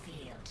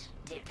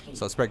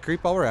 So spread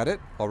creep while we're at it,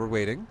 while we're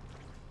waiting.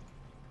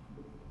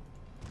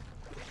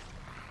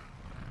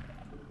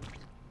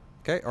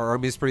 Okay, our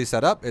army's pretty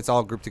set up. It's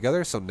all grouped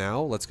together. So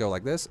now let's go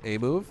like this.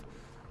 A-move,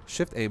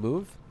 shift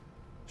A-move,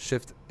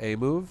 shift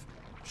A-move,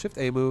 shift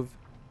A-move,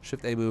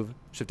 shift A-move,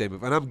 shift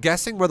A-move. And I'm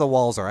guessing where the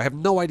walls are. I have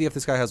no idea if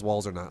this guy has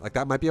walls or not. Like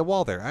that might be a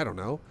wall there. I don't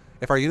know.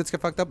 If our units get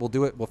fucked up, we'll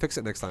do it. We'll fix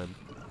it next time.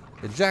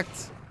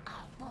 Inject.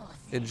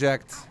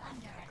 Inject.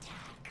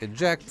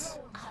 Inject.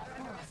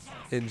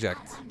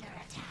 Inject.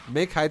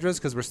 Make hydras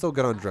because we're still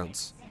good on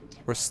drones.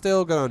 We're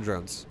still good on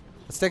drones.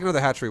 Let's take another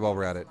hatchery while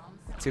we're at it.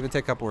 Let's even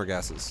take a couple more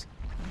gases.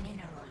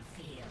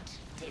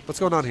 What's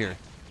going on here?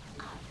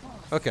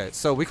 Okay,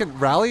 so we can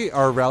rally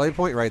our rally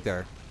point right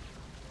there.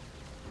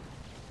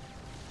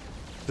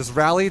 Just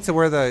rally to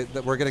where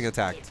we're getting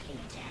attacked.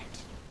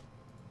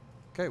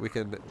 Okay, we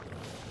can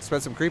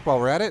spread some creep while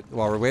we're at it,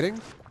 while we're waiting.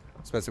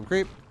 Spread some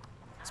creep.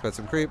 Spread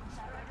some creep.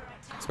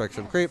 Spread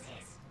some creep.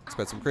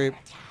 Expect some creep.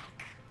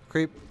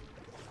 Creep.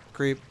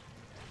 Creep.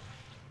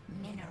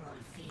 Mineral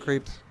field.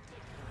 Creep.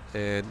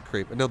 And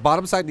creep. And the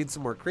bottom side needs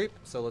some more creep,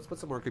 so let's put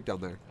some more creep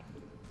down there.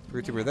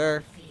 Root teamer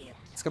there. Field.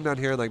 Let's come down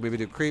here and like maybe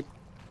do creep.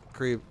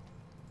 Creep.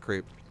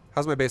 Creep.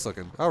 How's my base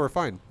looking? Oh, we're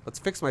fine. Let's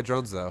fix my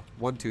drones though.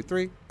 1, 2,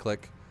 3.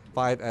 Click.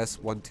 5S.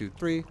 1, 2,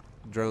 3.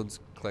 Drones.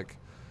 Click.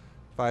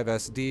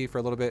 5SD for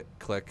a little bit.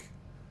 Click.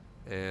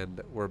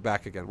 And we're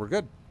back again. We're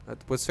good. That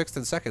was fixed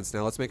in seconds.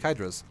 Now let's make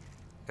hydras.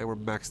 And we're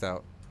maxed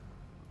out.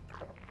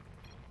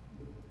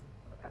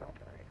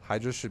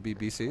 Hydras should be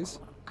BCs.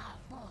 Our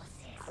forces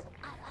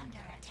are under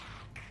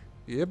attack.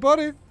 Yeah,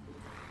 buddy.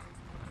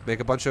 Make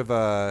a bunch of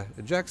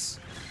injects.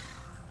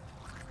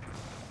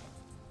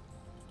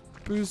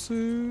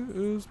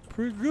 BC is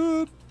pretty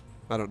good.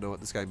 I don't know what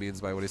this guy means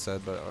by what he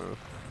said, but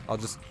I'll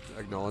just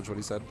acknowledge what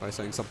he said by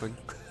saying something.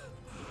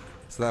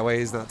 So that way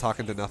he's not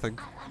talking to nothing.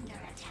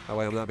 That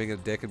way I'm not being a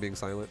dick and being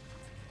silent.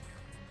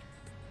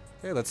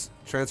 Okay, let's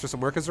transfer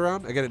some workers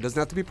around. Again, it doesn't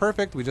have to be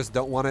perfect. We just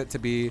don't want it to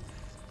be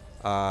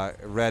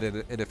red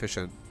and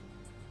inefficient.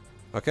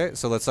 Okay,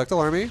 so let's select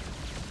army.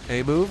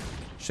 A move.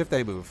 Shift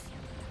A move.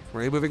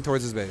 We're A moving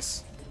towards his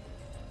base.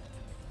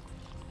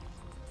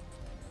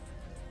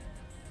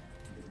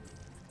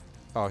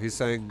 Oh, he's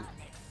saying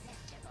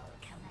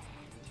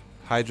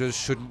Hydras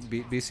shouldn't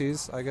beat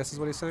BCs, I guess is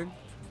what he's saying.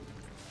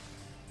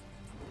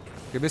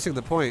 You're missing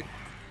the point.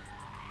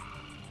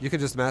 You can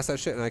just mass that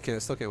shit and I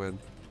still can't win.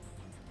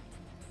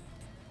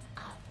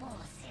 Our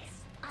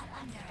forces are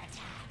under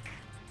attack.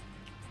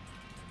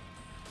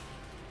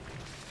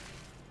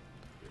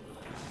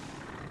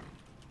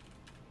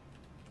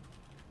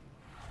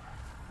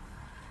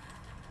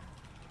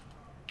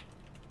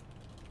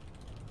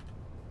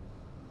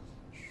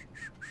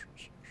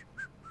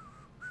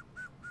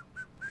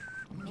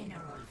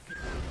 Mineral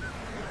field.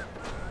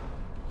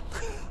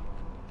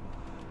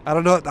 I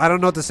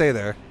don't know what to say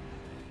there.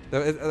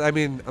 I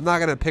mean, I'm not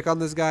gonna pick on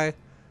this guy.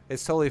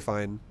 It's totally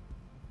fine.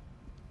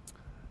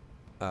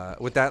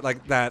 With that,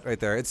 like that right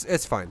there,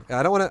 it's fine.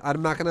 I don't want to.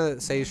 I'm not gonna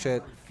say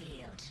shit.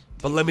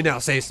 But let me now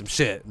say some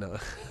shit. No,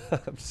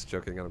 I'm just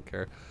joking. I don't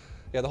care.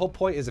 Yeah, the whole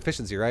point is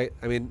efficiency, right?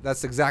 I mean,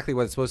 that's exactly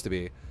what it's supposed to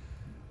be.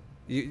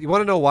 You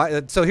want to know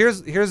why? So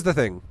here's the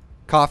thing.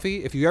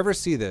 Coffee, if you ever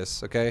see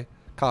this, okay?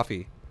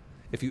 Coffee.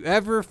 If you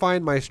ever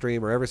find my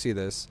stream or ever see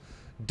this,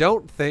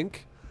 don't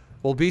think,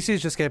 well, BCs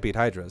just can't beat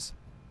Hydras.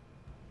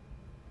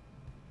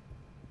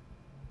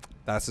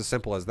 That's as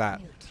simple as that.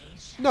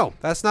 No,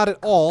 that's not at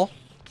all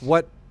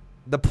what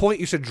the point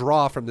you should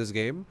draw from this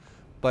game.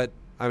 But,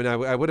 I mean,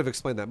 I would have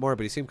explained that more,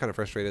 but he seemed kind of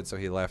frustrated, so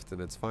he left,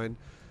 and it's fine.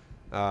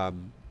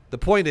 The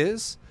point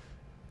is,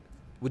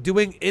 with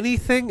doing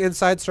anything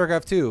inside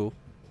StarCraft 2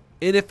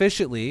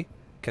 inefficiently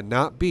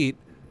cannot beat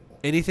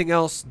anything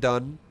else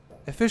done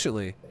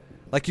efficiently.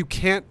 Like, you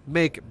can't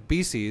make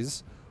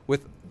BCs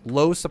with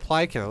low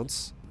supply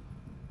counts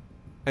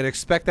and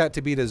expect that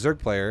to beat a Zerg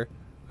player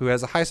who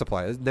has a high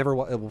supply. It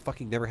will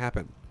fucking never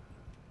happen.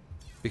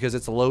 Because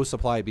it's low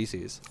supply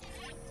BCs.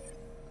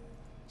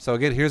 So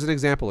again, here's an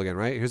example again,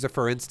 right? Here's a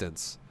for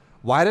instance.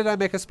 Why did I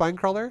make a spine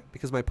crawler?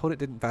 Because my opponent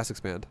didn't fast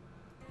expand.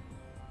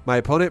 My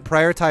opponent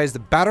prioritized the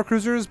battle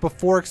cruisers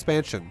before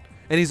expansion.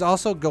 And he's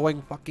also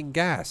going fucking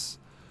gas.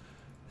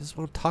 This is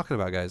what I'm talking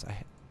about, guys.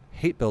 I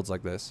hate builds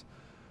like this.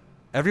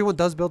 Everyone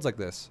does builds like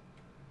this.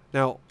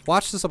 Now,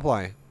 watch the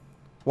supply.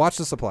 Watch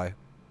the supply.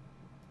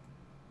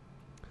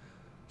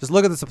 Just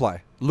look at the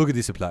supply. Look at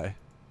the supply.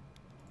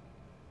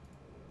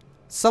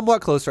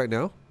 Somewhat close right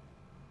now.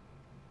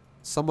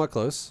 Somewhat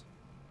close.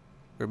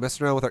 We're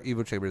messing around with our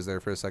Evo chambers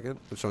there for a second.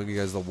 I'm showing you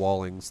guys the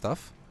walling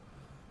stuff.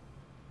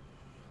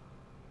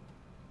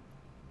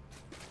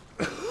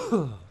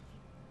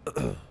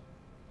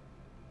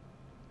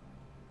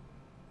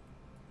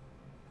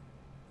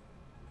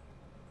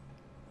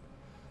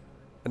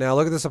 And now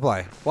look at the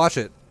supply. Watch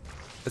it.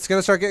 It's going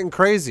to start getting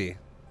crazy.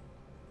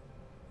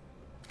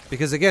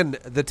 Because again,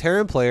 the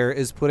Terran player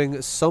is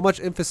putting so much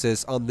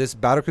emphasis on this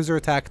battlecruiser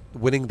attack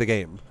winning the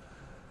game.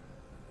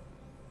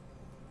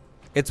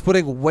 It's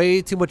putting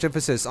way too much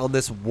emphasis on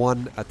this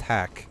one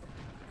attack.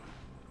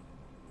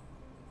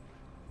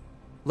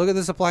 Look at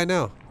the supply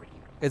now.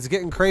 It's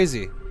getting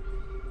crazy.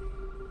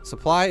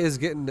 Supply is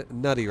getting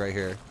nutty right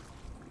here.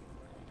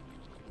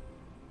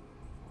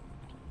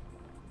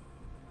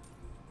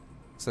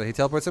 So he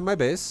teleports in my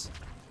base.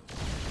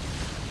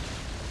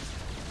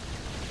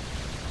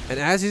 And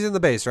as he's in the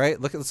base, right?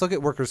 Let's look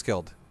at workers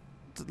killed.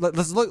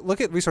 Let's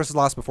look at resources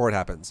lost before it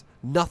happens.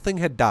 Nothing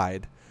had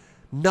died.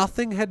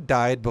 Nothing had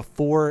died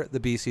before the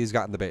BCs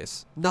got in the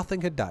base.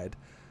 Nothing had died.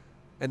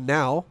 And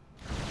now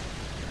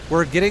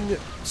we're getting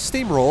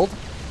steamrolled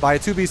by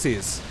 2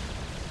 BCs.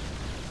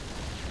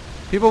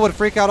 People would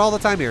freak out all the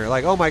time here.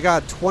 Like, oh my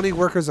god, 20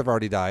 workers have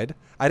already died.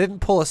 I didn't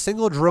pull a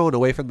single drone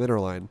away from the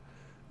mineral line.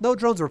 No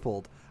drones were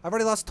pulled. I've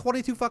already lost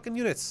 22 fucking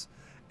units.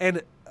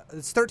 And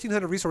it's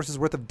 1,300 resources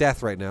worth of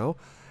death right now.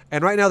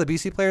 And right now the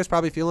BC player is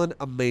probably feeling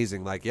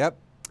amazing. Like, yep,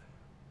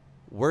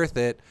 worth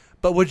it.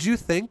 But would you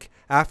think,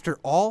 after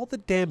all the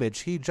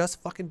damage he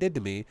just fucking did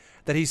to me,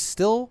 that he's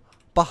still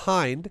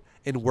behind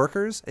in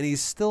workers, and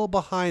he's still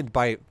behind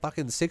by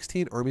fucking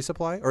 16 army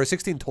supply, or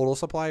 16 total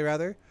supply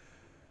rather.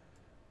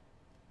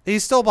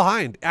 He's still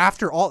behind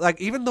after all, like,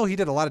 even though he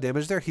did a lot of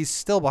damage there, he's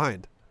still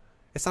behind.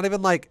 It's not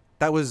even like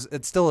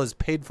it still has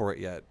paid for it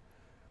yet.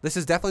 This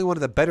is definitely one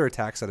of the better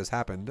attacks that has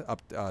happened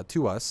up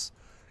to us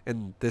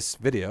in this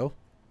video.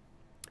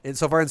 And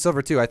so far in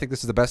Silver 2, I think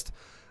this is the best,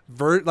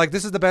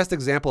 this is the best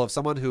example of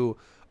someone who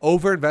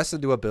over-invests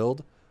into a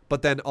build,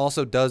 but then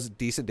also does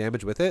decent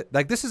damage with it.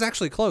 Like, this is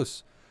actually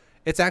close.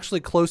 It's actually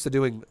close to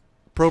doing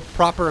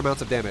proper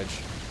amounts of damage.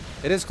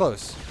 It is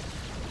close.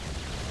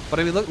 But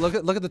I mean, look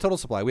at the total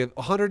supply. We have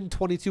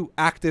 122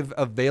 active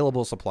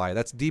available supply.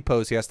 That's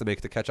depots he has to make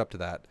to catch up to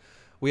that.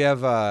 We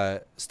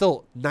have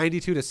still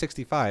 92 to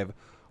 65.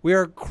 We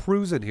are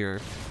cruising here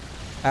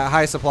at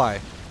high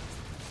supply.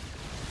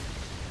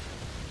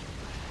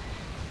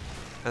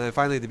 And then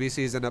finally the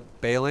BCs end up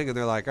bailing, and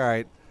they're like, all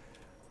right,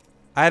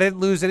 I didn't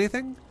lose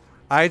anything.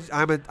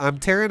 I'm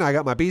Terran. I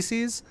got my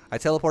BCs. I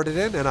teleported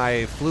in and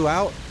I flew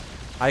out.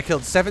 I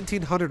killed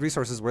 1,700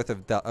 resources worth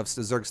of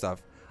Zerg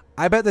stuff.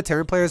 I bet the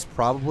Terran player is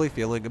probably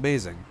feeling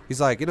amazing. He's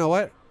like, you know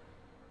what?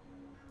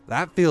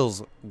 That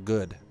feels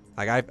good.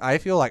 Like, I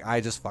feel like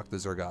I just fucked the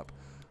Zerg up.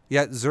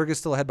 Yet Zerg is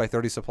still ahead by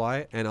 30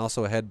 supply and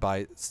also ahead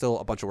by still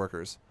a bunch of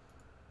workers.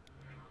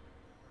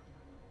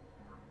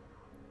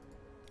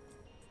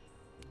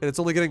 And it's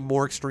only getting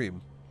more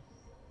extreme.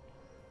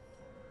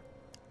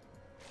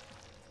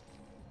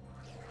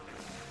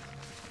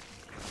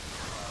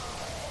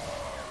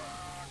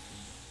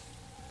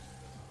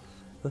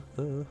 And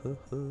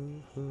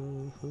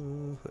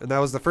that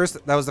was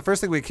the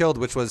first thing we killed,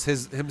 which was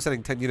him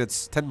sending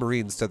 10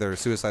 Marines to their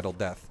suicidal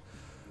death.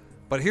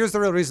 But here's the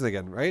real reason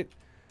again, right?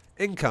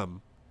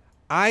 Income.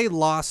 I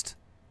lost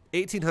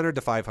 1,800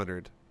 to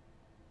 500.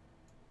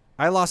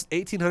 I lost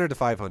 1,800 to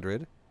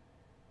 500.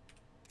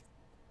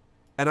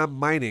 And I'm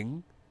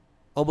mining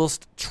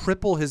almost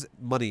triple his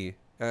money.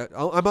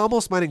 I'm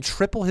almost mining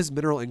triple his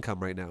mineral income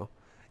right now.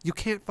 You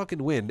can't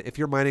fucking win if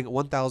you're mining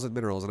 1,000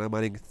 minerals and I'm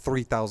mining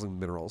 3,000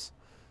 minerals.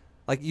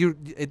 Like, you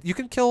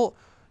can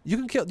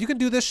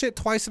do this shit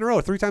twice in a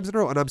row, 3 times in a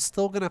row, and I'm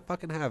still gonna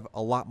fucking have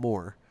a lot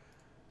more.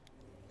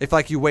 If,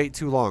 like, you wait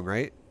too long,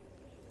 right?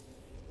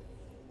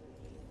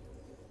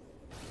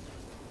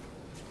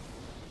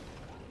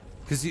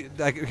 Because,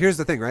 like, here's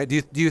the thing, right?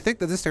 Do you think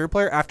that this Terran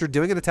player, after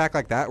doing an attack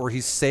like that, where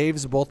he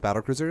saves both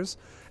battlecruisers,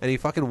 and he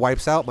fucking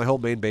wipes out my whole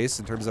main base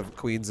in terms of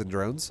queens and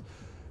drones,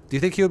 do you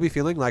think he would be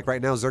feeling like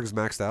right now Zerg's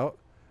maxed out?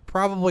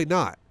 Probably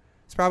not.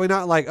 It's probably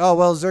not like, oh,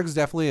 well, Zerg's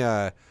definitely,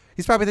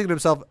 he's probably thinking to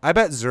himself, I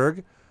bet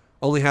Zerg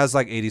only has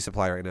like 80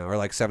 supply right now, or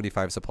like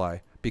 75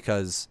 supply,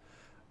 because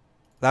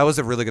that was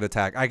a really good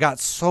attack. I got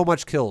so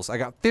much kills. I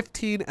got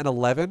 15 and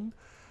 11,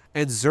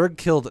 and Zerg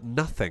killed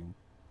nothing.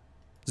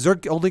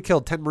 Zerg only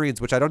killed 10 Marines,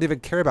 which I don't even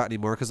care about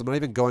anymore because I'm not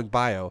even going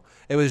bio.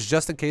 It was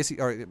just in case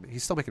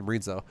he's still making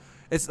Marines though.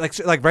 It's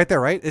like right there,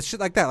 right? It's shit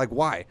like that. Like,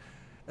 why?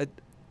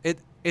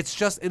 It's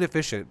just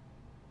inefficient.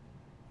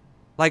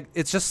 Like,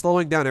 it's just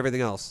slowing down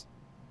everything else.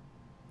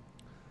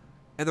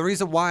 And the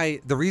reason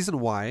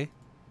why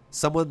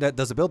someone that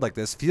does a build like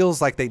this feels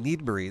like they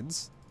need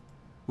Marines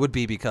would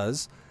be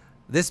because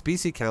this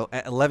BC count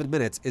at 11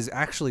 minutes is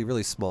actually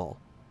really small.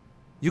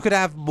 You could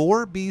have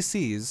more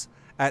BCs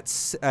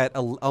at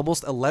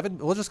almost 11.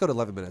 We'll just go to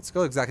 11 minutes.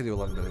 Go exactly to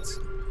 11 minutes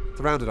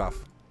to round it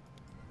off.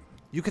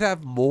 You could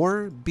have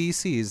more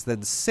BCs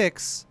than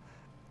 6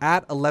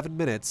 at 11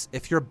 minutes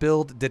if your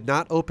build did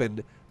not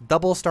open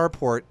double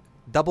starport,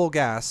 double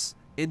gas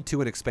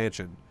into an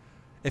expansion.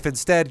 If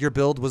instead your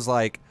build was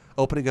like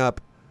opening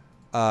up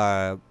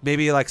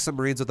maybe like some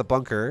Marines with a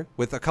bunker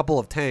with a couple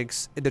of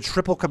tanks into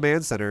triple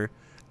command center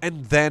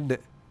and then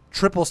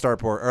triple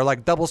starport or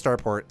like double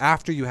starport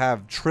after you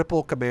have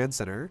triple command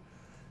center.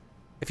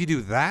 If you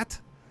do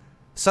that,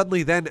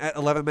 suddenly then at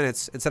 11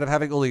 minutes, instead of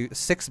having only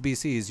 6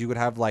 BCs, you would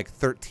have like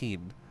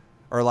 13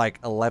 or like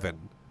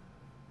 11.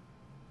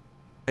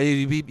 And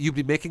you'd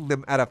be making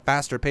them at a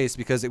faster pace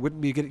because it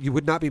wouldn't be you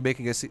would not be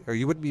making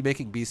you wouldn't be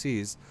making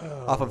BCs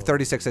off of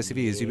 36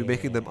 SCVs. You'd be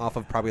making them off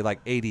of probably like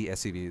 80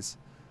 SCVs.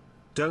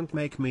 Don't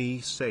make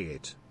me say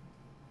it.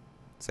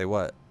 Say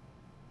what?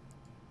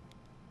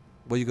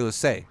 What are you gonna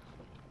say?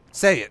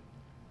 Say it.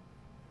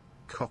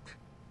 Cock.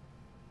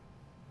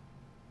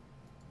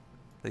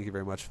 Thank you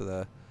very much for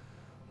the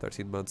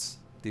 13 months.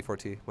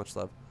 D4T, much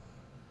love.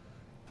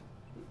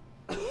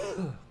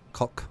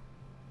 Cock.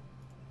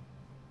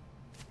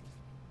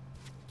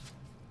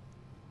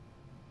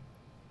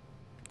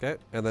 Okay,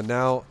 and then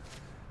now,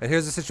 and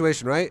here's the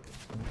situation, right?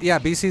 Yeah,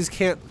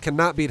 BCs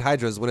cannot beat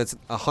Hydras when it's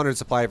 100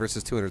 supply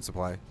versus 200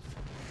 supply.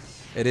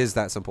 It is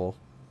that simple.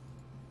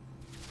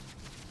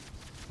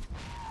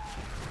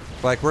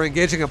 Like, we're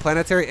engaging a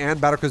planetary and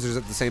battlecruisers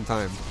at the same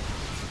time.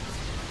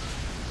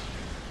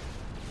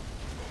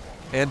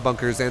 And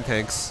bunkers and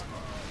tanks.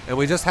 And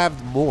we just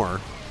have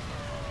more.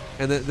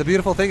 And the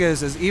beautiful thing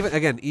is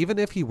even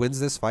if he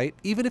wins this fight,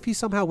 even if he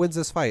somehow wins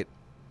this fight,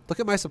 look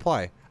at my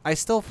supply. I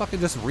still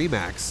fucking just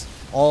remax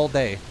all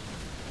day.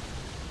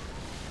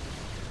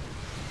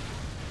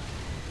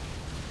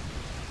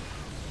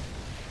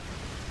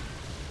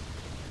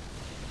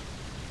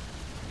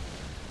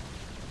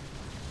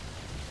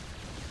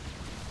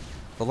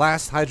 The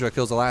last Hydra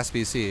kills the last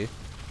BC.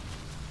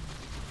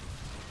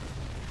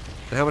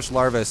 And how much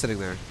larva is sitting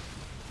there?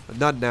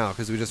 None now,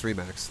 because we just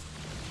remaxed.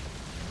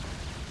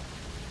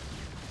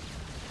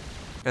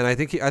 And I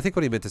think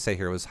what he meant to say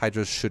here was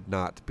Hydras should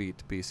not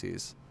beat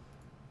BCs.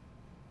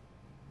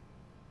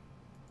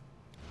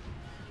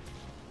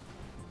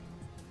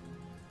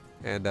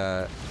 And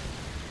yeah,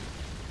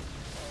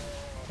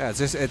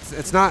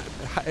 it's not,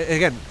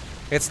 again,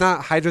 it's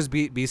not Hydras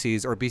beat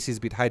BCs or BCs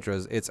beat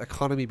Hydras. It's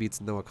economy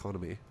beats no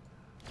economy.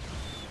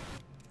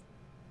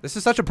 This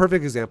is such a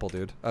perfect example,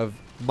 dude, of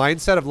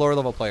mindset of lower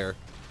level player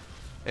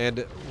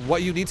and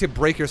what you need to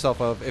break yourself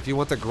of if you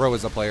want to grow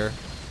as a player.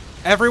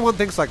 Everyone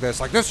thinks like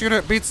this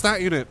unit beats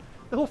that unit.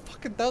 No, it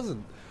fucking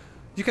doesn't.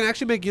 You can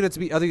actually make units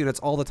beat other units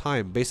all the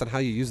time based on how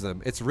you use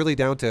them. It's really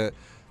down to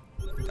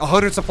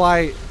 100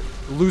 supply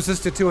loses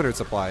to 200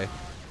 supply.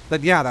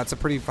 Then yeah, that's a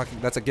pretty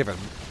fucking, that's a given.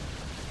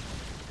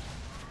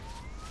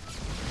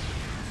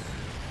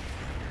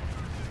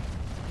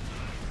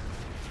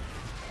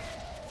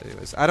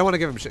 Anyways, I don't want to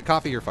give him shit.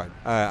 Coffee, you're fine.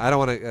 I don't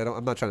want to,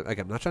 I'm not trying to,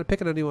 again, I'm not trying to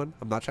pick on anyone.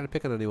 I'm not trying to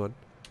pick on anyone.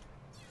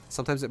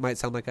 Sometimes it might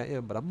sound like I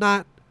am, but I'm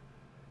not.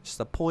 Just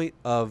the point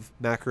of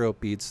macro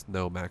beats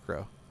no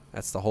macro.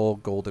 That's the whole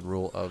golden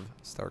rule of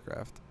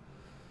StarCraft.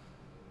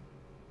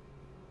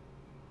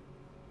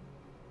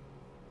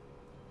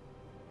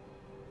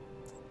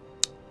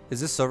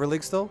 Is this Silver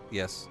League still?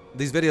 Yes.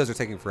 These videos are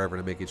taking forever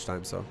to make each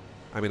time, so.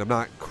 I mean, I'm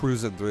not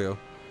cruising through.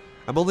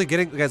 I'm only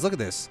getting, guys, look at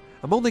this.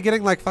 I'm only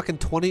getting like fucking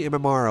 20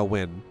 MMR a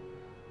win.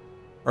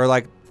 Or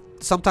like,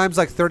 sometimes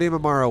like 30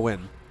 MMR a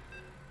win.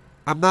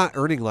 I'm not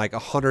earning like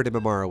 100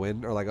 MMR a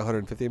win or like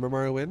 150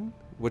 MMR a win,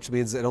 which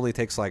means it only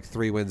takes like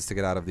 3 wins to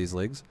get out of these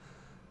leagues.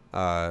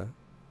 So,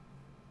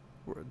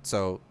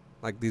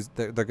 like these,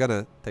 they're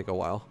gonna take a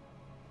while.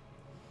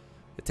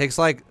 It takes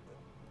like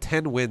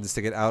 10 wins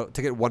to get out,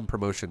 to get 1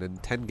 promotion in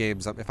 10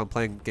 games. If I'm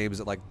playing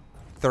games at like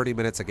 30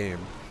 minutes a game.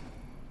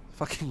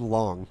 Fucking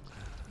long.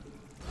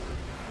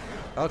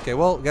 Okay,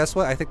 well, guess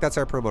what? I think that's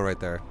our promo right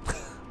there.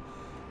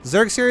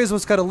 Zerg series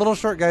was cut a little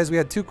short, guys. We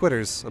had 2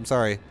 quitters. I'm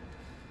sorry.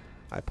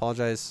 I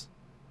apologize.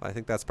 I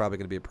think that's probably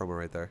going to be a promo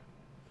right there.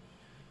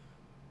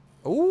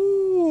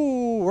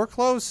 Ooh, we're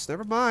close.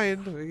 Never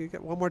mind. We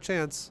get one more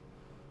chance.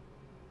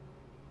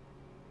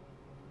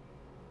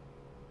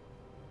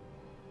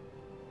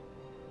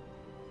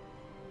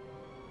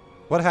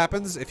 What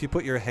happens if you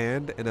put your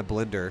hand in a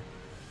blender?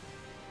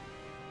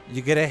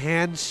 You get a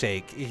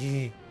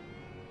handshake.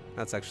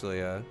 That's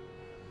actually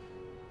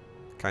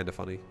kind of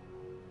funny.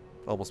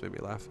 Almost made me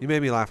laugh. You made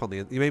me laugh on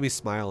the. You made me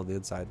smile on the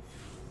inside.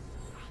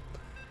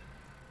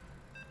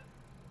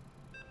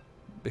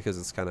 Because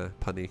it's kind of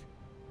punny.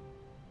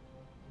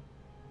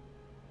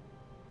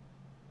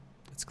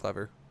 It's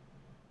clever.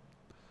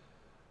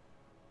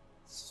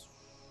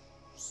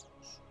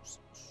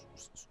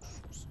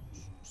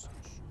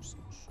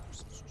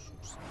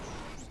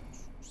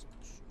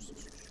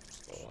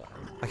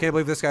 I can't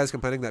believe this guy's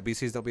complaining that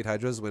BCs don't beat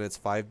Hydras when it's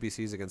 5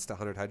 BCs against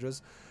 100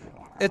 Hydras.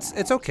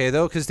 It's okay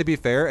though, because to be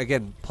fair,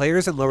 again,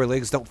 players in lower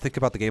leagues don't think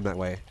about the game that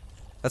way.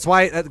 That's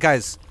why,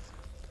 guys,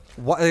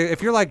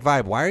 if you're like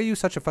Vibe, why are you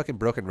such a fucking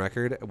broken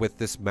record with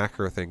this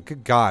macro thing?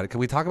 Good God, can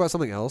we talk about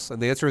something else?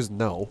 And the answer is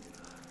no.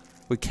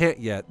 We can't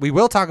yet. We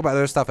will talk about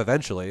other stuff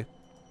eventually,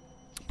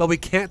 but we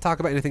can't talk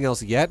about anything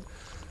else yet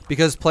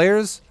because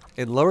players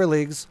in lower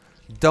leagues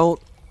don't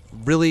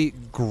really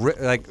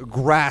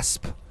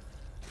grasp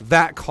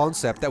that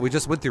concept that we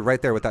just went through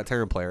right there with that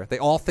Terran player. They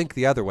all think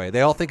the other way. They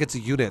all think it's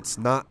units,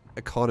 not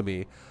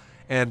economy.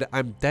 And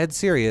I'm dead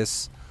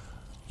serious.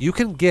 You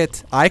can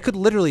get... I could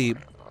literally...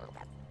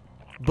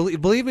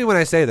 Believe me when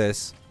I say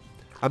this.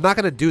 I'm not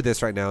going to do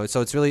this right now,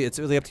 so it's really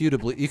up to you to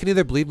believe. You can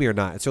either believe me or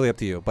not. It's really up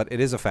to you, but it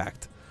is a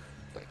fact.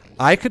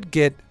 I could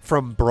get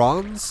from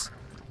Bronze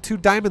to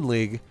Diamond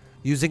League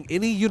using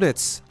any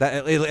units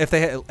that... If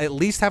they at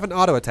least have an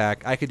auto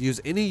attack, I could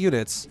use any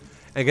units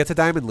and get to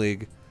Diamond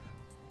League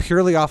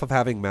purely off of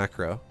having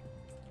macro.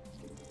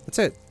 That's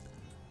it.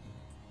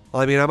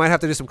 Well, I mean, I might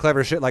have to do some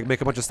clever shit like make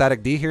a bunch of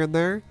static D here and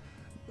there.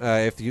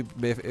 If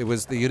it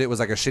was the unit was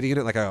like a shitty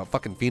unit, like a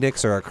fucking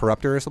Phoenix or a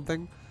Corruptor or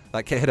something,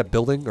 like can't hit a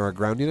building or a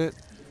ground unit,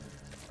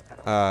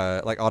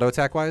 like auto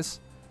attack wise.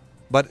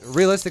 But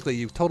realistically,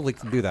 you totally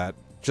can do that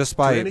just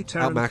by out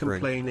macroing.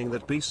 Complaining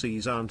that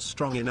BCs aren't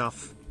strong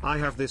enough. I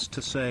have this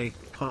to say.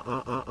 Yeah,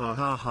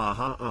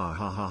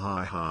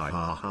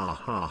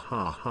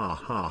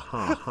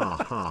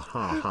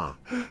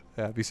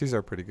 BCs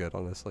are pretty good,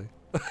 honestly.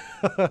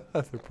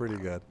 They're pretty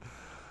good.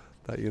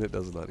 That unit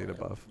does not need a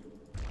buff.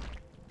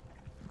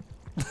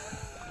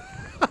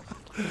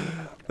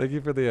 Thank you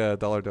for the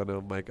dollar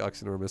dono, Mike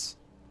Oxynormous.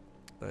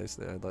 Nice.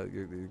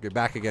 You're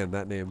back again.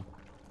 That name,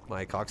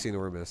 Mike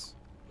Oxynormous.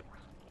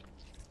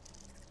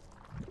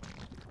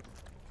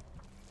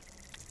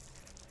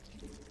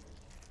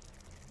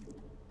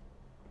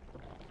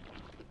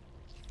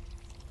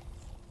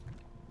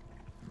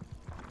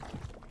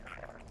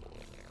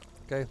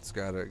 Okay, let's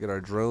gotta get our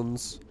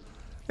drones.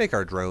 Make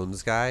our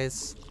drones,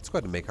 guys. Let's go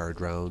ahead and make our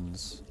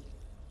drones.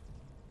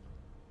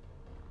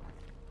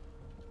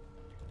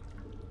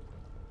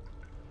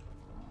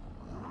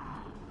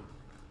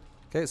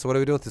 Okay, so what do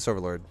we do with this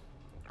overlord?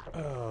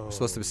 Oh, We're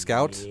supposed to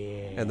scout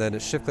and then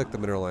shift click the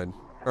mineral line.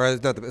 Or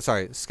not the,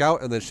 sorry,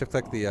 scout and then shift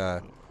click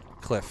the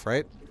cliff,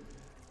 right?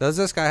 Does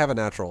this guy have a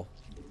natural?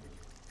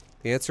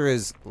 The answer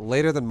is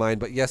later than mine,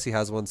 but yes, he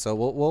has one. So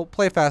we'll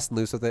play fast and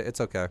loose with it.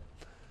 It's okay.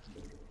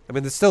 I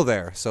mean, it's still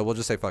there, so we'll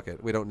just say fuck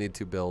it. We don't need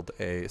to build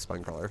a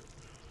spine crawler.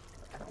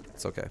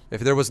 It's okay.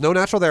 If there was no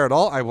natural there at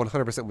all, I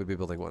 100% would be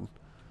building one.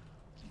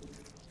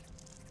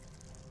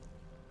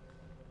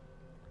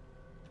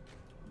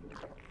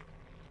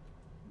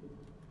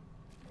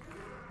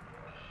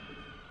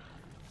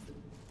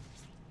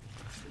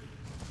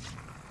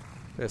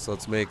 Okay, so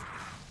let's make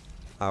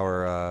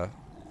our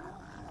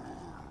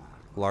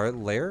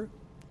layer.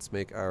 Let's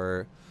make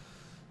our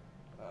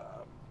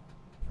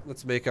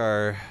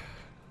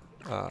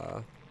you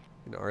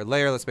know, our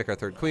layer. Let's make our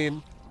third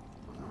queen.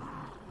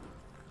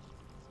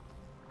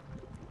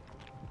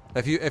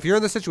 If you're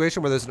in the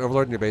situation where there's an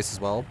overlord in your base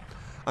as well,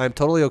 I'm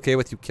totally okay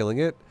with you killing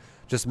it.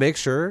 Just make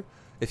sure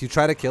if you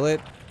try to kill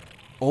it,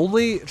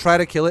 only try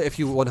to kill it if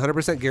you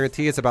 100%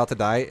 guarantee it's about to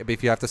die.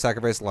 If you have to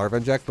sacrifice larva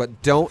inject,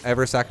 but don't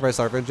ever sacrifice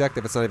larva inject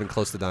if it's not even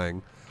close to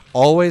dying.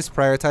 Always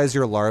prioritize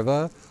your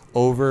larva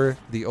over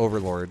the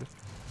overlord.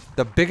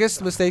 The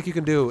biggest mistake you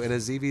can do in a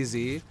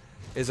ZVZ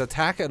is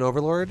attack an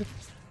overlord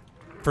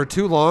for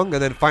too long,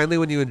 and then finally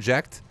when you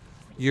inject,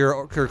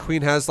 your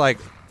queen has like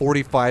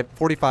 45,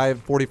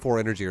 44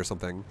 energy or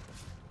something.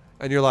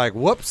 And you're like,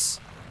 whoops,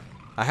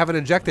 I haven't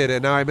injected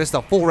and now I missed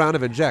a full round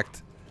of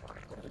inject.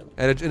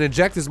 And an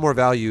inject is more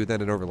value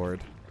than an overlord.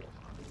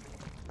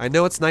 I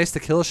know it's nice to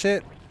kill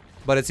shit,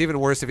 but it's even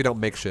worse if you don't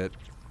make shit.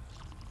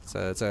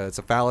 It's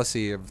a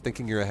fallacy of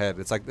thinking you're ahead.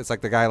 It's like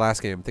the guy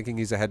last game thinking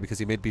he's ahead because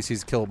he made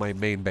BCs kill my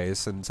main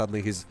base, and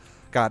suddenly he's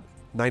got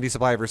 90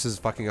 supply versus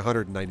fucking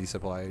 190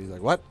 supply. He's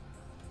like, what?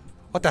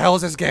 What the hell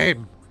is this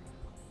game?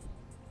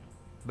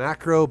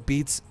 Macro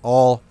beats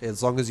all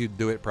as long as you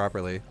do it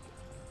properly.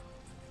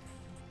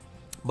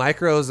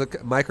 Micro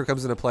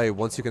comes into play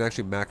once you can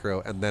actually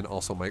macro and then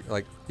also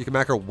like you can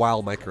macro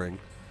while microing.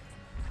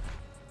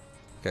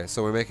 Okay,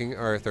 so we're making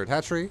our third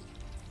hatchery.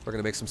 We're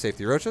gonna make some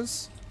safety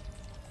roaches.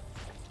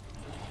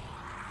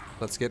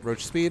 Let's get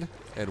roach speed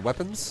and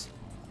weapons.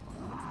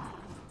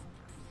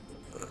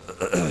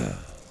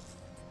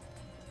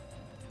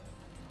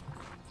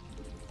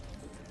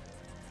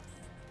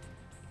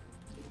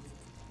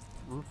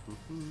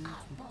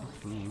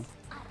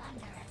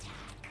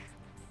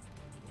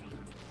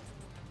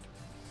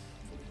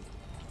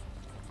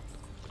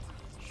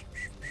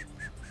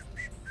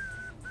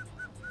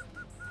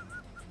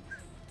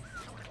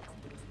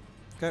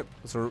 Okay,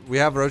 so we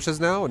have roaches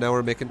now, and now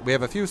we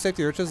have a few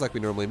safety roaches like we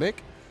normally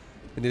make.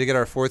 We need to get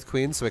our fourth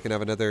queen so we can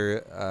have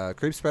another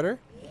creep spreader.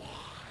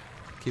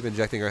 Keep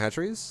injecting our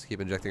hatcheries.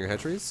 Keep injecting our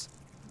hatcheries.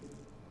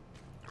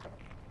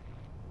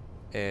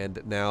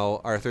 And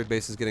now our third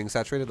base is getting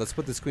saturated. Let's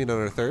put this queen on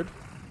our third.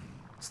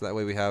 So that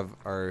way we have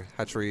our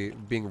hatchery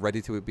being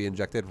ready to be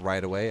injected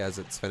right away as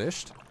it's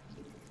finished.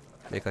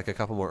 Make like a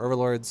couple more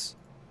overlords.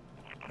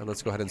 And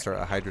let's go ahead and start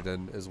a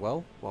hydroden as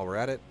well while we're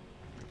at it.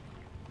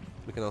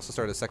 We can also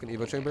start a second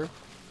Evo chamber.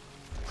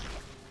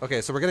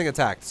 Okay, so we're getting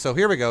attacked. So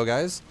here we go,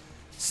 guys.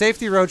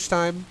 Safety roach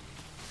time.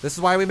 This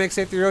is why we make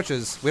safety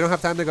roaches. We don't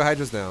have time to go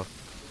hydras now.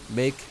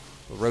 Make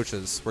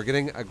roaches. We're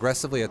getting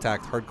aggressively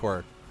attacked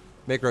hardcore.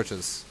 Make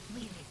roaches.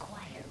 We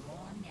require more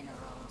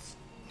minerals,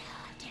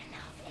 not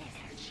enough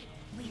energy.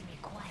 We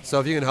require.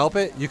 So if you can help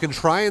it, you can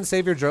try and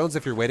save your drones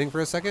if you're waiting for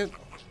a second.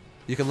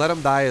 You can let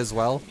them die as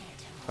well.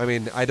 I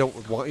mean, I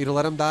don't want you to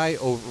let them die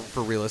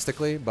for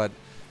realistically, but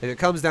if it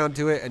comes down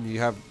to it and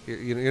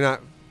you're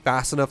not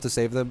fast enough to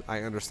save them, I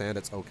understand.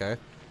 It's okay.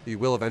 You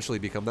will eventually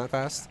become that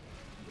fast.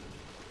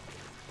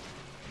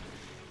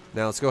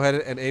 Now let's go ahead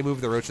and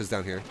A-move the roaches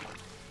down here.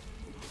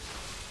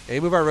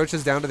 A-move our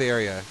roaches down to the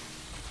area.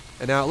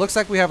 And now it looks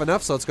like we have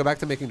enough, so let's go back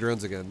to making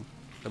drones again.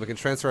 And we can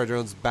transfer our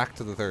drones back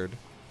to the third.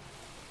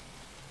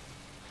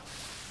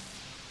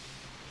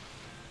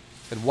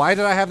 And why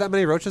did I have that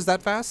many roaches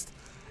that fast?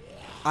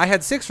 I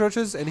had 6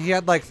 roaches and he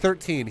had like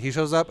 13. He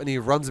shows up and he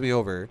runs me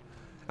over.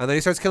 And then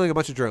he starts killing a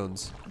bunch of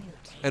drones.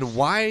 And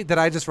why did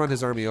I just run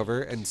his army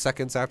over in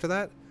seconds after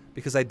that?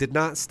 Because I did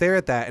not stare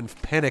at that and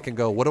panic and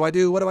go, what do I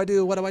do? What do I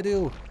do? What do I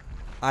do?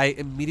 I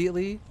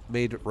immediately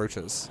made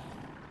roaches.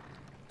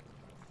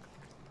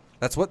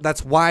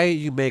 That's why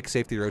you make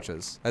safety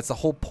roaches. That's the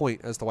whole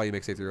point as to why you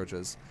make safety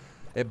roaches.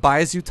 It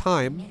buys you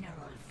time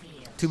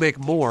to make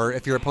more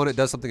if your opponent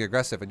does something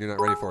aggressive and you're not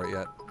ready for it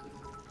yet.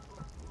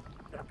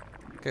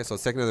 Okay, so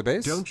let's take another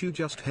base. Don't you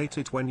just hate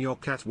it when your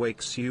cat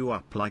wakes you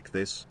up like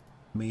this?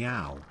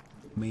 Meow.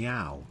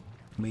 Meow.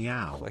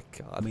 Meow. Oh my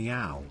god.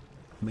 Meow.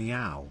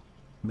 Meow.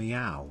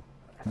 Meow.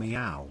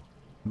 Meow.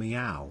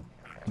 Meow.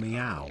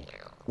 Meow.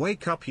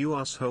 Wake up, you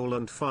asshole,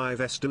 and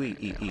 5s to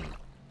EEE.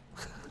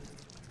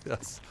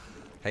 Yes.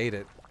 Hate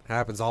it.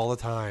 Happens all the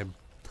time.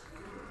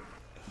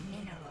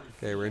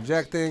 Okay, we're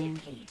injecting.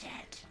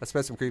 Let's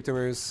spend some creep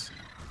tumors.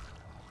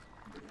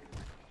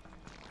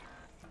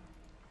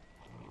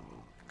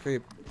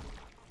 Creep.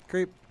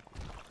 Creep.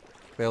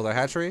 Failed our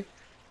hatchery.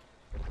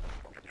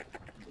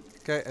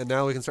 Okay, and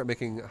now we can start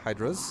making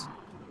hydras.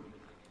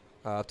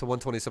 Up to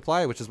 120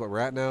 supply, which is what we're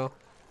at now.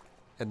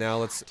 And now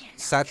let's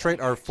saturate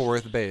our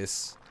 4th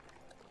base.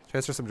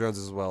 Transfer some drones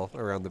as well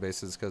around the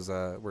bases because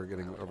we're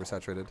getting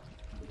oversaturated.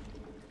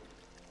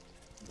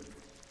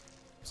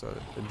 So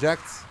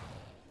inject.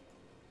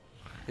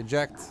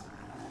 Inject.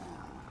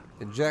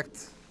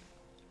 Inject.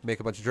 Make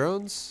a bunch of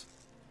drones.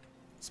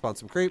 Spawn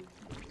some creep.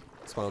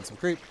 Spawn some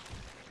creep.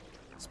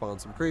 Spawn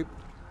some creep.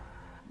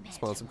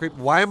 Spawn some creep.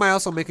 Why am I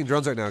also making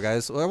drones right now,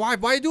 guys? Why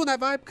are you doing that,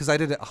 Vibe? Because I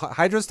did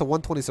hydras to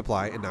 120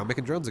 supply, and now I'm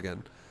making drones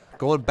again.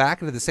 Going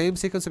back into the same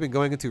sequence I've been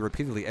going into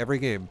repeatedly every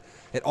game.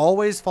 It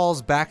always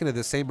falls back into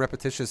the same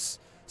repetitious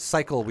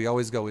cycle we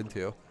always go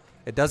into.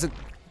 It doesn't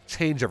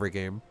change every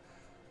game.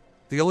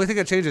 The only thing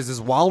that changes is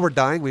while we're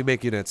dying, we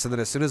make units. And then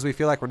as soon as we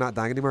feel like we're not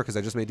dying anymore because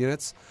I just made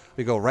units,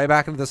 we go right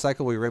back into the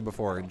cycle we were in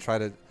before and try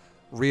to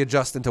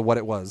readjust into what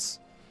it was.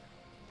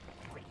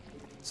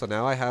 So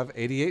now I have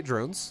 88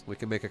 drones. We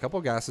can make a couple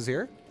gases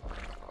here.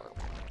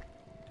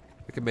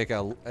 We can make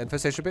a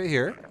infestation bit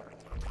here.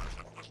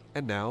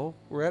 And now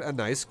we're at a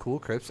nice cool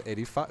crisp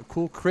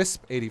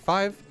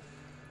 85.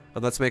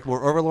 And let's make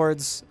more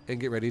overlords and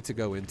get ready to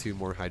go into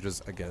more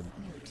hydras again.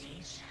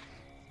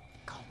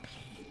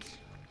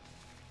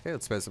 Okay,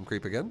 let's spread some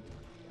creep again.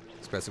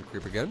 Spread some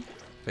creep again.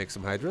 Make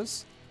some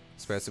hydras.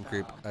 Spread some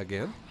creep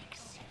again.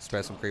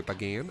 Spread some creep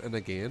again and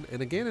again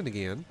and again and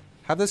again.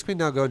 Have this queen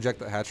now go inject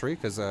the hatchery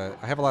because I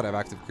have a lot of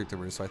active creep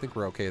tumors, so I think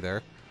we're okay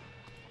there.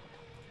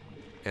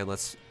 And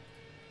let's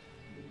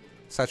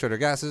saturate our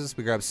gases.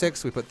 We grab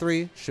 6, we put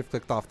 3, shift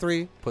clicked off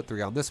 3, put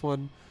 3 on this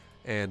one,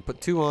 and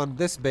put 2 on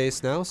this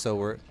base now, so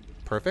we're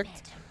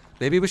perfect.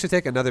 Maybe we should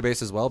take another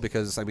base as well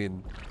because, I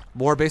mean,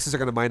 more bases are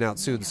going to mine out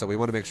soon, so we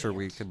want to make sure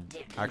we can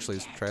actually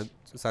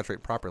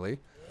saturate properly.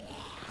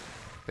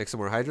 Make some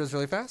more hydras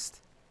really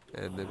fast,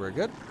 and then we're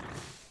good.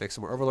 Make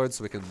some more overlords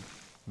so we can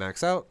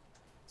max out.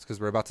 It's because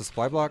we're about to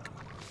supply block.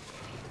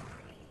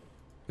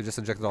 We just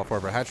injected all 4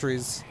 of our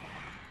hatcheries.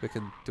 We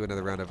can do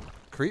another round of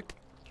creep.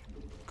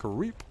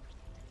 Creep.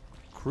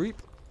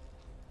 Creep.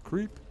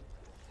 Creep.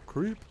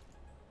 Creep.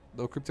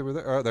 No creep tumor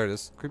there. Oh, there it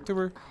is. Creep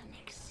tumor.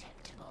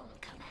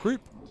 Creep.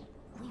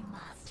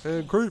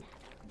 And creep.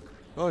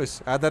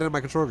 Nice. Add that in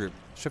my control group.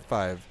 Shift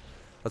 5.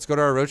 Let's go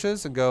to our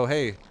roaches and go,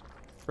 hey,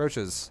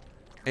 roaches.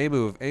 A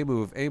move, A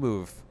move, A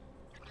move.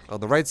 On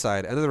the right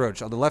side, end of the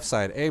roach. On the left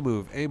side, A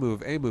move, A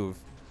move, A move.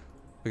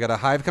 We got a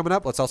hive coming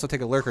up. Let's also take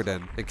a lurker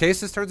den. In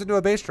case this turns into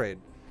a base trade.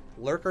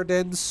 Lurker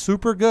den,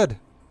 super good.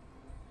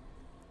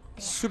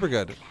 Super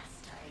good.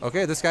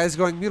 Okay, this guy's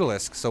going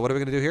Mutalisk. So what are we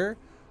going to do here?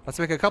 Let's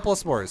make a couple of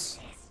spores.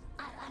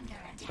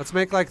 Let's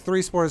make like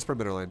 3 spores per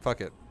mineral line.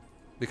 Fuck it.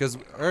 Because,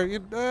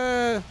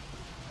 yeah,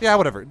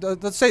 whatever.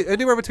 Let's say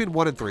anywhere between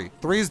 1 and 3.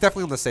 3 is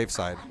definitely on the safe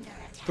side.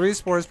 3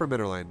 spores per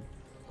mineral line.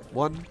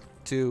 1,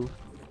 2,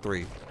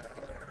 3.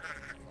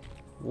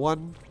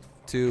 1,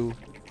 2,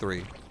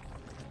 3.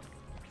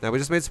 Now we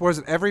just made spores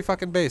at every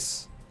fucking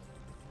base.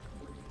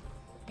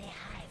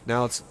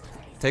 Now let's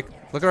look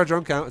at our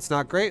drone count. It's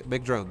not great.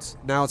 Make drones.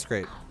 Now it's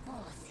great.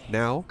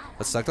 Now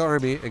let's select our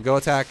army and go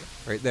attack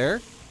right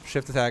there.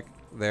 Shift attack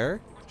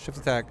there. Shift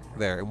attack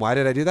there. And why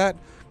did I do that?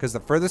 Because the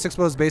furthest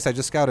exposed base I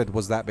just scouted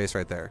was that base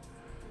right there.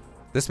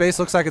 This base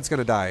looks like it's going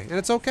to die. And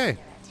it's okay.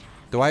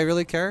 Do I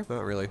really care?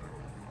 Not really.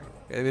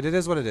 I mean, it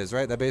is what it is,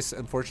 right? That base,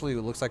 unfortunately,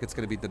 it looks like it's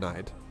going to be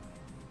denied.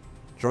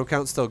 Drone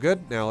count's still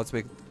good. Now let's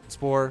make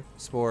spore,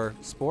 spore,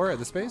 spore at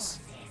this base.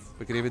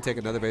 We can even take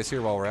another base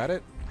here while we're at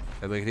it.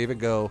 And we can even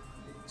go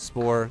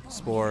spore,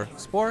 spore,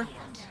 spore.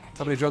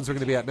 How many drones are we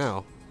going to be at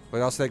now? We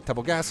can also take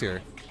double gas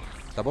here.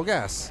 Double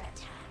gas.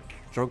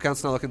 Drone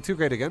count's not looking too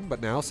great again,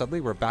 but now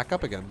suddenly we're back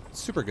up again.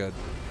 Super good.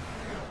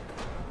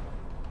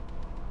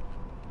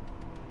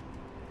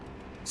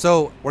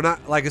 So we're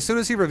not, like, as soon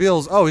as he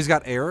reveals, oh, he's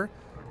got air,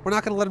 we're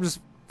not going to let him just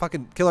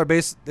fucking kill our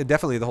base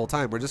indefinitely the whole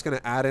time. We're just going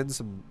to add in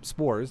some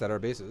spores at our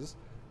bases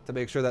to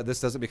make sure that this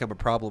doesn't become a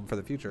problem for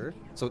the future.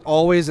 So it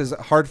always is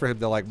hard for him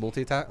to, like,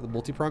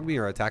 multi-prong me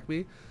or attack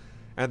me.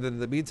 And then in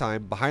the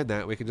meantime, behind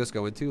that, we can just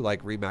go into,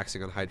 like,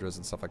 remaxing on hydras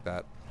and stuff like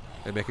that.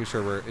 And making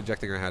sure we're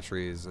injecting our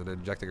hatcheries and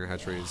injecting our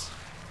hatcheries.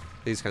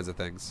 These kinds of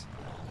things.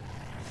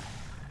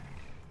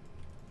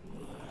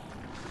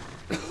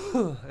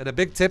 And a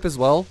big tip as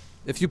well.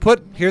 If you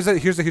put, here's a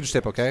huge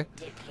tip, okay?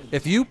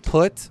 If you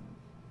put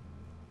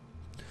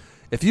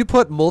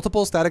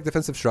multiple static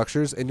defensive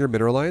structures in your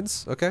mineral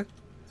lines, okay?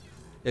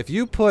 If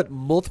you put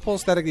multiple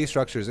static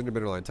structures in your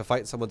mineral line to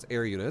fight someone's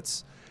air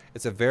units,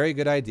 it's a very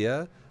good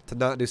idea to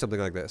not do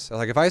something like this.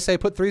 Like if I say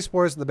put 3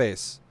 spores in the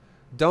base,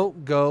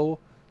 don't go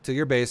to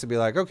your base and be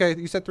like, okay,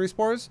 you said 3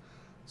 spores?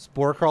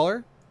 Spore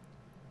crawler,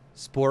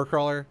 spore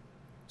crawler,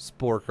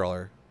 spore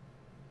crawler.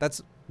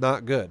 That's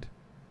not good.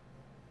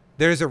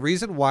 There's a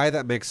reason why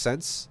that makes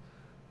sense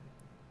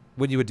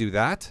when you would do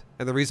that.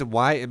 And the reason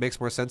why it makes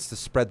more sense to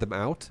spread them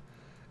out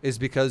is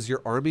because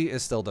your army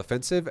is still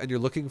defensive and you're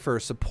looking for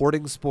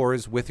supporting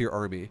spores with your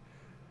army.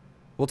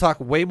 We'll talk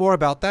way more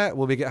about that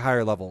when we get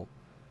higher level.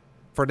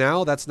 For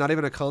now, that's not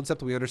even a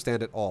concept we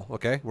understand at all,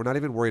 okay? We're not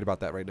even worried about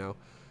that right now.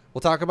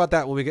 We'll talk about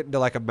that when we get into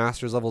like a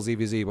Masters level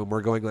ZVZ, when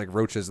we're going like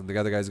roaches and the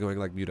other guy's going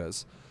like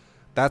mutas.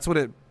 That's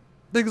when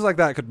things like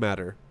that could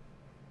matter.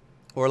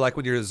 Or like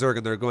when you're a Zerg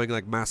and they're going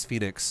like Mass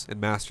Phoenix in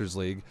Masters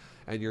League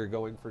and you're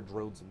going for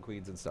drones and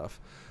queens and stuff.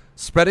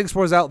 Spreading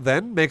spores out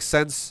then makes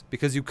sense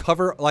because you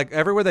cover, like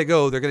everywhere they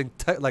go, they're getting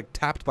like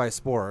tapped by a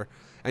spore,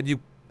 and you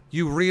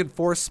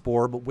reinforce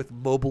spore with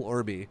mobile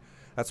army.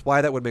 That's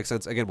why that would make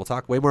sense. Again, we'll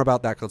talk way more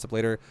about that concept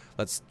later.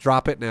 Let's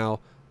drop it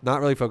now.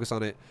 Not really focus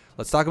on it.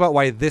 Let's talk about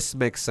why this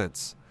makes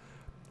sense.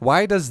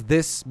 Why does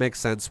this make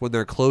sense when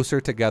they're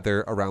closer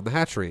together around the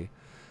hatchery?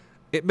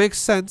 It makes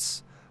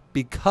sense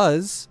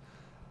because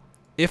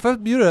if a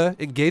muta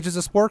engages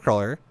a spore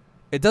crawler,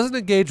 it doesn't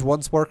engage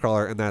one spore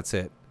crawler and that's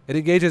it. It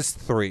engages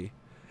 3.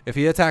 If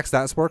he attacks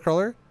that spore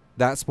crawler,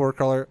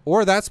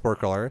 or that spore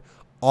crawler,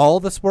 all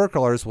the spore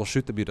crawlers will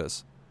shoot the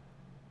mutas.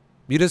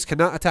 Mutas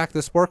cannot attack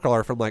the spore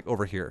crawler from like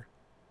over here.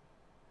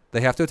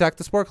 They have to attack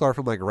the spore crawler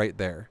from like right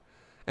there.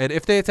 And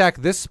if they attack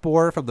this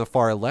spore from the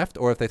far left,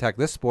 or if they attack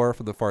this spore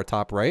from the far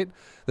top right,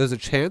 there's a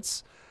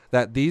chance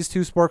that these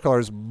two spore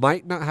crawlers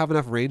might not have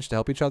enough range to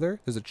help each other.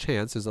 There's a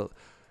chance,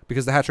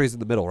 because the hatchery is in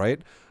the middle,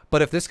 right?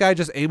 But if this guy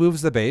just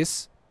A-moves the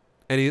base,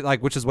 and he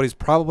like, which is what he's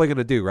probably going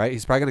to do, right?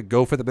 He's probably going to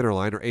go for the mineral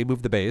line or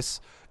A-move the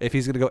base if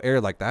he's going to go air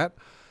like that.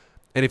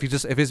 And if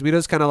his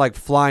mutas kind of like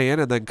fly in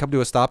and then come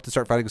to a stop to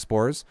start fighting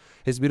spores,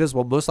 his mutas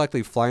will most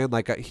likely fly in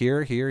like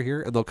here,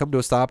 and they'll come to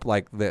a stop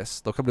like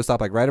this. They'll come to a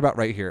stop like right about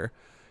right here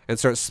and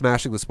start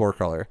smashing the spore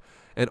crawler.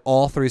 And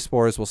all 3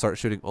 spores will start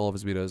shooting all of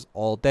his mutas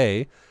all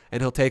day,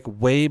 and he'll take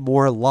way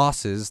more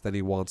losses than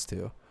he wants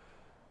to.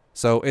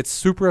 So it's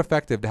super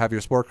effective to have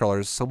your spore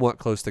crawlers somewhat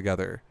close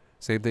together.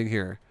 Same thing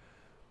here.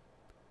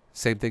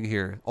 Same thing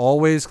here.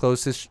 Always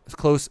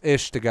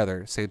close-ish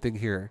together. Same thing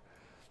here.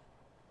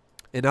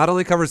 It not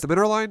only covers the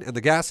mineral line and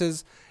the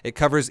gases, it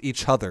covers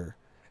each other.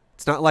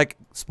 It's not like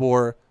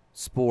spore,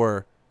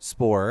 spore,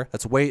 spore.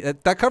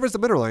 That covers the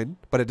mineral line,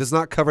 but it does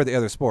not cover the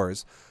other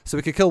spores. So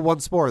we could kill one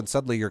spore and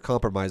suddenly you're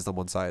compromised on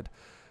one side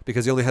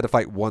because you only had to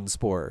fight one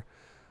spore.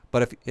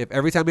 But if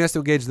every time he has to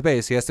engage the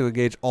base, he has to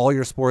engage all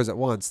your spores at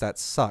once, that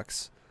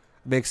sucks.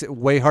 It makes it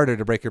way harder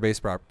to break your base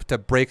to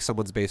break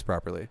someone's base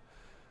properly.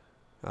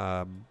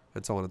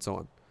 And so on and so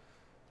on.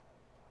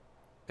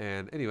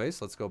 And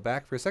anyways, let's go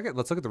back for a second.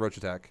 Let's look at the roach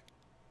attack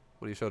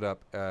when he showed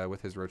up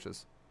with his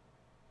roaches.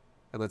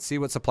 And let's see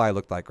what supply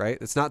looked like, right?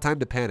 It's not time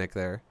to panic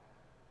there.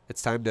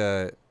 It's time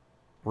to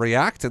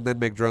react and then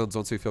make drones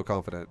once we feel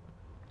confident.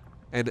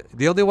 And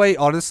the only way,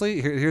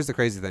 honestly, here's the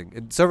crazy thing.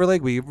 In Silver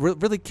League, we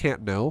really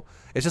can't know.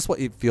 It's just what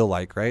you feel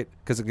like, right?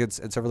 Because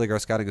in Silver League, our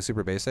scouting is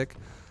super basic.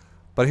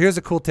 But here's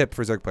a cool tip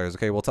for Zerg players,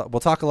 okay? We'll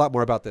talk a lot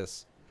more about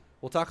this.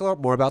 We'll talk a lot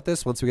more about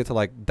this once we get to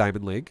like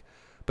Diamond League.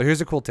 But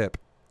here's a cool tip.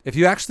 If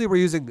you actually were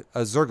using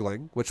a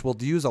Zergling, which we'll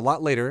use a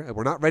lot later, and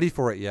we're not ready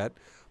for it yet,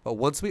 but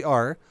once we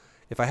are,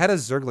 if I had a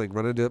Zergling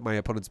run into my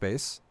opponent's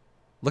base,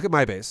 look at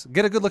my base.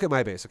 Get a good look at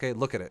my base, okay?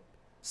 Look at it.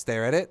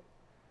 Stare at it.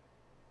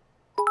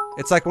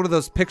 It's like one of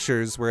those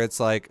pictures where it's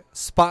like,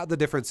 spot the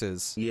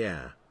differences.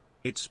 Yeah.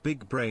 It's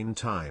big brain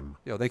time.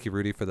 Yo, thank you,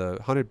 Rudy, for the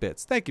 100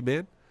 bits. Thank you,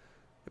 man.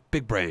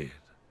 Big brain.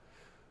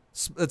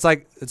 It's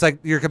like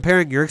you're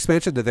comparing your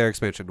expansion to their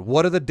expansion.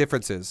 What are the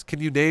differences? Can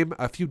you name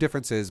a few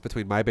differences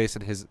between my base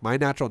and my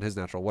natural and his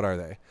natural? What are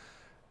they?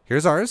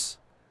 Here's ours.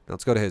 Now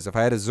let's go to his. If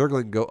I had a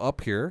Zergling go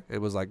up here, it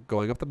was like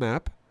going up the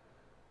map,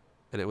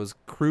 and it was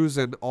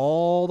cruising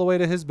all the way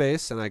to his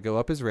base, and I go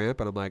up his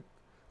ramp, and I'm like,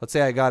 let's say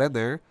I got in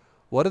there.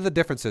 What are the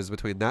differences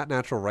between that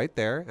natural right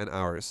there and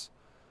ours?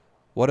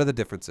 What are the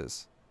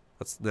differences?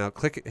 Let's now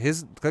click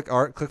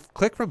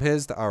from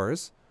his to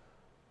ours.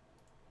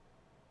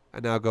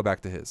 And now go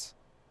back to his.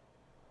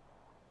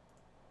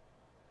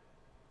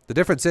 The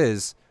difference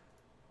is,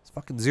 it's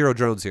fucking 0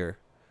 drones here.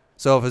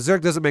 So if a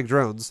Zerg doesn't make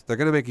drones, they're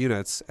going to make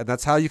units. And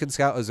that's how you can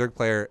scout a Zerg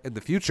player in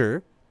the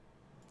future.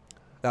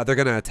 They're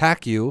going to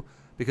attack you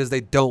because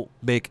they don't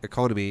make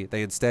economy.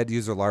 They instead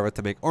use their larva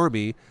to make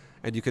army.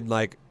 And you can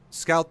like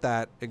scout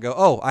that and go,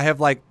 oh, I have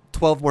like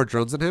 12 more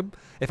drones than him.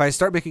 If I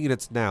start making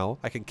units now,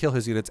 I can kill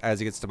his units as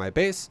he gets to my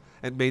base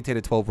and maintain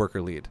a 12 worker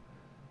lead.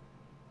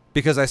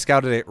 Because I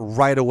scouted it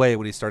right away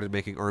when he started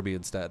making army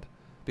instead.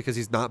 Because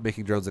he's not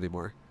making drones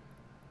anymore.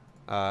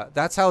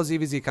 That's how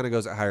ZVZ kind of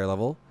goes at higher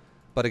level.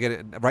 But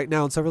again, right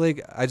now in Silver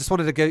League, I just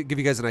wanted to give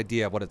you guys an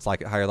idea of what it's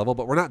like at higher level.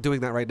 But we're not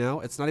doing that right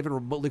now. It's not even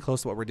remotely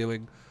close to what we're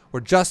doing.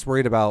 We're just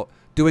worried about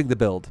doing the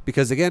build.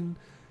 Because again,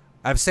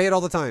 I say it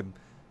all the time.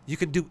 You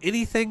can do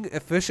anything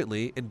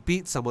efficiently and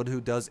beat someone who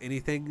does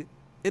anything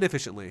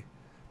inefficiently.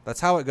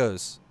 That's how it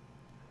goes.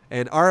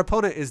 And our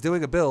opponent is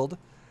doing a build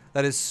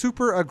that is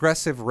super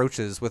aggressive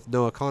roaches with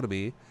no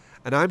economy,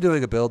 and I'm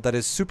doing a build that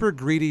is super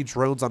greedy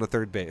drones on a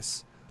third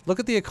base. Look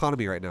at the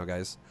economy right now,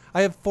 guys.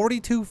 I have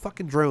 42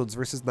 fucking drones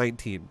versus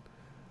 19.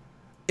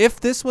 If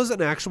this was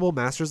an actual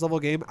Masters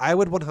level game, I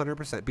would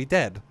 100% be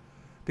dead.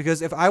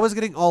 Because if I was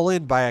getting all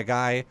in by a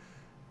guy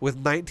with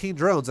 19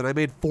 drones and I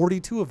made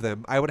 42 of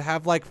them, I would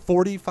have like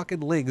 40 fucking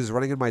lings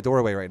running in my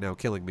doorway right now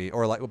killing me,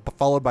 or like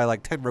followed by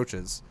like 10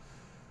 roaches.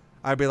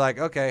 I'd be like,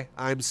 okay,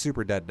 I'm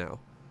super dead now.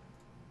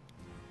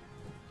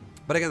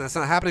 But again, that's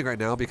not happening right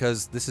now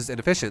because this is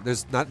inefficient.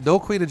 There's no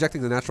queen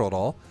injecting the natural at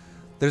all.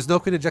 There's no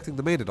queen injecting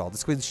the main at all.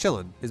 This queen's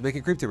chilling. He's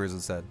making creep tumors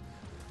instead.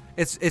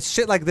 It's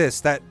shit like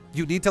this that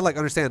you need to like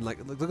understand. Like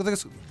look at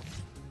this.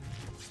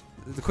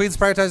 The queen's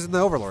prioritizing the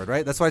overlord,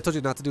 right? That's what I told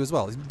you not to do as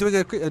well. He's doing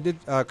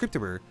a creep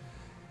tumor.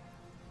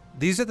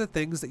 These are the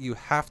things that you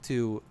have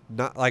to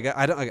not like.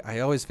 I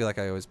always feel like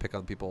I always pick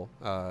on people.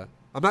 I'm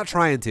not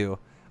trying to.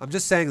 I'm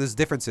just saying there's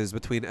differences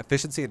between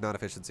efficiency and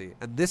non-efficiency,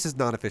 and this is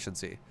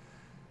non-efficiency.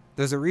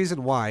 There's a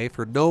reason why,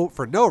 for no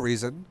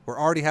reason, we're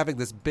already having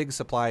this big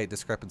supply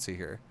discrepancy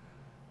here.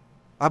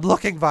 I'm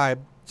looking, Vibe.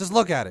 Just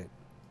look at it.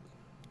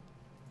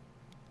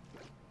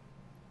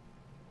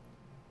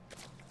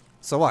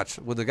 So watch.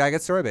 When the guy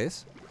gets to our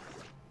base,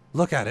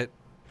 look at it.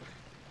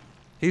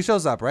 He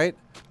shows up, right?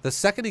 The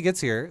second he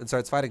gets here and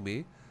starts fighting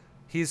me,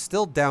 he's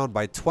still down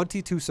by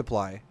 22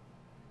 supply.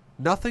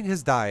 Nothing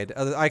has died.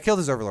 I killed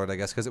his overlord, I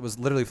guess, because it was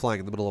literally flying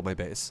in the middle of my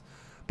base.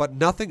 But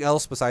nothing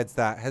else besides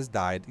that has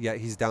died, yet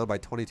he's down by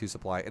 22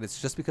 supply, and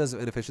it's just because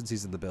of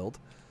inefficiencies in the build.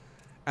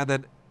 And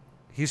then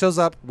he shows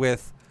up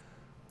with...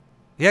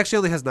 He actually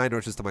only has 9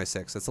 roaches to my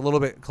 6. It's a little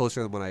bit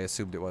closer than what I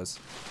assumed it was.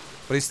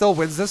 But he still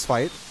wins this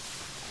fight.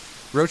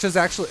 Roaches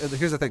actually...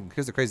 Here's the thing.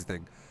 Here's the crazy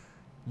thing.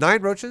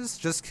 9 roaches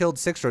just killed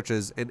 6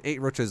 roaches, and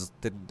 8 roaches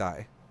didn't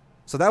die.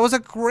 So that was a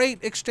great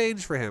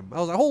exchange for him. I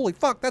was like, holy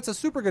fuck, that's a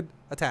super good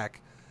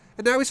attack.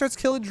 And now he starts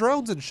killing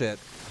drones and shit.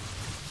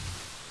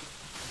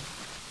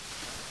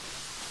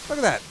 Look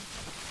at that.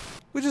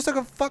 We just took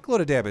a fuckload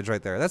of damage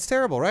right there. That's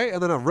terrible, right?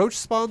 And then a roach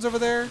spawns over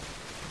there.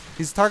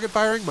 He's target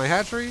firing my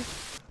hatchery.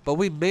 But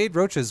we made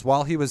roaches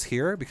while he was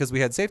here because we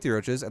had safety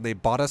roaches, and they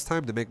bought us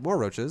time to make more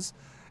roaches.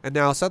 And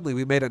now suddenly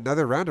we made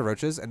another round of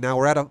roaches, and now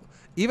we're at a...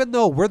 Even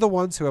though we're the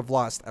ones who have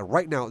lost,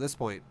 right now at this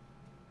point,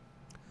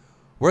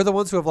 we're the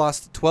ones who have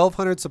lost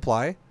 1,200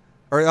 supply,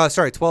 or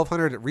sorry,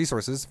 1,200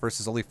 resources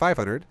versus only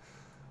 500.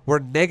 We're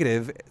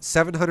negative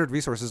 700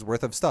 resources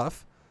worth of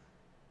stuff.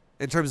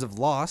 In terms of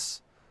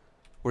loss,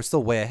 we're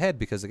still way ahead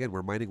because, again,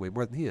 we're mining way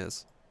more than he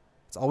is.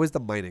 It's always the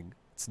mining.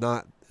 It's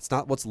not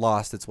what's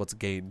lost, it's what's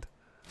gained.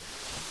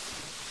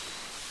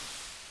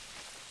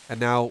 And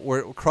now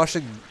we're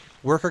crushing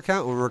worker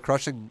count and we're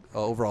crushing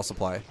overall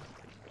supply.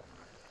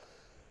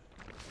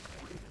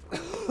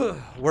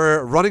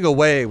 We're running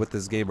away with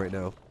this game right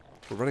now.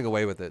 We're running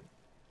away with it.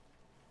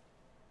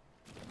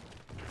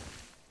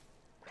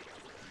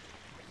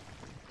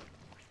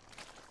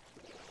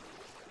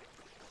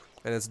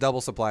 And it's double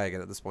supply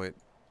again at this point.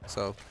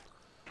 So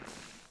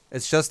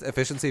it's just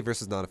efficiency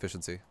versus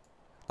non-efficiency.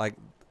 Like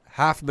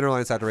half mineral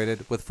line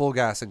saturated with full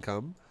gas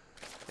income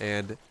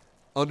and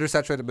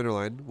undersaturated mineral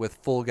line with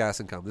full gas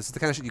income. This is the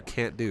kind of shit you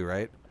can't do,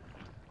 right?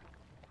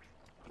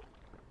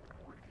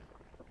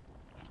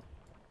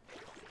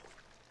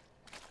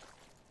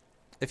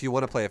 If you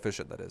want to play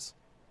efficient, that is.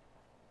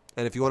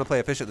 And if you want to play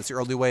efficient, that's your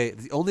only way.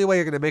 The only way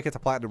you're going to make it to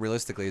platinum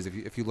realistically is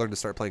if you learn to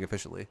start playing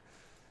efficiently.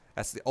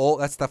 That's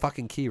the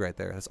fucking key right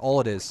there. That's all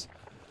it is.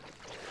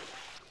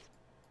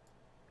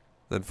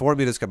 Then 4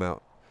 meters come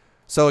out.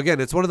 So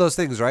again, it's one of those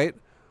things, right?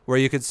 Where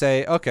you could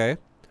say, okay,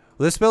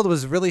 well, this build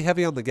was really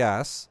heavy on the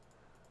gas.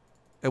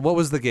 And what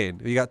was the gain?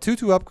 You got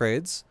 2-2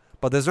 upgrades,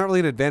 but there's not really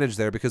an advantage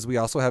there because we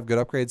also have good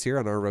upgrades here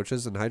on our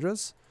roaches and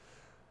hydras.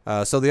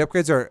 So the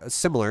upgrades are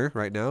similar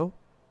right now.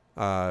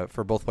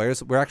 For both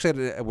players, we're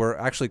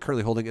actually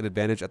currently holding an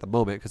advantage at the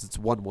moment because it's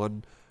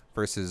 1-1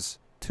 versus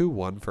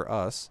 2-1 for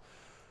us.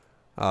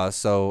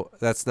 So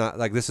that's not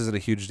like this isn't a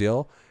huge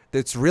deal.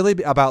 It's really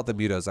about the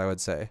mutas, I would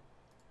say,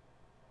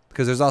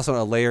 because there's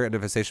also a layer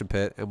infestation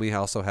pit, and we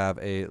also have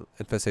a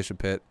infestation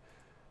pit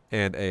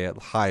and a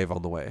hive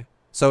on the way.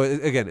 So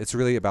again, it's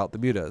really about the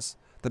mutas.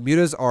 The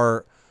mutas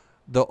are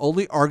the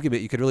only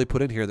argument you could really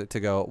put in here to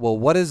go, well,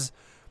 what is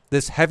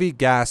this heavy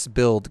gas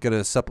build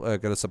gonna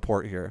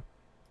support here?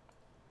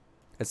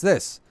 It's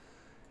this.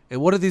 And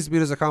what do these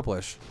mutas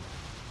accomplish?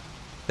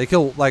 They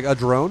kill like a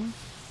drone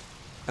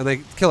and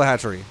they kill a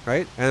hatchery,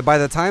 right? And by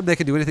the time they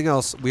can do anything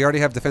else, we already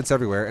have defense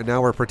everywhere, and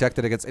now we're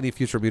protected against any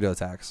future muta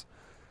attacks.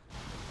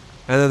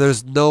 And then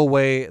there's no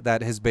way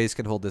that his base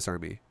can hold this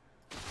army.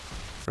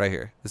 Right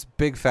here. This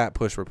big fat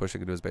push we're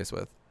pushing into his base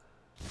with.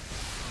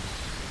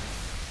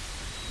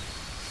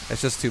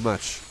 It's just too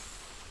much.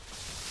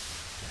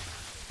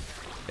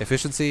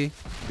 Efficiency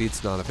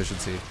beats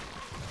non-efficiency.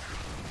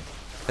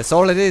 That's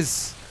all it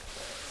is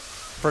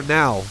for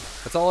now.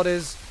 That's all it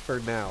is for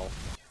now.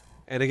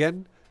 And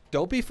again,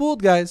 don't be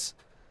fooled, guys.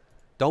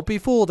 Don't be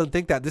fooled and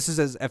think that this is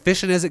as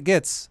efficient as it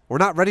gets. We're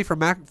not ready for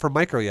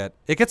micro yet.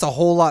 It gets a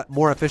whole lot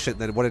more efficient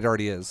than what it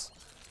already is.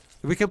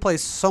 We can play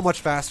so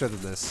much faster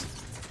than this.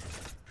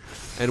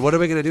 And what are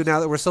we going to do now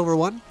that we're Silver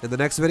 1 in the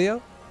next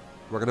video?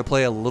 We're going to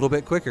play a little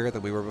bit quicker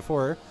than we were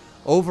before.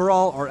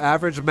 Overall, our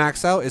average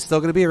max out is still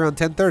going to be around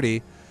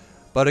 1030.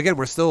 But again,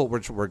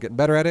 we're getting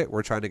better at it.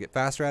 We're trying to get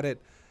faster at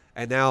it.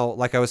 And now,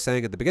 like I was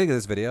saying at the beginning of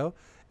this video,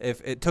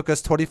 if it took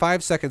us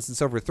 25 seconds in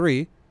Silver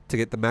 3 to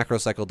get the macro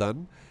cycle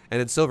done,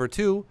 and in Silver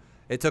 2,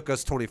 it took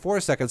us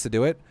 24 seconds to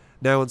do it.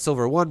 Now in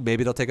Silver 1,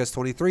 maybe it'll take us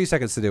 23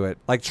 seconds to do it.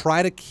 Like,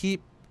 try to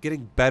keep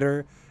getting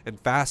better and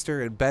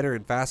faster and better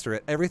and faster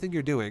at everything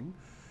you're doing,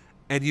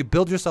 and you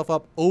build yourself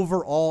up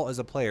overall as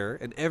a player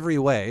in every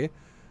way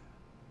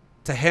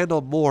to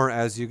handle more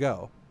as you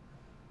go.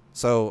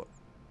 So,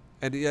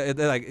 and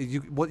like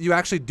you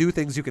actually do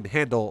things you can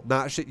handle,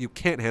 not shit you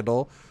can't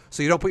handle.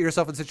 So you don't put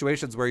yourself in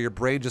situations where your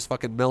brain just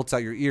fucking melts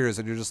out your ears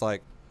and you're just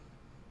like,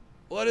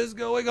 what is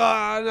going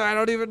on? I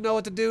don't even know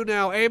what to do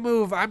now. A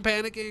move, I'm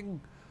panicking.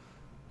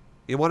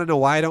 You want to know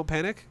why I don't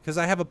panic? Because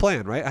I have a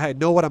plan, right? I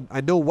know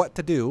what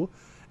to do,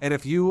 and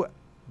if you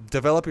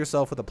develop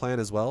yourself with a plan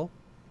as well,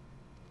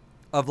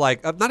 of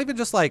not even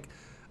just like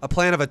a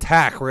plan of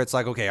attack where it's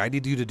like, okay, I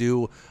need you to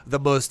do the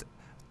most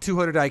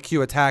 200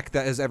 IQ attack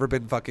that has ever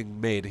been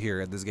fucking made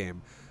here in this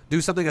game. Do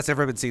something that's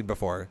never been seen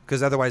before,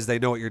 because otherwise they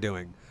know what you're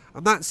doing.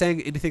 I'm not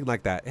saying anything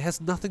like that. It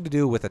has nothing to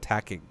do with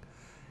attacking.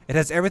 It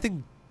has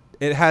everything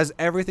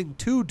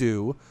to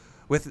do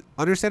with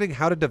understanding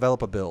how to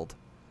develop a build.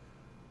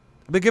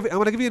 I'm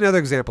going to give you another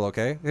example,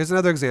 okay? Here's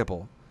another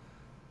example.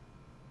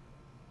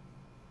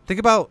 Think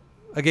about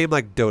a game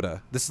like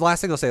Dota. This is the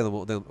last thing I'll say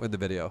in the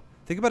video.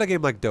 Think about a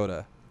game like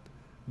Dota.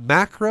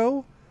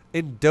 Macro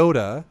in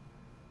Dota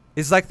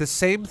is like the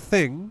same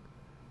thing.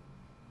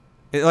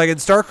 Like in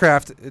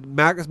StarCraft,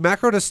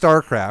 macro to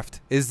StarCraft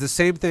is the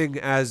same thing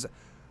as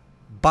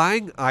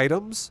buying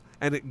items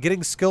and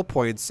getting skill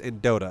points in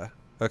Dota,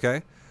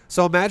 okay?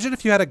 So imagine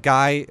if you had a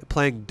guy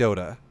playing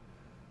Dota,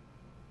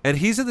 and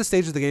he's in the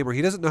stage of the game where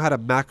he doesn't know how to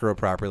macro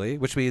properly,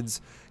 which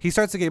means he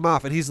starts the game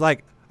off and he's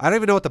like, I don't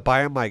even know what to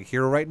buy on my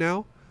hero right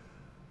now.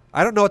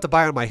 I don't know what to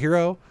buy on my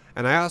hero,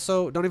 and I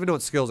also don't even know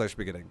what skills I should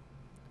be getting.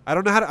 I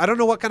don't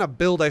know what kind of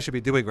build I should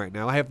be doing right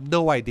now. I have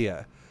no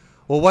idea.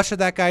 Well, what should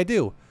that guy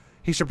do?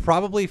 He should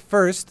probably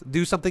first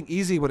do something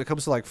easy when it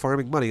comes to like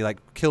farming money, like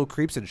kill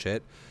creeps and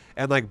shit,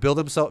 and like build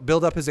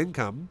up his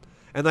income,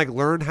 and like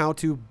learn how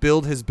to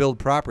build his build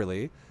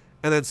properly,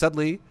 and then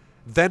suddenly.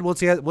 Then once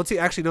he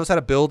actually knows how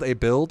to build a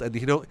build, and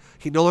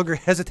he no longer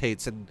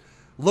hesitates and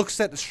looks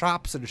at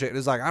shops and shit and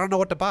is like, I don't know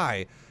what to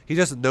buy. He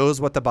just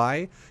knows what to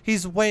buy.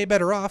 He's way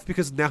better off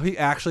because now he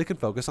actually can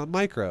focus on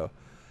micro.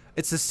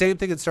 It's the same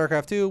thing in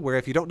StarCraft 2, where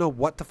if you don't know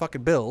what to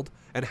fucking build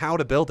and how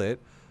to build it,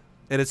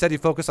 and instead you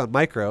focus on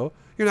micro,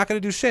 you're not going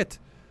to do shit.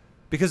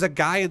 Because a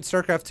guy in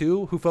StarCraft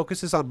 2 who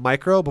focuses on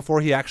micro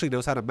before he actually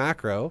knows how to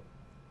macro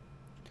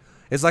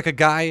is like a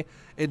guy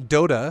in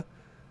Dota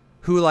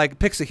who like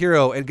picks a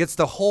hero and gets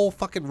the whole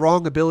fucking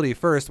wrong ability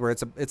first, where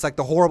it's like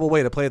the horrible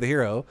way to play the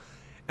hero,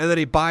 and then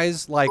he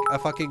buys like a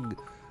fucking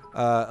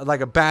like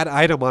a bad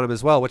item on him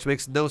as well, which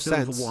makes no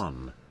sense.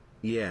 One.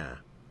 Yeah.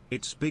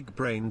 It's big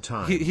brain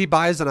time. He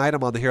buys an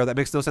item on the hero that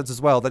makes no sense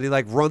as well. Then he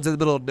like runs in the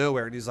middle of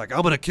nowhere and he's like,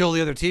 I'm gonna kill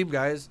the other team,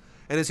 guys.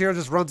 And his hero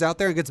just runs out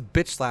there and gets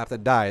bitch slapped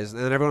and dies.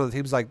 And then everyone on the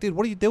team's like, dude,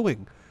 what are you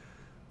doing?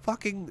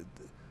 Fucking,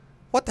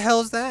 what the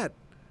hell is that?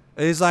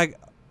 And he's like,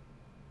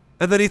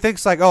 and then he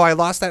thinks like, oh, I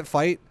lost that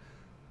fight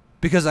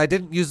because I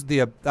didn't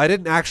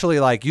actually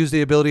like use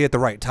the ability at the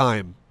right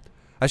time.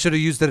 I should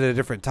have used it at a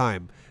different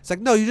time. It's like,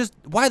 no,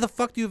 why the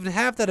fuck do you even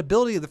have that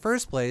ability in the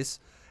first place?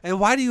 And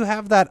why do you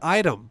have that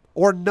item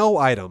or no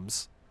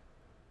items?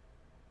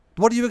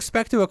 What do you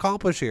expect to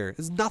accomplish here?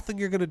 There's nothing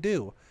you're going to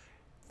do.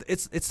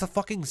 It's the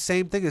fucking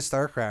same thing as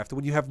StarCraft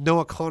when you have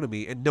no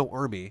economy and no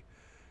army.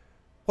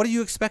 What do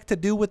you expect to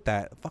do with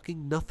that?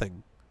 Fucking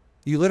nothing.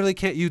 You literally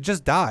can't, you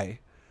just die.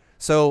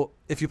 So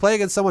if you play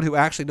against someone who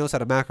actually knows how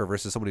to macro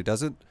versus someone who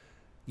doesn't,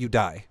 you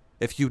die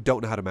if you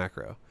don't know how to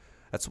macro.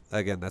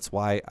 That's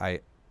why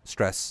I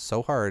stress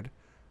so hard.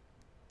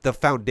 The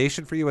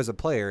foundation for you as a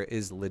player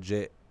is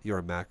legit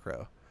your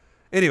macro.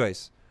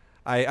 Anyways,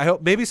 I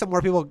hope maybe some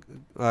more people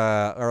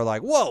are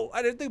like, whoa,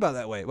 I didn't think about it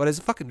that way. But it's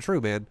fucking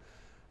true, man.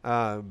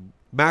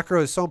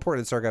 Macro is so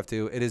important in StarCraft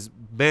 2. It is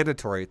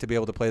mandatory to be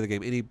able to play the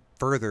game any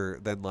further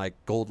than like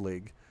Gold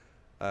League.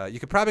 You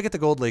could probably get the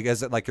Gold League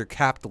as like your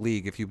capped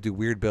league if you do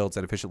weird builds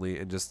inefficiently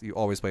and just you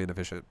always play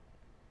inefficient.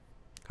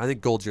 I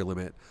think Gold's your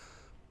limit.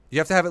 You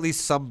have to have at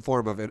least some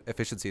form of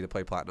efficiency to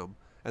play Platinum.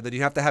 And then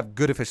you have to have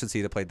good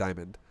efficiency to play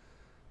Diamond.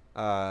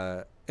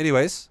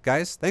 Anyways,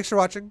 guys, thanks for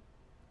watching.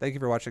 Thank you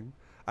for watching.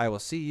 I will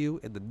see you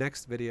in the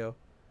next video.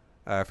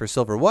 For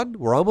Silver 1,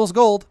 we're almost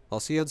gold. I'll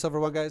see you on Silver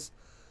 1, guys.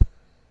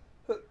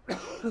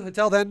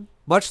 Until then,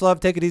 much love.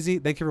 Take it easy.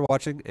 Thank you for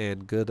watching,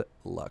 and good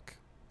luck.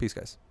 Peace,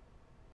 guys.